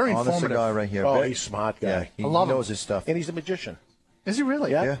flavor Very on the informative. cigar right here. Oh, he's a smart guy. Yeah, he love knows him. his stuff. And he's a magician. Is he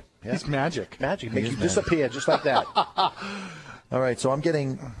really? Yeah. He's magic. Magic. Makes you disappear just like that. All right, so I'm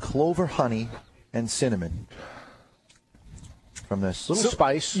getting clover honey and cinnamon from this. Little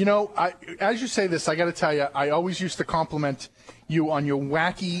spice. As you say this, I got to tell you, I always used to compliment you on your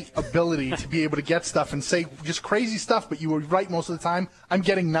wacky ability to be able to get stuff and say just crazy stuff, but you were right most of the time. I'm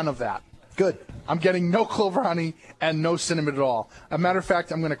getting none of that. Good. I'm getting no clover honey and no cinnamon at all. As a matter of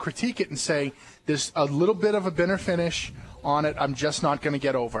fact, I'm going to critique it and say there's a little bit of a bitter finish on it I'm just not going to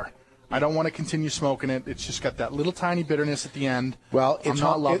get over. I don't want to continue smoking it. It's just got that little tiny bitterness at the end. Well, I'm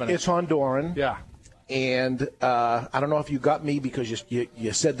not loving it. It's Honduran. Yeah. And I don't know if you got me because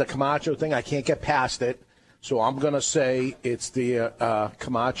you said the Camacho thing. I can't get past it. So I'm going to say it's the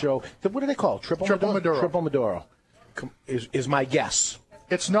Camacho. What do they call it? Triple Maduro? Triple Maduro is my guess.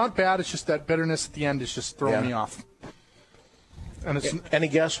 It's not bad. It's just that bitterness at the end is just throwing me off. And it's any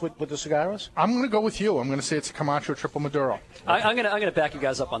guess what the cigar is? I'm going to go with you. I'm going to say it's a Camacho Triple Maduro. I'm going to back you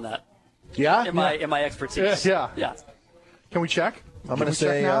guys up on that. Yeah? In my expertise. Yeah. Can we check? I'm going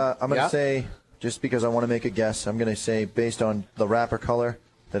to say, just because I want to make a guess, I'm going to say, based on the wrapper color,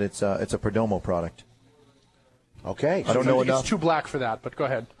 that it's a Perdomo product. Okay. I don't know enough. It's too black for that, but go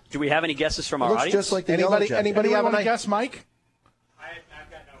ahead. Do we have any guesses from It our looks audience? just like the Anybody have want a to guess, Mike? I've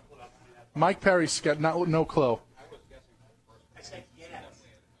got no clue. Mike Perry's got no clue. I said yes.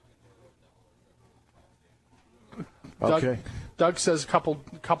 Okay. Doug says couple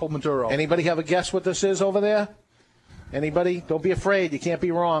Maduro. Anybody have a guess what this is over there? Anybody? Don't be afraid. You can't be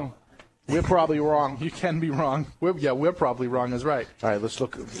wrong. We're probably wrong. You can be wrong. We're probably wrong. Is right. All right, let's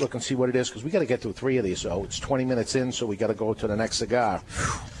look and see what it is because we got to get through 3 of these. So it's 20 minutes in, so we got to go to the next cigar.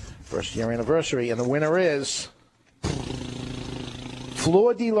 First year anniversary, and the winner is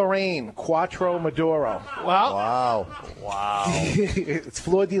Flor de Lorraine Cuatro Maduro. Wow. It's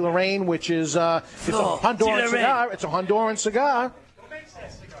Flor de Lorraine, which is it's a Honduran cigar. It's a Honduran cigar. Who makes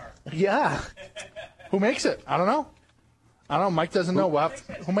that cigar? Yeah. Who makes it? I don't know. Mike doesn't know.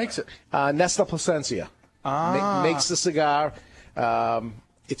 Who makes it? Nesta Plasencia makes the cigar.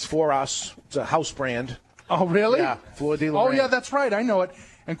 It's for us. It's a house brand. Oh, really? Yeah, Flor de Lorraine. Oh, yeah, that's right. I know it.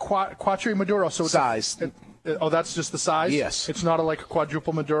 And Cuatro Maduro. So it's size. That's just the size? Yes. It's not like a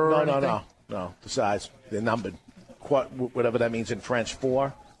quadruple Maduro or anything? No, the size. They're numbered. Whatever that means in French.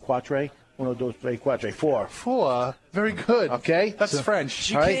 4. Quatre. 1, 2, 3, 4. 4. 4. Very good. Okay. That's French.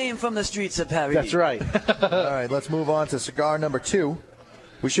 She came from the streets of Paris. That's right. All right, let's move on to cigar number 2.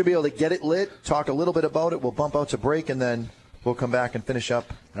 We should be able to get it lit, talk a little bit about it. We'll bump out to break, and then we'll come back and finish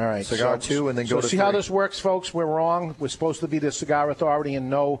up All right, cigar 2 and then go to 3. See how this works, folks? We're wrong. We're supposed to be the Cigar Authority and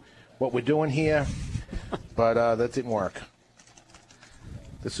know what we're doing here, but that didn't work.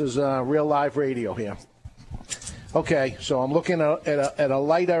 This is real live radio here. Okay, so I'm looking at a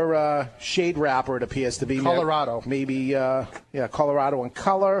lighter shade wrapper, it appears to be. Colorado. Maybe, Colorado in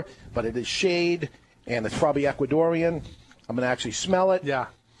color, but it is shade, and it's probably Ecuadorian. I'm going to actually smell it. Yeah.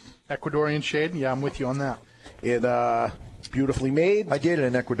 Ecuadorian shade? Yeah, I'm with you on that. It's beautifully made. I dated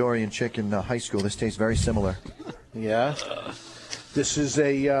an Ecuadorian chick in high school. This tastes very similar. Yeah. This is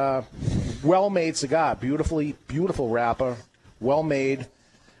a well-made cigar. Beautiful wrapper. Well-made.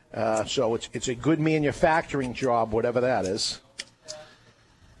 So it's a good manufacturing job, whatever that is.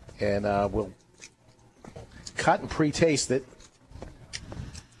 And we'll cut and pre-taste it.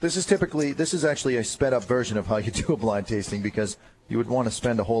 This is actually a sped-up version of how you do a blind tasting because you would want to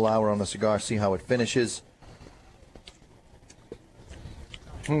spend a whole hour on the cigar, see how it finishes.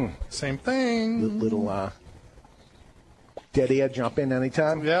 Same thing. Little dead air jump in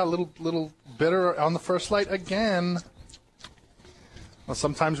anytime. Yeah, a little bitter on the first light again. Well,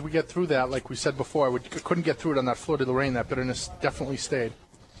 sometimes we get through that, like we said before. I couldn't get through it on that Flor de Lorraine. That bitterness definitely stayed.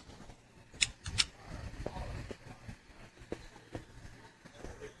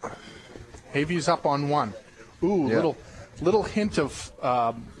 Havy's up on 1. Ooh, yeah. little hint of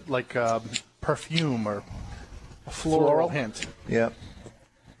perfume or a floral hint. Yeah.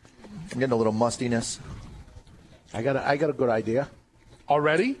 I'm getting a little mustiness. I got a good idea.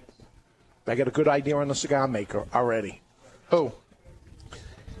 Already? I got a good idea on the cigar maker already. Who?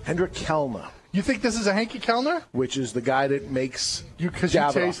 Hendrik Kellner. You think this is a Henke Kellner? Which is the guy that makes you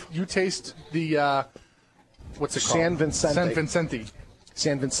taste the what's it called? San Vicente. San Vicente.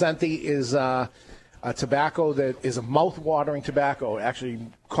 San Vicente is a tobacco that is a mouth-watering tobacco. It actually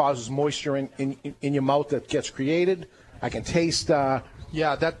causes moisture in your mouth that gets created. I can taste.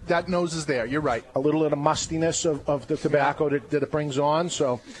 Yeah, that nose is there. You're right. A little of the mustiness of the tobacco that it brings on.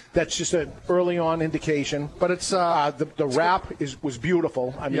 So that's just an early on indication. But it's the wrap was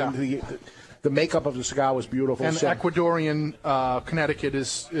beautiful. I mean the makeup of the cigar was beautiful. And Ecuadorian Connecticut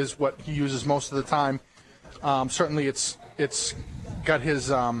is what he uses most of the time. Certainly, it's got his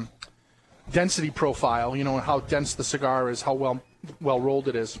density profile. You know how dense the cigar is, how well rolled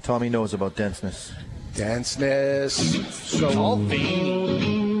it is. Tommy knows about denseness. So all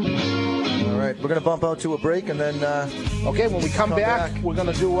right, right, we're going to bump out to a break, and then... okay, when we come back, we're going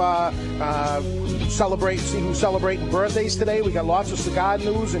to do see who's celebrating birthdays today. We got lots of cigar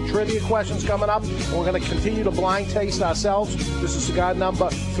news and trivia questions coming up, and we're going to continue to blind taste ourselves. This is cigar number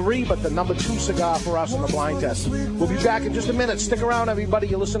 3, but the number 2 cigar for us in the blind test. We'll be back in just a minute. Stick around, everybody.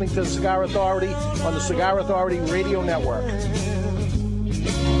 You're listening to the Cigar Authority on the Cigar Authority Radio Network.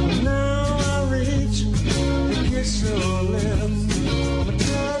 Now I reach to kiss your lips, but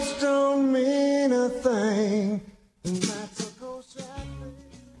touch don't mean a thing.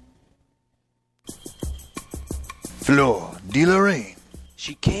 Fleur de Lorraine.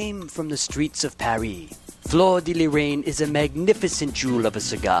 She came from the streets of Paris. Fleur de Lorraine is a magnificent jewel of a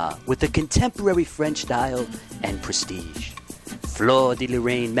cigar with a contemporary French style and prestige. Fleur de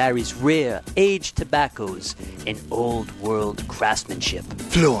Lorraine marries rare, aged tobaccos and old-world craftsmanship.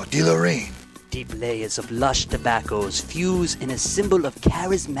 Fleur de Lorraine. Deep layers of lush tobaccos fuse in a symbol of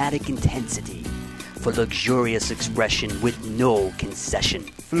charismatic intensity for luxurious expression with no concession.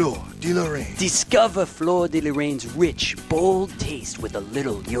 Fleur de Lorraine. Discover Fleur de Lorraine's rich, bold taste with a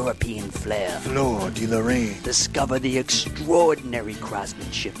little European flair. Fleur de Lorraine. Discover the extraordinary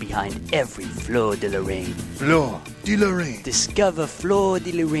craftsmanship behind every Fleur de Lorraine. Fleur de Lorraine. Discover Fleur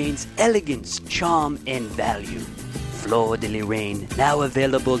de Lorraine's elegance, charm, and value. Fleur de Lorraine, now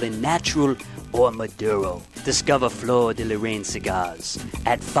available in natural or Maduro. Discover Fleur de Lorraine cigars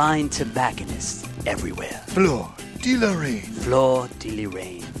at fine tobacconists everywhere. Fleur de Lorraine. Fleur de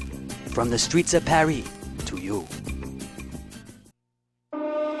Lorraine. From the streets of Paris to you.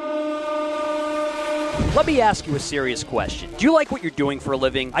 Let me ask you a serious question. Do you like what you're doing for a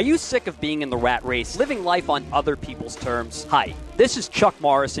living? Are you sick of being in the rat race, living life on other people's terms? Hi, this is Chuck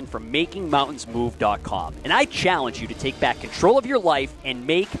Morrison from MakingMountainsMove.com, and I challenge you to take back control of your life and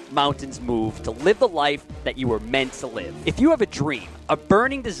make mountains move to live the life that you were meant to live. If you have a dream, a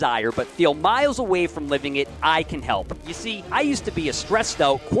burning desire, but feel miles away from living it, I can help. You see, I used to be a stressed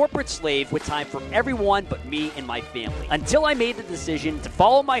out corporate slave with time for everyone but me and my family, until I made the decision to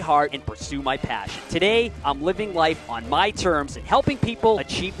follow my heart and pursue my passion. Today, I'm living life on my terms and helping people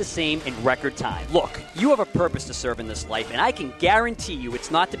achieve the same in record time. Look, you have a purpose to serve in this life, and I can guarantee you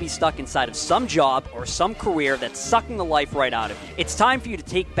it's not to be stuck inside of some job or some career that's sucking the life right out of you. It's time for you to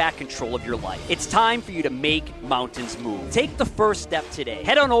take back control of your life. It's time for you to make mountains move. Take the first step today.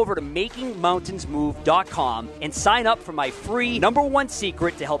 Head on over to MakingMountainsMove.com and sign up for my free #1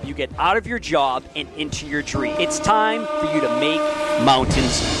 secret to help you get out of your job and into your dream. It's time for you to make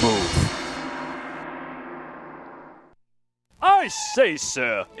mountains move. I say,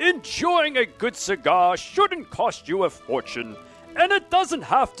 sir, enjoying a good cigar shouldn't cost you a fortune. And it doesn't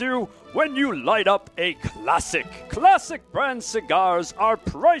have to when you light up a classic. Classic brand cigars are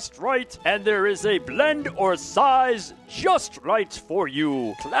priced right, and there is a blend or size just right for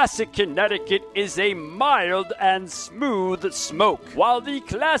you. Classic Connecticut is a mild and smooth smoke, while the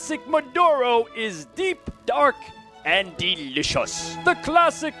Classic Maduro is deep, dark, and delicious. The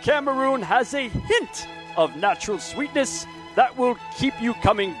Classic Cameroon has a hint of natural sweetness that will keep you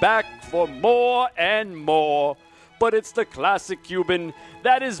coming back for more and more. But it's the Classic Cuban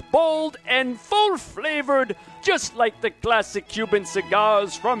that is bold and full-flavored, just like the Classic Cuban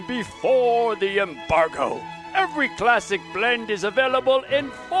cigars from before the embargo. Every Classic blend is available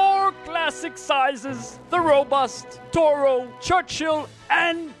in 4 classic sizes: the Robust, Toro, Churchill,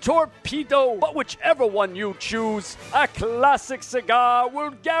 and Torpedo. But whichever one you choose, a Classic cigar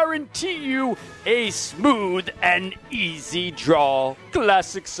will guarantee you a smooth and easy draw.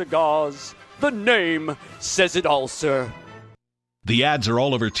 Classic Cigars. The name says it all, sir. The ads are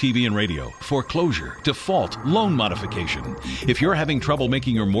all over TV and radio. Foreclosure, default, loan modification. If you're having trouble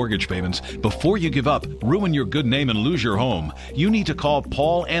making your mortgage payments, before you give up, ruin your good name and lose your home, you need to call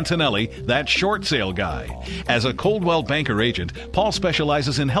Paul Antonelli, that short sale guy. As a Coldwell Banker agent, Paul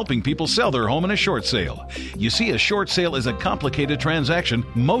specializes in helping people sell their home in a short sale. You see, a short sale is a complicated transaction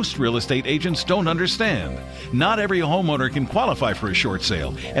most real estate agents don't understand. Not every homeowner can qualify for a short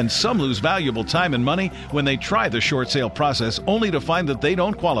sale, and some lose valuable time and money when they try the short sale process only to find that they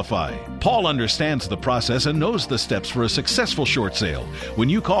don't qualify. Paul understands the process and knows the steps for a successful short sale. When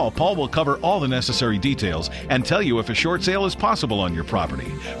you call, Paul will cover all the necessary details and tell you if a short sale is possible on your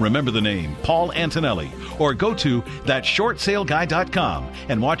property. Remember the name, Paul Antonelli, or go to thatshortsaleguy.com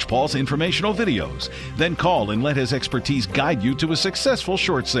and watch Paul's informational videos. Then call and let his expertise guide you to a successful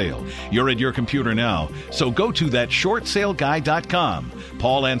short sale. You're at your computer now, so go to thatshortsaleguy.com.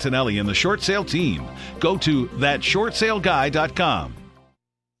 Paul Antonelli and the short sale team. Go to thatshortsaleguy.com.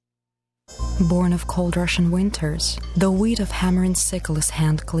 Born of cold Russian winters, the wheat of hammer and sickle is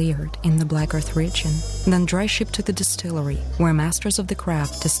hand-cleared in the Black Earth region, then dry shipped to the distillery, where masters of the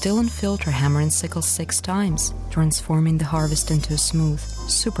craft distill and filter hammer and sickle 6 times, transforming the harvest into a smooth,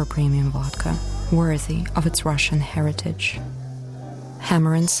 super premium vodka, worthy of its Russian heritage.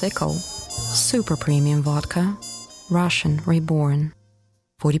 Hammer and sickle, super premium vodka, Russian reborn.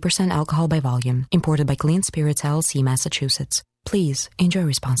 40% alcohol by volume, imported by Clean Spirits LLC, Massachusetts. Please enjoy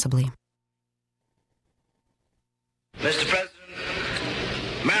responsibly. Mr. President,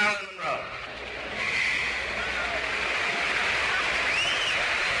 Marilyn Monroe.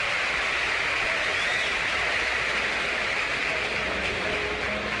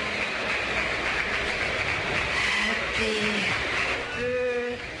 Happy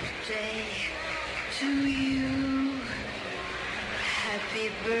birthday to you. Happy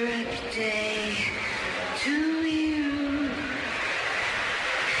birthday to you.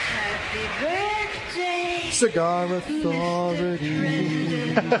 Happy birthday. Cigar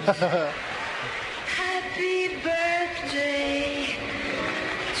Authority. Happy birthday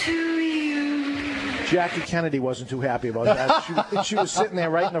to you. Jackie Kennedy wasn't too happy about that. She was sitting there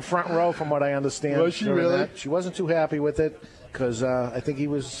right in the front row, from what I understand. Was she really? That. She wasn't too happy with it because I think he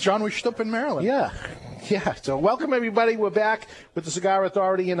was... John was up in Maryland. Yeah. So welcome, everybody. We're back with the Cigar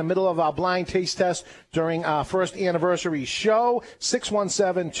Authority in the middle of our blind taste test during our first anniversary show.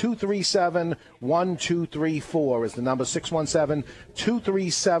 617-237-1234 is the number,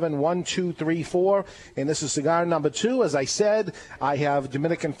 617-237-1234. And this is cigar number 2. As I said, I have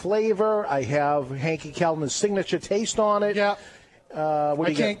Dominican flavor. I have Hanky Kelman's signature taste on it. Yeah. What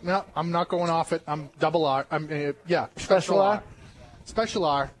do you get? No, I'm not going off it. I'm double R. Special R? Special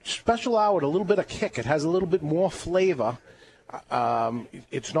R. Special R with a little bit of kick. It has a little bit more flavor.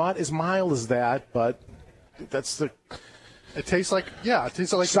 It's not as mild as that, but that's the... It tastes like...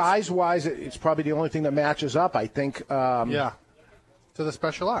 Size-wise, it's probably the only thing that matches up, I think. To the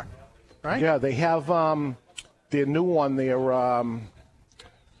Special R, right? Yeah, they have their new one, their...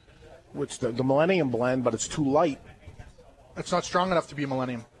 what's the Millennium Blend, but it's too light. It's not strong enough to be a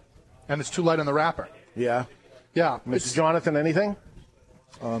Millennium. And it's too light on the wrapper. Yeah. Yeah. Mr. Jonathan, anything?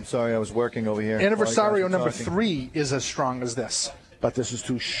 I'm sorry, I was working over here. Anniversario number 3 is as strong as this. But this is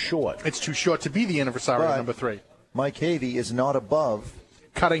too short. It's too short to be the Anniversario number 3. Mike Havey is not above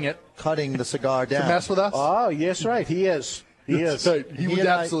cutting the cigar down. To mess with us? Oh, yes, right. He is. He is. He would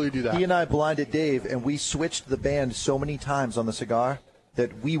absolutely do that. He and I blinded Dave, and we switched the band so many times on the cigar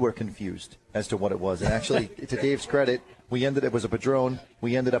that we were confused as to what it was. And actually, to Dave's credit, it was a Padron.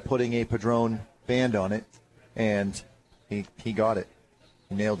 We ended up putting a Padron band on it, and he got it.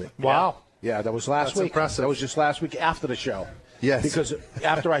 He nailed it. Wow. Yeah, that was last week. Impressive. That was just last week after the show. Yes. Because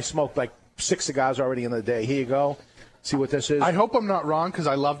after I smoked like 6 cigars already in the day. Here you go. See what this is? I hope I'm not wrong because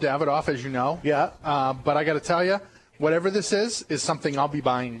I love Davidoff, as you know. Yeah. But I got to tell you, whatever this is something I'll be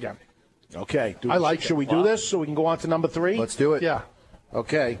buying again. Okay. I like it. Should we do this so we can go on to number 3? Let's do it. Yeah.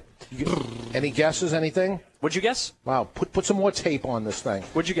 Okay. Any guesses, anything? What'd you guess? Wow. Put some more tape on this thing.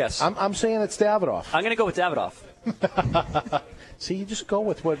 What'd you guess? I'm saying it's Davidoff. I'm going to go with Davidoff. See, you just go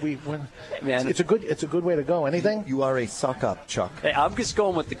with what we win. Man, it's a good way to go. Anything? You are a suck up, Chuck. Hey, I'm just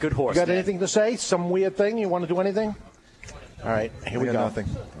going with the good horse. You got anything to say? Some weird thing? You want to do anything? All right, here we go. Nothing.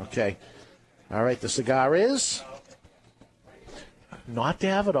 Okay. All right, the cigar is not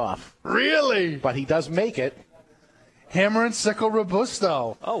Davidoff. Really? But he does make it. Hammer and Sickle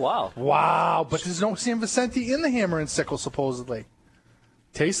Robusto. Oh, wow. Wow, but there's no San Vicente in the Hammer and Sickle, supposedly.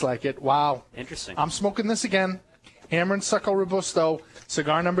 Tastes like it. Wow. Interesting. I'm smoking this again. Hammer and Sickle Robusto,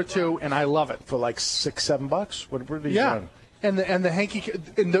 cigar number 2, and I love it. For like $6-7? What are these Yeah. run? And the hanky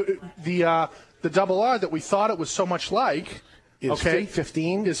and the double R that we thought it was so much like Is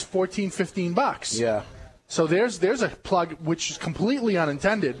 $15? is $14-15. Yeah. So there's a plug which is completely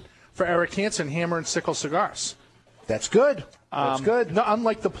unintended for Eric Hansen Hammer and Sickle cigars. That's good. That's good. No,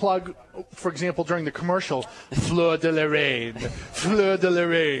 unlike the plug, for example, during the commercial, Fleur de la Reine. Fleur de la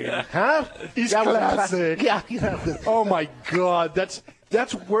Reine. Huh? He's That was classic. Yeah. Oh, my God. That's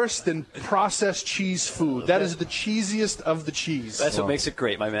worse than processed cheese food. That is the cheesiest of the cheese. That's what makes it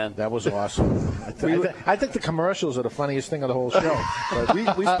great, my man. That was awesome. I think the commercials are the funniest thing of the whole show.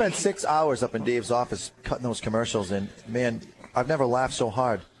 But we spent 6 hours up in Dave's office cutting those commercials, and, man, I've never laughed so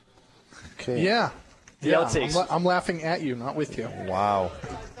hard. Okay. Yeah. The outtakes. I'm laughing at you, not with you. Wow.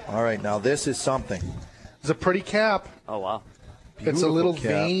 All right, now this is something. It's a pretty cap. Oh, wow. It's a little cap.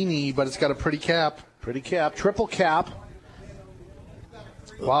 veiny, but it's got a pretty cap. Pretty cap. Triple cap.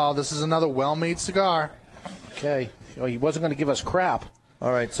 Wow, this is another well-made cigar. Okay. Oh, he wasn't going to give us crap.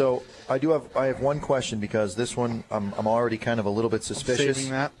 All right, so I have one question because this one I'm already kind of a little bit suspicious.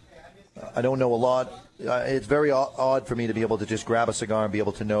 Saving that. I don't know a lot. It's very odd for me to be able to just grab a cigar and be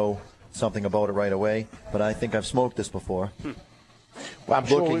able to know something about it right away. But I think I've smoked this before. Well,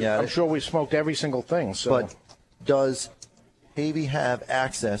 I'm sure we smoked every single thing. So. But does Havey have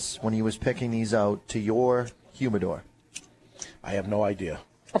access when he was picking these out to your humidor? I have no idea.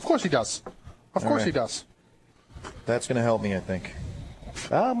 Of course he does. Of course he does. That's going to help me, I think.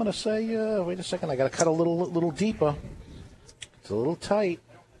 I'm going to say, wait a second, I got to cut a little deeper. It's a little tight.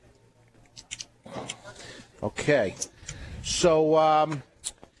 Okay. So,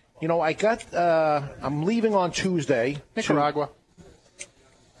 I got, I'm leaving on Tuesday. Nicaragua.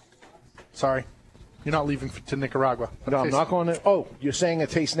 Sorry. You're not leaving to Nicaragua. No, I'm not going to. Oh, you're saying it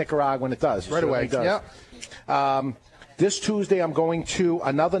tastes Nicaraguan. It does. Right away. Does. Yeah. This Tuesday, I'm going to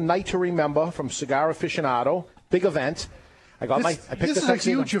another Night to Remember from Cigar Aficionado. Big event. This is a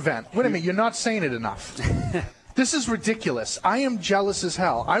huge event. Wait a minute. You're not saying it enough. This is ridiculous. I am jealous as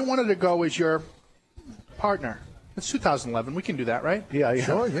hell. I wanted to go as your partner. It's 2011. We can do that, right? Yeah.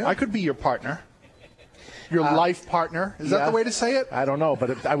 Sure, yeah. I could be your partner. Your life partner. Is that the way to say it? I don't know, but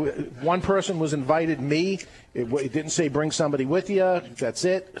one person was invited me. It didn't say bring somebody with you. That's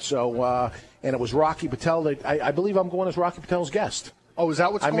it. So, and it was Rocky Patel. I believe I'm going as Rocky Patel's guest. Oh, is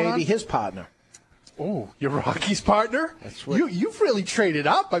that what's going on? I may be his partner. Oh, you're Rocky's partner? That's what You've really traded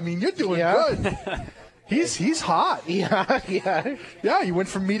up. I mean, you're doing good. He's hot. Yeah. Yeah, you went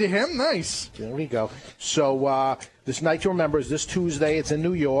from me to him. Nice. There we go. So this Night to Remember is this Tuesday. It's in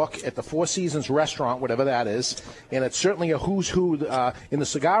New York at the Four Seasons restaurant, whatever that is. And it's certainly a who's who in the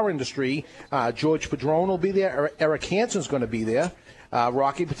cigar industry. George Padron will be there. Eric Hansen's going to be there.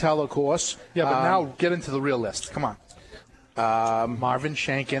 Rocky Patel, of course. Yeah, but now get into the real list. Come on. Marvin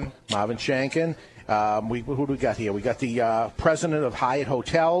Shankin. Who do we got here? We got the president of Hyatt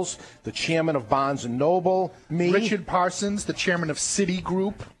Hotels, the chairman of Barnes & Noble, me. Richard Parsons, the chairman of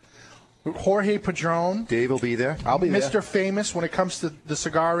Citigroup. Jorge Padron. Dave will be there. I'll be there. Mr. Famous when it comes to the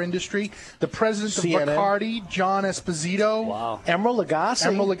cigar industry. The president CNN. of Bacardi, John Esposito. Wow. Emeril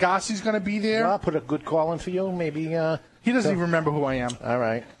Lagasse's going to be there. Well, I'll put a good call in for you. Maybe. He doesn't even remember who I am. All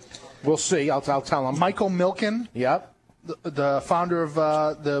right. We'll see. I'll tell him. Michael Milken. Yep. The founder of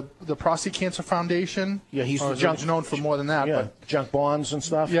the Prostate Cancer Foundation. Yeah, he's known for more than that. Yeah, but junk bonds and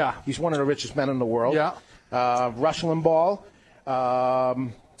stuff. Yeah. He's one of the richest men in the world. Yeah. Rush Limbaugh.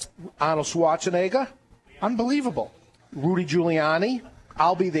 Arnold Schwarzenegger. Unbelievable. Rudy Giuliani.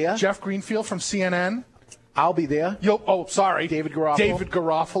 I'll be there. Jeff Greenfield from CNN. I'll be there. Sorry. David Garofalo. David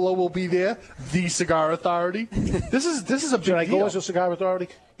Garofalo will be there. The Cigar Authority. This is a big Should I deal. go as a Cigar Authority?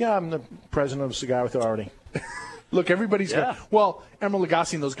 Yeah, I'm the president of the Cigar Authority. Look, everybody's got. Well, Emeril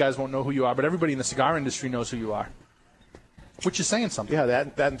Lagasse and those guys won't know who you are, but everybody in the cigar industry knows who you are. Which is saying something. Yeah,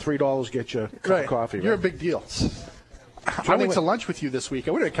 that and $3 get you a cup of coffee. You're right? a big deal. I went to lunch with you this week.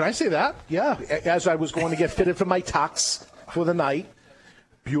 Can I say that? Yeah, as I was going to get fitted for my tux for the night.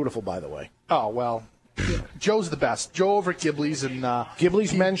 Beautiful, by the way. Oh, well, Joe's the best. Joe over at Ghibli's. And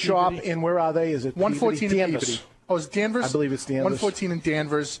Ghibli's Men's Shop, and where are they? Is it 114 in Danvers? Peabody. Oh, is it Danvers? I believe it's Danvers. 114 in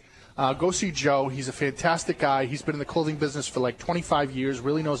Danvers. Go see Joe. He's a fantastic guy. He's been in the clothing business for like 25 years,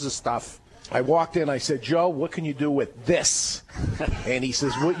 really knows his stuff. I walked in, I said, Joe, what can you do with this? And he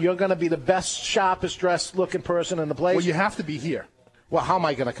says, you're going to be the best, sharpest dressed looking person in the place. Well, you have to be here. Well, how am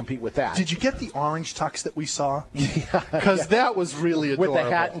I going to compete with that? Did you get the orange tux that we saw? Yeah. Because that was really adorable. With the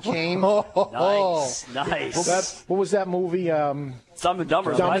hat and cane. Nice. What was that movie? Dumb and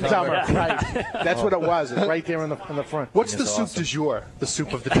Dumber. Dumb and Dumber, right. That's what it was. It's right there in the front. What's the soup du jour? The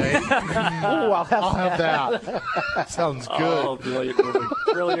soup of the day? Oh, I'll have that. Sounds good. Oh, brilliant movie.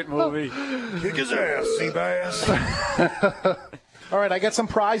 Brilliant movie. Kick his ass, Seabass. All right, I got some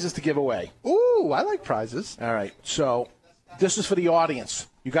prizes to give away. Ooh, I like prizes. All right, so this is for the audience.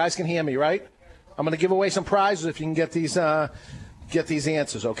 You guys can hear me, right? I'm going to give away some prizes if you can get these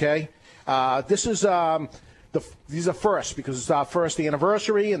answers, okay? This is these are first because it's our first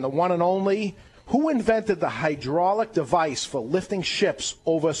anniversary and the one and only. Who invented the hydraulic device for lifting ships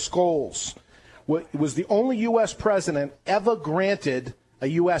over sculls? It was the only U.S. president ever granted a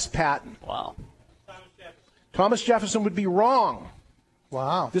U.S. patent. Wow. Thomas Jefferson would be wrong.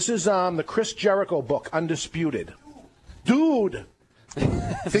 Wow. This is the Chris Jericho book, Undisputed. Dude!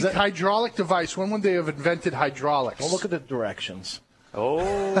 Think hydraulic device. When would they have invented hydraulics? Well, look at the directions.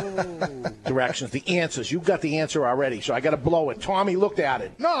 Oh. Directions, the answers. You've got the answer already, so I got to blow it. Tommy looked at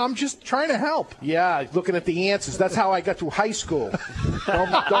it. No, I'm just trying to help. Yeah, looking at the answers. That's how I got through high school.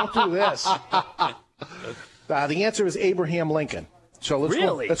 Don't do this. The answer is Abraham Lincoln. So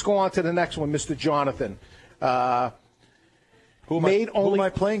let's go on to the next one, Mr. Jonathan. Who am I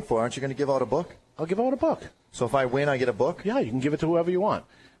playing for? Aren't you going to give out a book? I'll give out a book. So if I win, I get a book? Yeah, you can give it to whoever you want.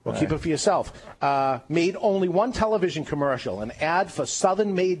 Well, keep it for yourself. Made only one television commercial, an ad for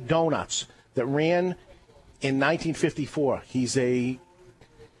Southern Made Donuts that ran in 1954. He's a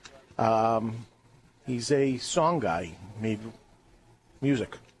song guy. Made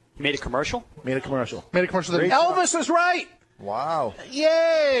music. Made a commercial? Made a commercial. Made a commercial. Elvis is right. Wow.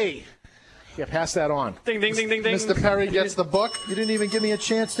 Yay. Yeah, pass that on. Ding, ding, ding, ding, ding. Mr. Perry gets the book. You didn't even give me a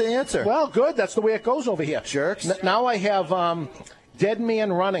chance to answer. Well, good. That's the way it goes over here. Jerks. Now I have Dead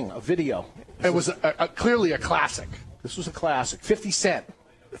Man Running, a video. It was clearly a classic. This was a classic. 50 Cent.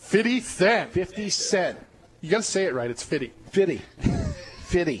 50 Cent. 50 Cent. You got to say it right. It's Fitty. Fitty.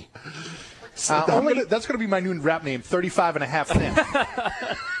 Fitty. That's going to be my new rap name, 35 and a half Cent.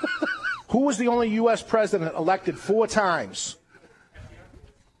 Who was the only U.S. president elected 4 times?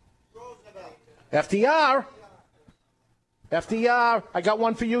 FDR. FDR. I got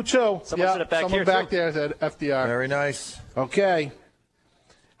one for you, too. Someone said it back someone here, back too. there said FDR. Very nice. Okay.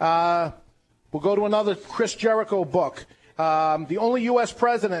 We'll go to another Chris Jericho book. The only U.S.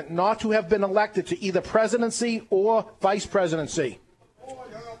 president not to have been elected to either presidency or vice presidency.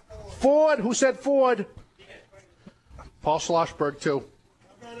 Ford. Who said Ford? Paul Schlossberg, too.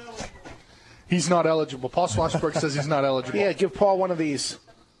 He's not eligible. Paul Schlossberg says he's not eligible. Yeah, give Paul one of these.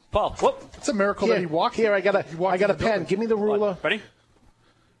 Paul, whoop. It's a miracle Here, that he walked. Here, I got a pen. Give me the ruler. Ready?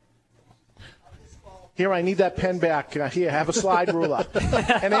 Here, I need that pen back. Here, have a slide ruler.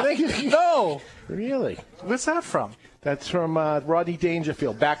 And I think no, really. Where's that from? That's from Rodney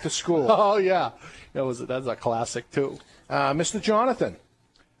Dangerfield. Back to School. Oh yeah, that's a classic too. Mr. Jonathan.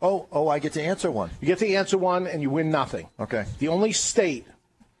 Oh, I get to answer one. You get to answer one, and you win nothing. Okay. The only state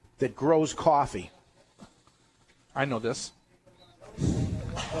that grows coffee. I know this.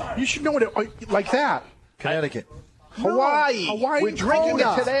 You should know it like that. Connecticut. Hawaii. Hawaii. We're drinking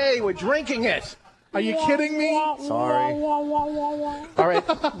it today. We're drinking it. Are you kidding me? Sorry. All right.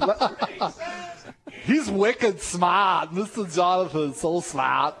 He's wicked smart. Mr. Jonathan's so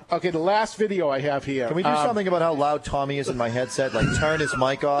smart. Okay, the last video I have here. Can we do something about how loud Tommy is in my headset? Like turn his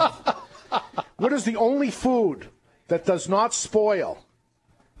mic off? What is the only food that does not spoil?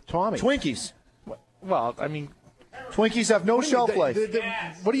 Tommy. Twinkies. Well, I mean, Twinkies have no shelf life.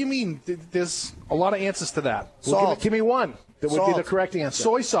 What do you mean? There's a lot of answers to that. Well, give me one that would be Salt. the correct answer.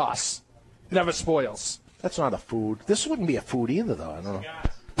 Soy sauce never spoils. That's not a food. This wouldn't be a food either, though. I don't know.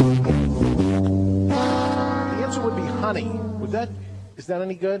 The answer would be honey. Is that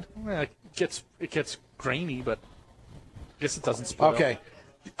any good? Well, it gets grainy, but I guess it doesn't spoil. Okay.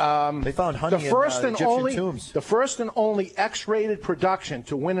 They found honey in Egyptian tombs. The first and only X-rated production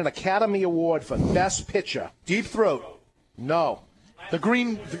to win an Academy Award for Best Picture. Deep Throat. No. The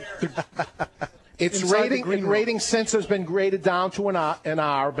green. Its rating since has been graded down to an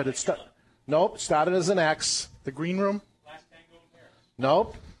R, but it's nope. Started as an X. The Green Room.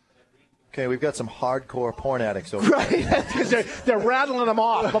 Nope. Okay, we've got some hardcore porn addicts over Right, because they're rattling them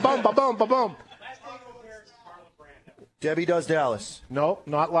off. Ba-boom, ba-boom, ba-boom. Debbie Does Dallas. Nope,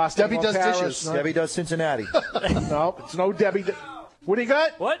 not Lost. Debbie in Does Paris. Dishes. No. Debbie Does Cincinnati. Nope, it's no Debbie. What do you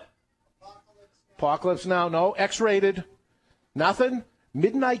got? What? Apocalypse Now. No. X-rated. Nothing.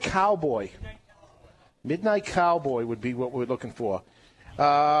 Midnight Cowboy. Midnight Cowboy would be what we're looking for. Hey,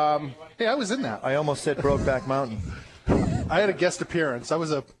 I was in that. I almost said Brokeback Mountain. I had a guest appearance. I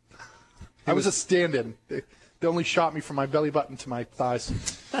was a stand-in. They only shot me from my belly button to my thighs.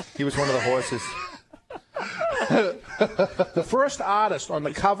 He was one of the horses. The first artist on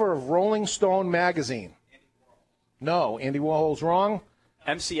the cover of Rolling Stone magazine. No. Andy Warhol's wrong.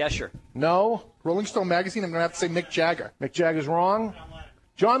 MC Escher. No. Rolling Stone magazine, I'm going to have to say Mick Jagger. Mick Jagger's wrong.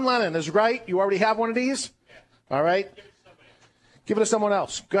 John Lennon is right. You already have one of these? All right. Give it to someone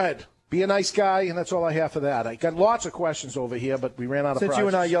else. Go ahead. Be a nice guy, and that's all I have for that. I got lots of questions over here, but we ran out of Since prizes. you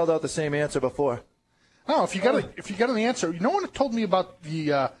and I yelled out the same answer before. No, if you got an answer, no one told me about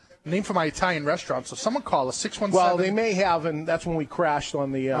the name for my Italian restaurant. So someone call us 617. Well, they may have, and that's when we crashed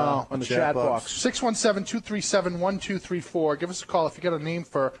on the chat box. 617-237-1234. Give us a call if you got a name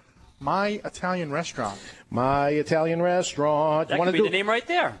for my Italian restaurant. My Italian restaurant. That could be the name right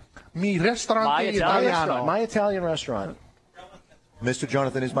there. Mi ristorante My Italian italiano. My Italian restaurant.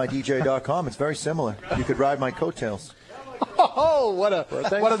 MrJonathanIsMyDJ.com. It's very similar. You could ride my coattails. Oh, what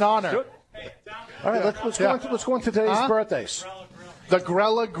an honor. All right, let's go into today's birthdays. The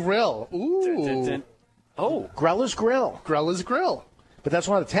Grella Grill. Ooh. Oh, Grella's Grill. Grella's Grill. But that's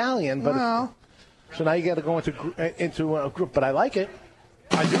not Italian. But well. So now you got to go into a group. But I like it.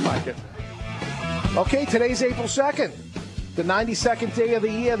 I do like it. Okay, today's April 2nd. The 92nd day of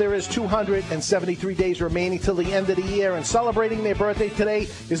the year. There is 273 days remaining till the end of the year. And celebrating their birthday today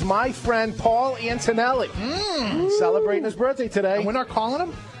is my friend Paul Antonelli. He's celebrating his birthday today. And we're not calling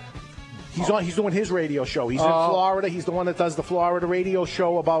him? He's doing his radio show. He's in Florida. He's the one that does the Florida radio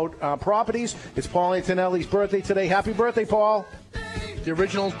show about properties. It's Paul Antonelli's birthday today. Happy birthday, Paul. The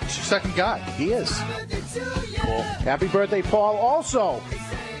original second guy. He is. Cool. Happy birthday, Paul. Also,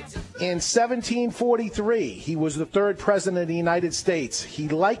 in 1743, he was the third president of the United States. He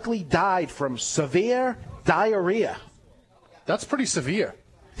likely died from severe diarrhea. That's pretty severe.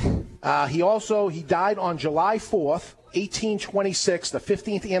 He died on July 4th, 1826, the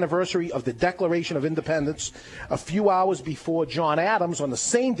 15th anniversary of the Declaration of Independence, a few hours before John Adams on the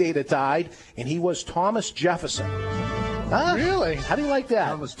same day that died, and he was Thomas Jefferson. Really? How do you like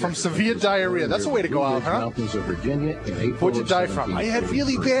that? From severe diarrhea. That's the way to go out, huh? Mountains of Virginia in April. What'd you die from? I had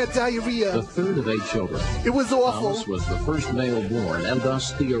really bad diarrhea. The third of 8 children. It was awful. Thomas was the first male born, and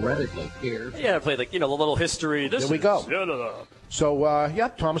thus theoretically heir. Yeah, I played the little history. There we go. So,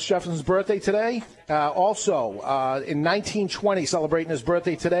 Thomas Jefferson's birthday today. Also, in 1920, celebrating his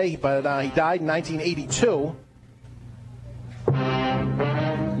birthday today, but he died in 1982.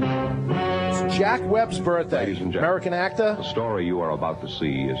 It's Jack Webb's birthday. Ladies and gentlemen, American actor. The story you are about to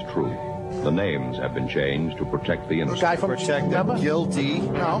see is true. The names have been changed to protect the innocent. Guy from guilty.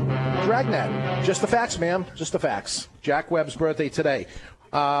 No, Dragnet. Just the facts, ma'am. Just the facts. Jack Webb's birthday today.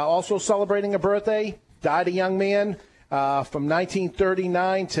 Also celebrating a birthday, died a young man from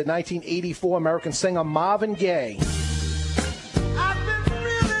 1939 to 1984. American singer Marvin Gaye.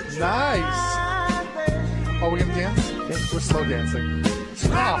 Nice. Oh, we're gonna dance? We're slow dancing.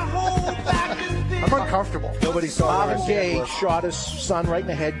 I'm uncomfortable. Nobody saw Marvin Gaye shot his son right in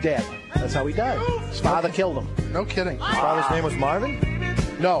the head dead. That's how he died. His father killed him. No kidding. His father's name was Marvin?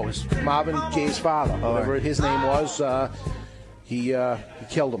 No, it was Marvin Gaye's father. Whatever his name was, he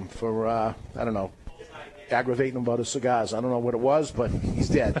killed him for, I don't know, aggravating him about his cigars. I don't know what it was, but he's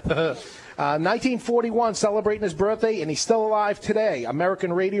dead. 1941, celebrating his birthday, and he's still alive today.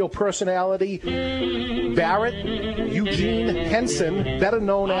 American radio personality Barrett Eugene Henson, better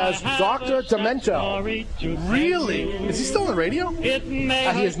known as Dr. Demento. Really? Is he still on the radio? He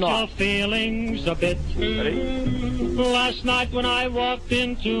is not. Feelings a bit. Last night when I walked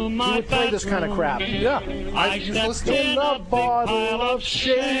into my He would play this kind of crap. Yeah. I stepped in a bottle of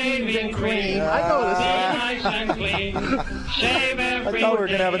shaving cream. I know this. I thought we were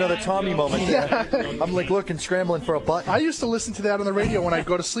going to have another Tommy moment. Yeah. I'm like looking, scrambling for a button. I used to listen to that on the radio when I'd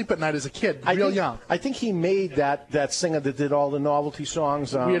go to sleep at night as a kid, young. I think he made that singer that did all the novelty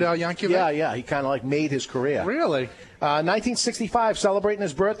songs. Weird Al Yankovic? Yeah. He kind of like made his career. Really? 1965, celebrating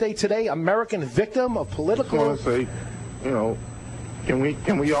his birthday today. American victim of political. I want to say,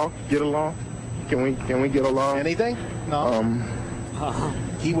 can we all get along? Can we get along? Anything? No.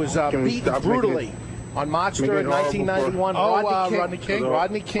 He was beaten brutally on March 3rd, 1991. Rodney King.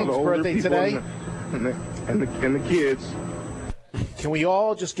 Rodney King's birthday today. And the kids. Can we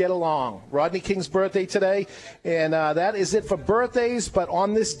all just get along? Rodney King's birthday today. And that is it for birthdays. But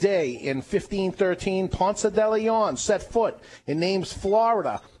on this day in 1513, Ponce de Leon set foot in Naples,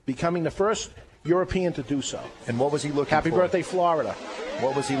 Florida, becoming the first European to do so. And what was he looking Happy for? Happy birthday, Florida.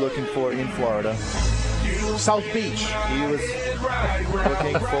 What was he looking for in Florida? South Beach. He was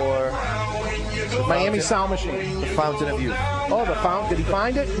looking for the Miami Sound Machine. The Fountain of Youth. Oh, the fountain. Did he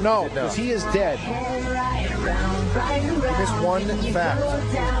find it? No, because he is dead. You missed one fact.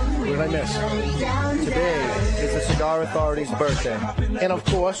 What did I miss? Today is the Cigar Authority's birthday. And, of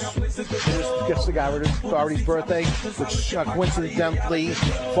course, it was the Cigar Authority's birthday, which coincidentally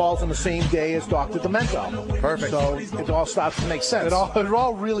falls on the same day as Dr. Demento. Perfect. So it all starts to make sense. It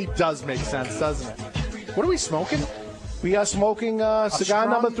all really does make sense, doesn't it? What are we smoking? We are smoking cigar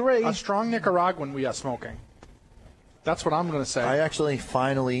number 3. A strong Nicaraguan we are smoking. That's what I'm going to say. I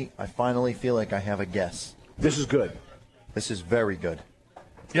finally feel like I have a guess. This is good. This is very good.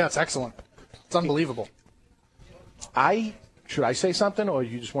 Yeah, it's excellent. It's unbelievable. Should I say something, or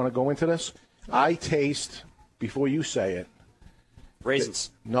you just want to go into this? I taste, before you say it, raisins.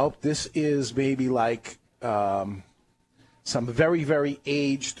 Nope, this is maybe like some very, very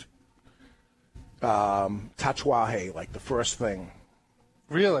aged Tatuaje, like the first thing.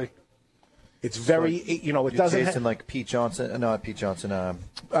 Really? It's very, it doesn't. Tasting like Pete Johnson. No, Pete Johnson.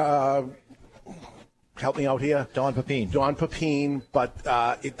 Help me out here. Don Pepin, but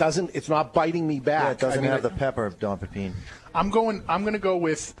it doesn't. It's not biting me back. Yeah, it doesn't have the pepper of Don Pepin. I'm going to go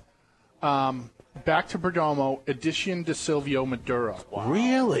with back to Perdomo, Edition de Silvio Maduro. Wow.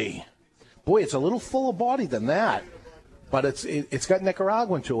 Really? Boy, it's a little fuller body than that. But it's got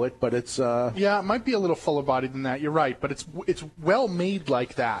Nicaraguan to it, but it's... Yeah, it might be a little fuller bodied than that. You're right, but it's well made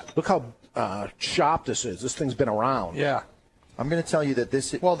like that. Look how sharp this is. This thing's been around. Yeah. I'm going to tell you that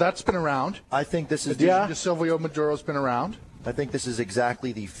this... Well, that's been around. I think this is... The Silvio Maduro's been around. I think this is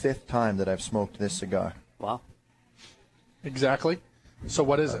exactly the 5th time that I've smoked this cigar. Wow. Exactly. So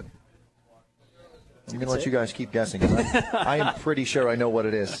what is it? I'm going to let you guys keep guessing. I am pretty sure I know what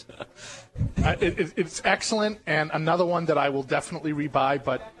it is. It's excellent, and another one that I will definitely rebuy,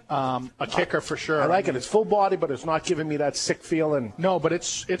 but a kicker for sure. I like it. It's full body, but it's not giving me that sick feeling. No, but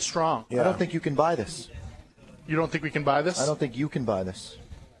it's strong. I don't think you can buy this. You don't think we can buy this? I don't think you can buy this.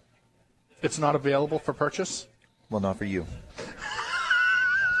 It's not available for purchase? Well, not for you.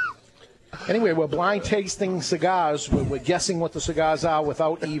 Anyway, we're blind tasting cigars. We're guessing what the cigars are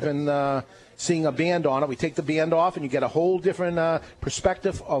without even seeing a band on it. We take the band off, and you get a whole different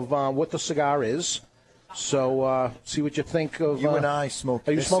perspective of what the cigar is. So see what you think of... You and I smoked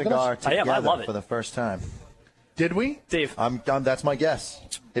Are you this smoking cigar this? together I love it. for the first time. Did we? Dave. That's my guess.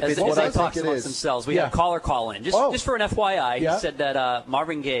 If As it's they what I talk think it amongst is. themselves, we had a caller call in. Just for an FYI, he said that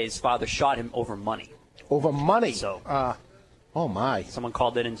Marvin Gaye's father shot him over money. Over money? So, oh, my. Someone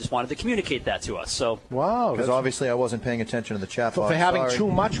called in and just wanted to communicate that to us. So, wow. Because obviously I wasn't paying attention to the chat box. For having Sorry.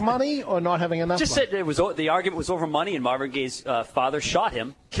 too much money or not having enough just money? said it was the argument was over money, and Marvin Gaye's father shot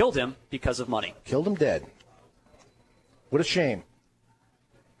him, killed him because of money. Killed him dead. What a shame.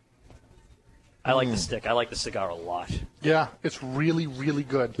 I like the stick. I like the cigar a lot. Yeah, it's really, really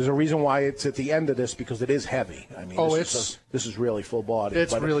good. There's a reason why it's at the end of this, because it is heavy. I mean, this is really full body.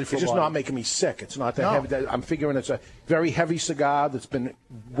 It's but really It's full just body. not making me sick. It's not that No. heavy. I'm figuring it's a very heavy cigar that's been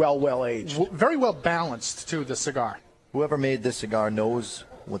well aged. Very well balanced, too, the cigar. Whoever made this cigar knows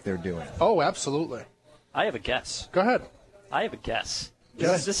what they're doing. Oh, absolutely. I have a guess. Go ahead. I have a guess.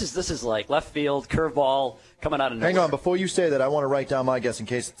 This is like left field curveball coming out of nowhere. Hang on, before you say that, I want to write down my guess in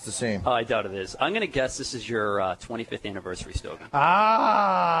case it's the same. Oh, I doubt it is. I'm going to guess this is your 25th anniversary, Stogan.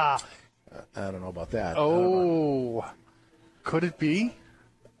 Ah! I don't know about that. Oh. Could it be?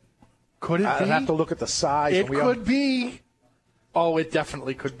 Could it I'd be? have to look at the size. It could be. Oh, it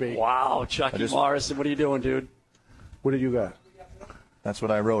definitely could be. Wow, Chucky Morrison, what are you doing, dude? What did you got? That's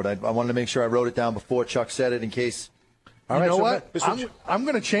what I wrote. I wanted to make sure I wrote it down before Chuck said it in case. You know what? I'm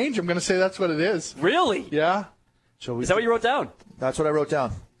going to change. I'm going to say that's what it is. Really? Yeah. Is that what you wrote down? That's what I wrote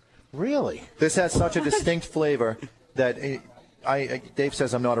down. Really? This has such a distinct flavor that Dave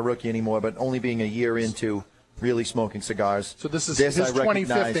says I'm not a rookie anymore, but only being a year into really smoking cigars. So this is his his I 25th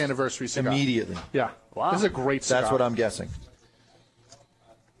recognized anniversary cigar. Immediately. Yeah. Wow. This is a great cigar. That's what I'm guessing.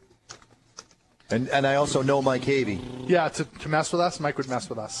 And I also know Mike Havey. Yeah, to mess with us, Mike would mess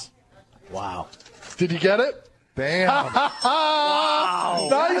with us. Wow. Did you get it? Bam. Wow.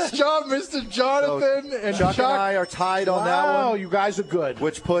 Nice job, Mr. Jonathan. And Chuck and I are tied on that one. Wow, you guys are good.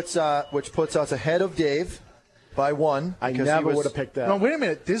 Which puts us ahead of Dave by one. I never would have picked that. No, wait a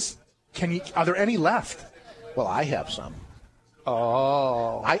minute. Are there any left? Well, I have some.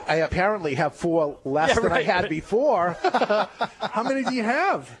 Oh. I apparently have 4 less than I had before. How many do you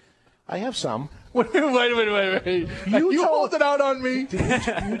have? I have some. Wait a minute. You hold it out on me.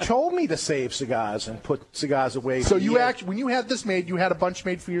 You told me to save cigars and put cigars away. So when you had this made, you had a bunch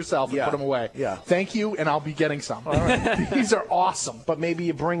made for yourself and put them away. Yeah. Thank you, and I'll be getting some. All right. These are awesome. But maybe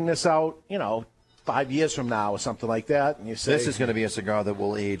you bring this out, 5 years from now or something like that, and you say This is going to be a cigar that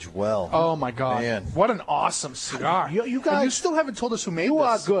will age well. Oh my God! Man. What an awesome cigar! You guys, and you still haven't told us who made this. You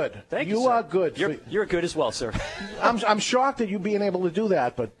are good. Thank you, You sir. are good. You're good as well, sir. I'm shocked at you being able to do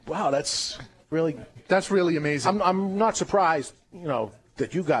that, but wow, that's really amazing. I'm not surprised,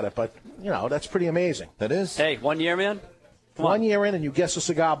 that you got it, but that's pretty amazing. That is. Hey, 1 year, man. Come on. 1 year in, and you guess a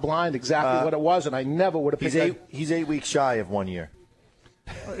cigar blind exactly what it was, and I never would have picked He's 8 weeks shy of 1 year.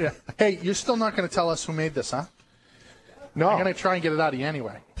 Yeah. Hey, you're still not going to tell us who made this, huh? No. I'm going to try and get it out of you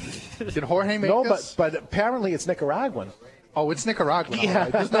anyway. Did Jorge make this? No, but apparently it's Nicaraguan. Oh, it's Nicaraguan. Yeah. All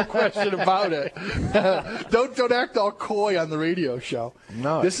right. There's no question about it. Don't act all coy on the radio show.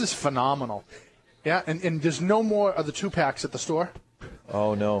 No. This is phenomenal. Yeah, and there's no more of the 2-packs at the store?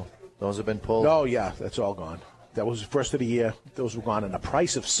 Oh, no. Those have been pulled. Oh, yeah, that's all gone. That was the first of the year. Those were gone. And the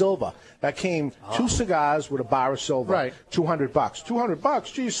price of silver. That came 2 cigars with a bar of silver. Right. $200.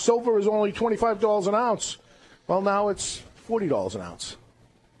 $200. Geez, silver is only $25 an ounce. Well, now it's $40 an ounce.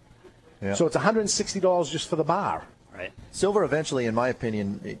 Yeah. So it's $160 just for the bar. Right. Silver eventually, in my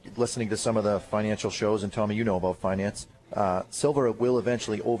opinion, listening to some of the financial shows, and Tommy, you know about finance, silver will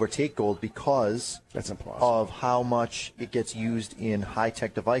eventually overtake gold because of how much it gets used in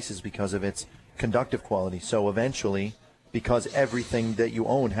high-tech devices because of its conductive quality. So eventually, because everything that you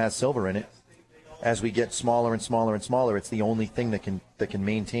own has silver in it, as we get smaller and smaller and smaller, it's the only thing that can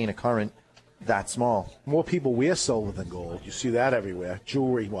maintain a current that small. More people wear silver than gold. You see that everywhere,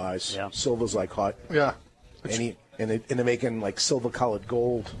 jewelry-wise. Yeah. Silver's like hot. Yeah. And they're making like silver-colored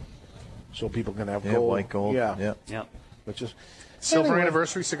gold, so people can have gold. White gold. Yeah. Yeah. Which is Silver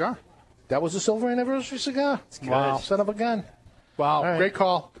anniversary cigar. That was a silver anniversary cigar. Wow. Son of a gun. Wow. Right. Great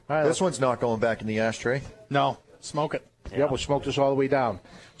call. This one's not going back in the ashtray. No. Smoke it. Yeah, we'll smoke this all the way down.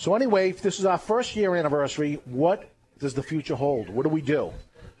 So anyway, if this is our first year anniversary, what does the future hold? What do we do?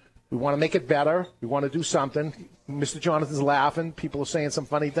 We want to make it better. We want to do something. Mr. Jonathan's laughing. People are saying some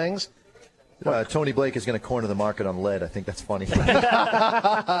funny things. Tony Blake is going to corner the market on lead. I think that's funny.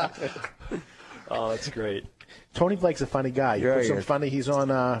 Oh, that's great. Tony Blake's a funny guy. He puts some funny. He's on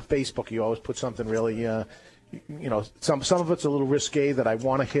Facebook. He always puts something really, some of it's a little risque that I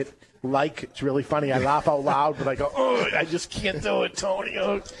want to hit like. It's really funny. I laugh out loud, but I go, oh, I just can't do it, Tony.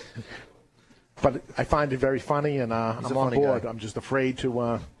 Oh. But I find it very funny, and I'm on board. Guy. I'm just afraid to.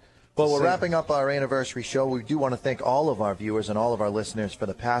 Well, we're wrapping up our anniversary show. We do want to thank all of our viewers and all of our listeners for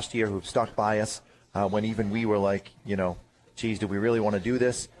the past year who've stuck by us when even we were like, geez, do we really want to do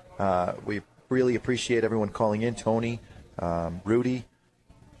this? We really appreciate everyone calling in. Tony, Rudy.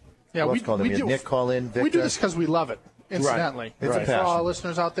 Yeah, we do. Nick call in. Victor. We do this because we love it. Incidentally, It's a passion. For all our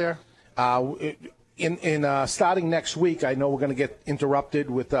listeners out there. Starting next week, I know we're going to get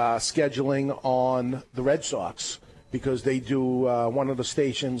interrupted with scheduling on the Red Sox because they do one of the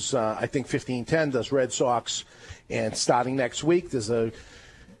stations. I think 1510 does Red Sox, and starting next week, there's a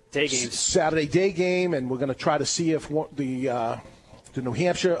Saturday day game, and we're going to try to see if the New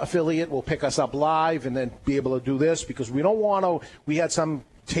Hampshire affiliate will pick us up live and then be able to do this because we don't want to. We had some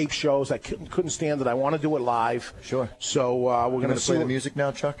tape shows I couldn't stand it. I want to do it live. Sure. So we're going to play the music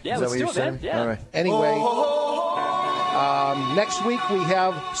now, Chuck. Yeah, Is that let's what do you're it, saying? man. Yeah. All right. Anyway, next week we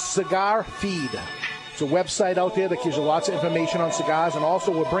have Cigar Feed. It's a website out there that gives you lots of information on cigars, and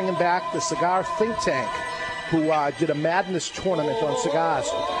also we're bringing back the Cigar Think Tank, who did a madness tournament on cigars.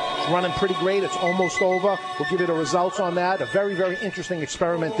 It's running pretty great. It's almost over. We'll give you the results on that. A very, very interesting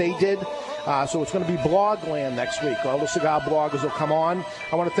experiment they did. So it's going to be Blogland next week. All the cigar bloggers will come on.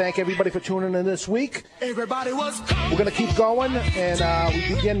 I want to thank everybody for tuning in this week. Everybody was. We're going to keep going, and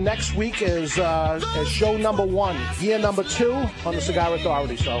we begin next week as show number 1, year number 2 on the Cigar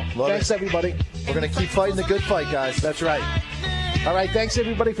Authority. So thanks, everybody. We're going to keep fighting the good fight, guys. That's right. All right, thanks,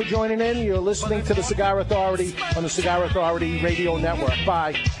 everybody, for joining in. You're listening to the Cigar Authority on the Cigar Authority Radio Network.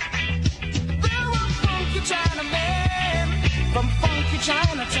 Bye. From funky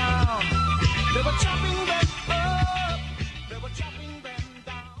Chinatown, they were chopping them up, they were chopping them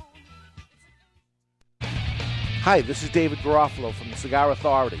down. Hi, this is David Garofalo from the Cigar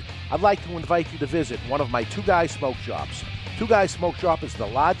Authority. I'd like to invite you to visit one of my Two Guys Smoke Shops. Two Guys Smoke Shop is the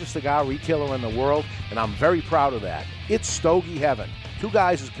largest cigar retailer in the world, and I'm very proud of that. It's Stogie Heaven. Two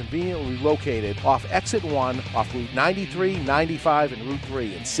Guys is conveniently located off Exit 1, off Route 93, 95, and Route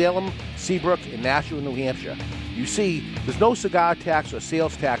 3 in Salem, Seabrook, and Nashua, New Hampshire. You see, there's no cigar tax or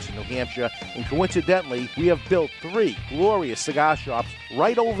sales tax in New Hampshire, and coincidentally, we have built 3 glorious cigar shops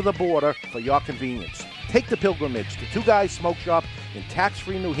right over the border for your convenience. Take the pilgrimage to Two Guys Smoke Shop in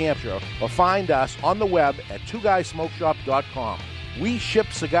tax-free New Hampshire, or find us on the web at twoguysmokeshop.com. We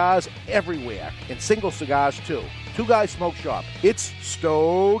ship cigars everywhere, and single cigars too. Two Guys Smoke Shop. It's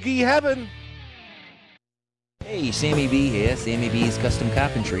Stogie Heaven. Hey, Sammy B here, Sammy B's Custom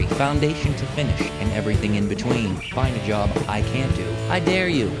Carpentry, foundation to finish and everything in between. Find a job I can't do. I dare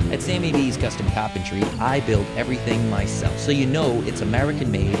you. At Sammy B's Custom Carpentry, I build everything myself, so you know it's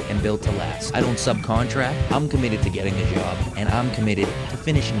American-made and built to last. I don't subcontract. I'm committed to getting a job, and I'm committed to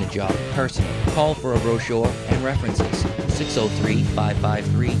finishing the job personally. Call for a brochure and references.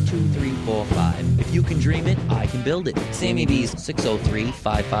 603-553-2345. If you can dream it, I can build it. Sammy B's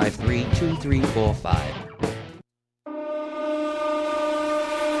 603-553-2345.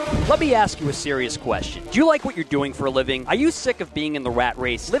 Let me ask you a serious question. Do you like what you're doing for a living? Are you sick of being in the rat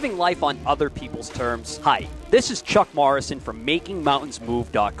race, living life on other people's terms? Hi, this is Chuck Morrison from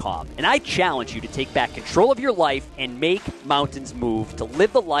MakingMountainsMove.com, and I challenge you to take back control of your life and make mountains move to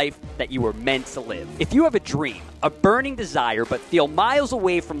live the life that you were meant to live. If you have a dream, a burning desire, but feel miles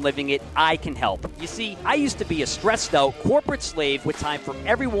away from living it, I can help. You see, I used to be a stressed out corporate slave with time for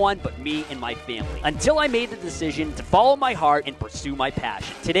everyone but me and my family, until I made the decision to follow my heart and pursue my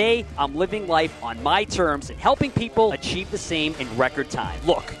passion. Today, I'm living life on my terms and helping people achieve the same in record time.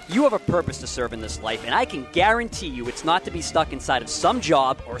 Look, you have a purpose to serve in this life, and I can guarantee you it's not to be stuck inside of some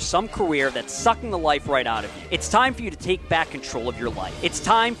job or some career that's sucking the life right out of you. It's time for you to take back control of your life. It's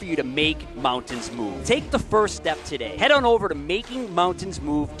time for you to make mountains move. Take the first step step today. Head on over to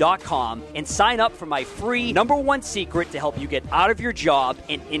makingmountainsmove.com and sign up for my free #1 secret to help you get out of your job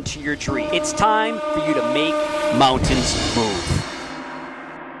and into your dream. It's time for you to make mountains move.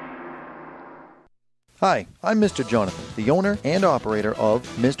 Hi, I'm Mr. Jonathan, the owner and operator of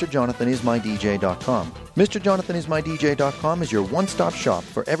MrJonathanIsMyDJ.com. MrJonathanIsMyDJ.com is your one-stop shop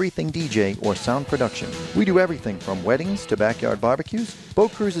for everything DJ or sound production. We do everything from weddings to backyard barbecues,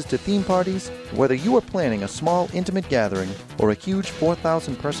 boat cruises to theme parties. Whether you are planning a small, intimate gathering or a huge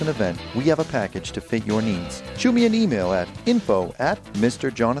 4,000-person event, we have a package to fit your needs. Shoot me an email at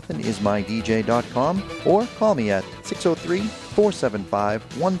info@MrJonathanIsMyDJ.com or call me at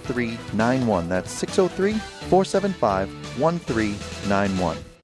 603-475-1391. That's 603-475-1391.